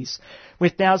 1990s, where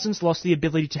thousands lost the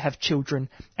ability to have children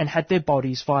and had their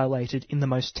bodies violated in the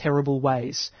most terrible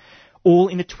ways, all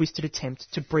in a twisted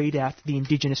attempt to breed out the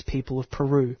indigenous people of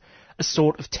Peru, a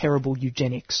sort of terrible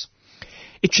eugenics.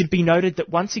 It should be noted that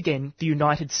once again the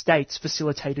United States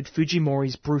facilitated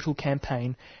Fujimori's brutal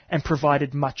campaign and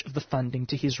provided much of the funding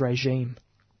to his regime.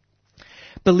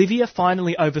 Bolivia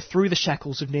finally overthrew the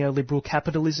shackles of neoliberal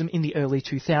capitalism in the early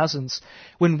 2000s,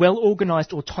 when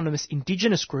well-organised autonomous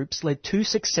indigenous groups led 2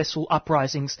 successful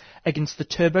uprisings against the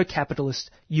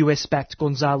turbo-capitalist US-backed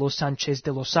Gonzalo Sanchez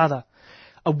de Lozada.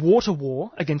 A water war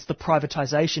against the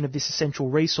privatisation of this essential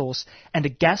resource and a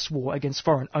gas war against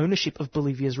foreign ownership of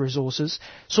Bolivia's resources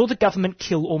saw the government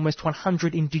kill almost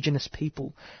 100 indigenous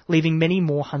people, leaving many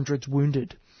more hundreds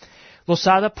wounded.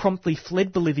 Lozada promptly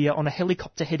fled Bolivia on a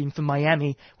helicopter heading for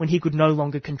Miami when he could no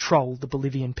longer control the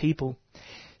Bolivian people.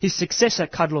 His successor,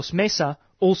 Carlos Mesa,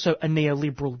 also a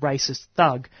neoliberal racist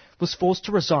thug, was forced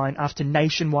to resign after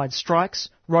nationwide strikes,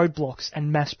 roadblocks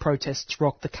and mass protests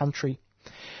rocked the country.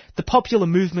 The popular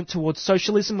movement towards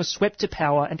socialism was swept to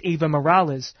power and Evo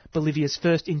Morales, Bolivia's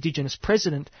first indigenous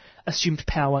president, assumed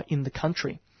power in the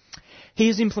country. He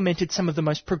has implemented some of the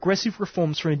most progressive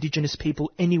reforms for indigenous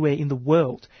people anywhere in the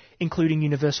world, including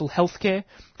universal healthcare,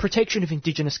 protection of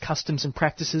indigenous customs and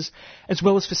practices, as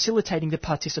well as facilitating the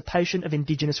participation of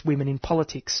indigenous women in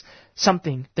politics,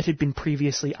 something that had been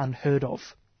previously unheard of.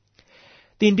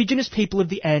 The indigenous people of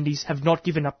the Andes have not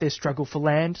given up their struggle for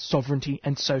land, sovereignty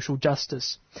and social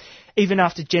justice. Even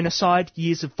after genocide,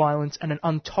 years of violence and an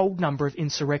untold number of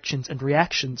insurrections and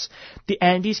reactions, the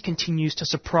Andes continues to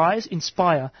surprise,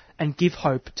 inspire and give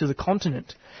hope to the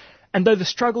continent. And though the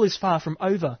struggle is far from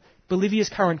over, Bolivia's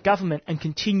current government and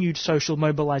continued social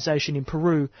mobilisation in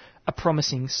Peru are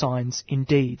promising signs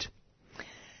indeed.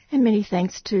 And many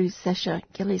thanks to Sasha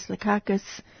Gillies-Lakakis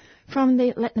from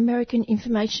the Latin American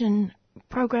Information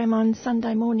Program on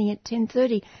Sunday morning at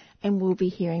 10:30, and we'll be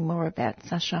hearing more about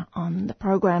Sasha on the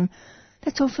program.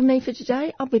 That's all from me for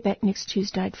today. I'll be back next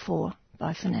Tuesday at 4.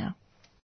 Bye for now.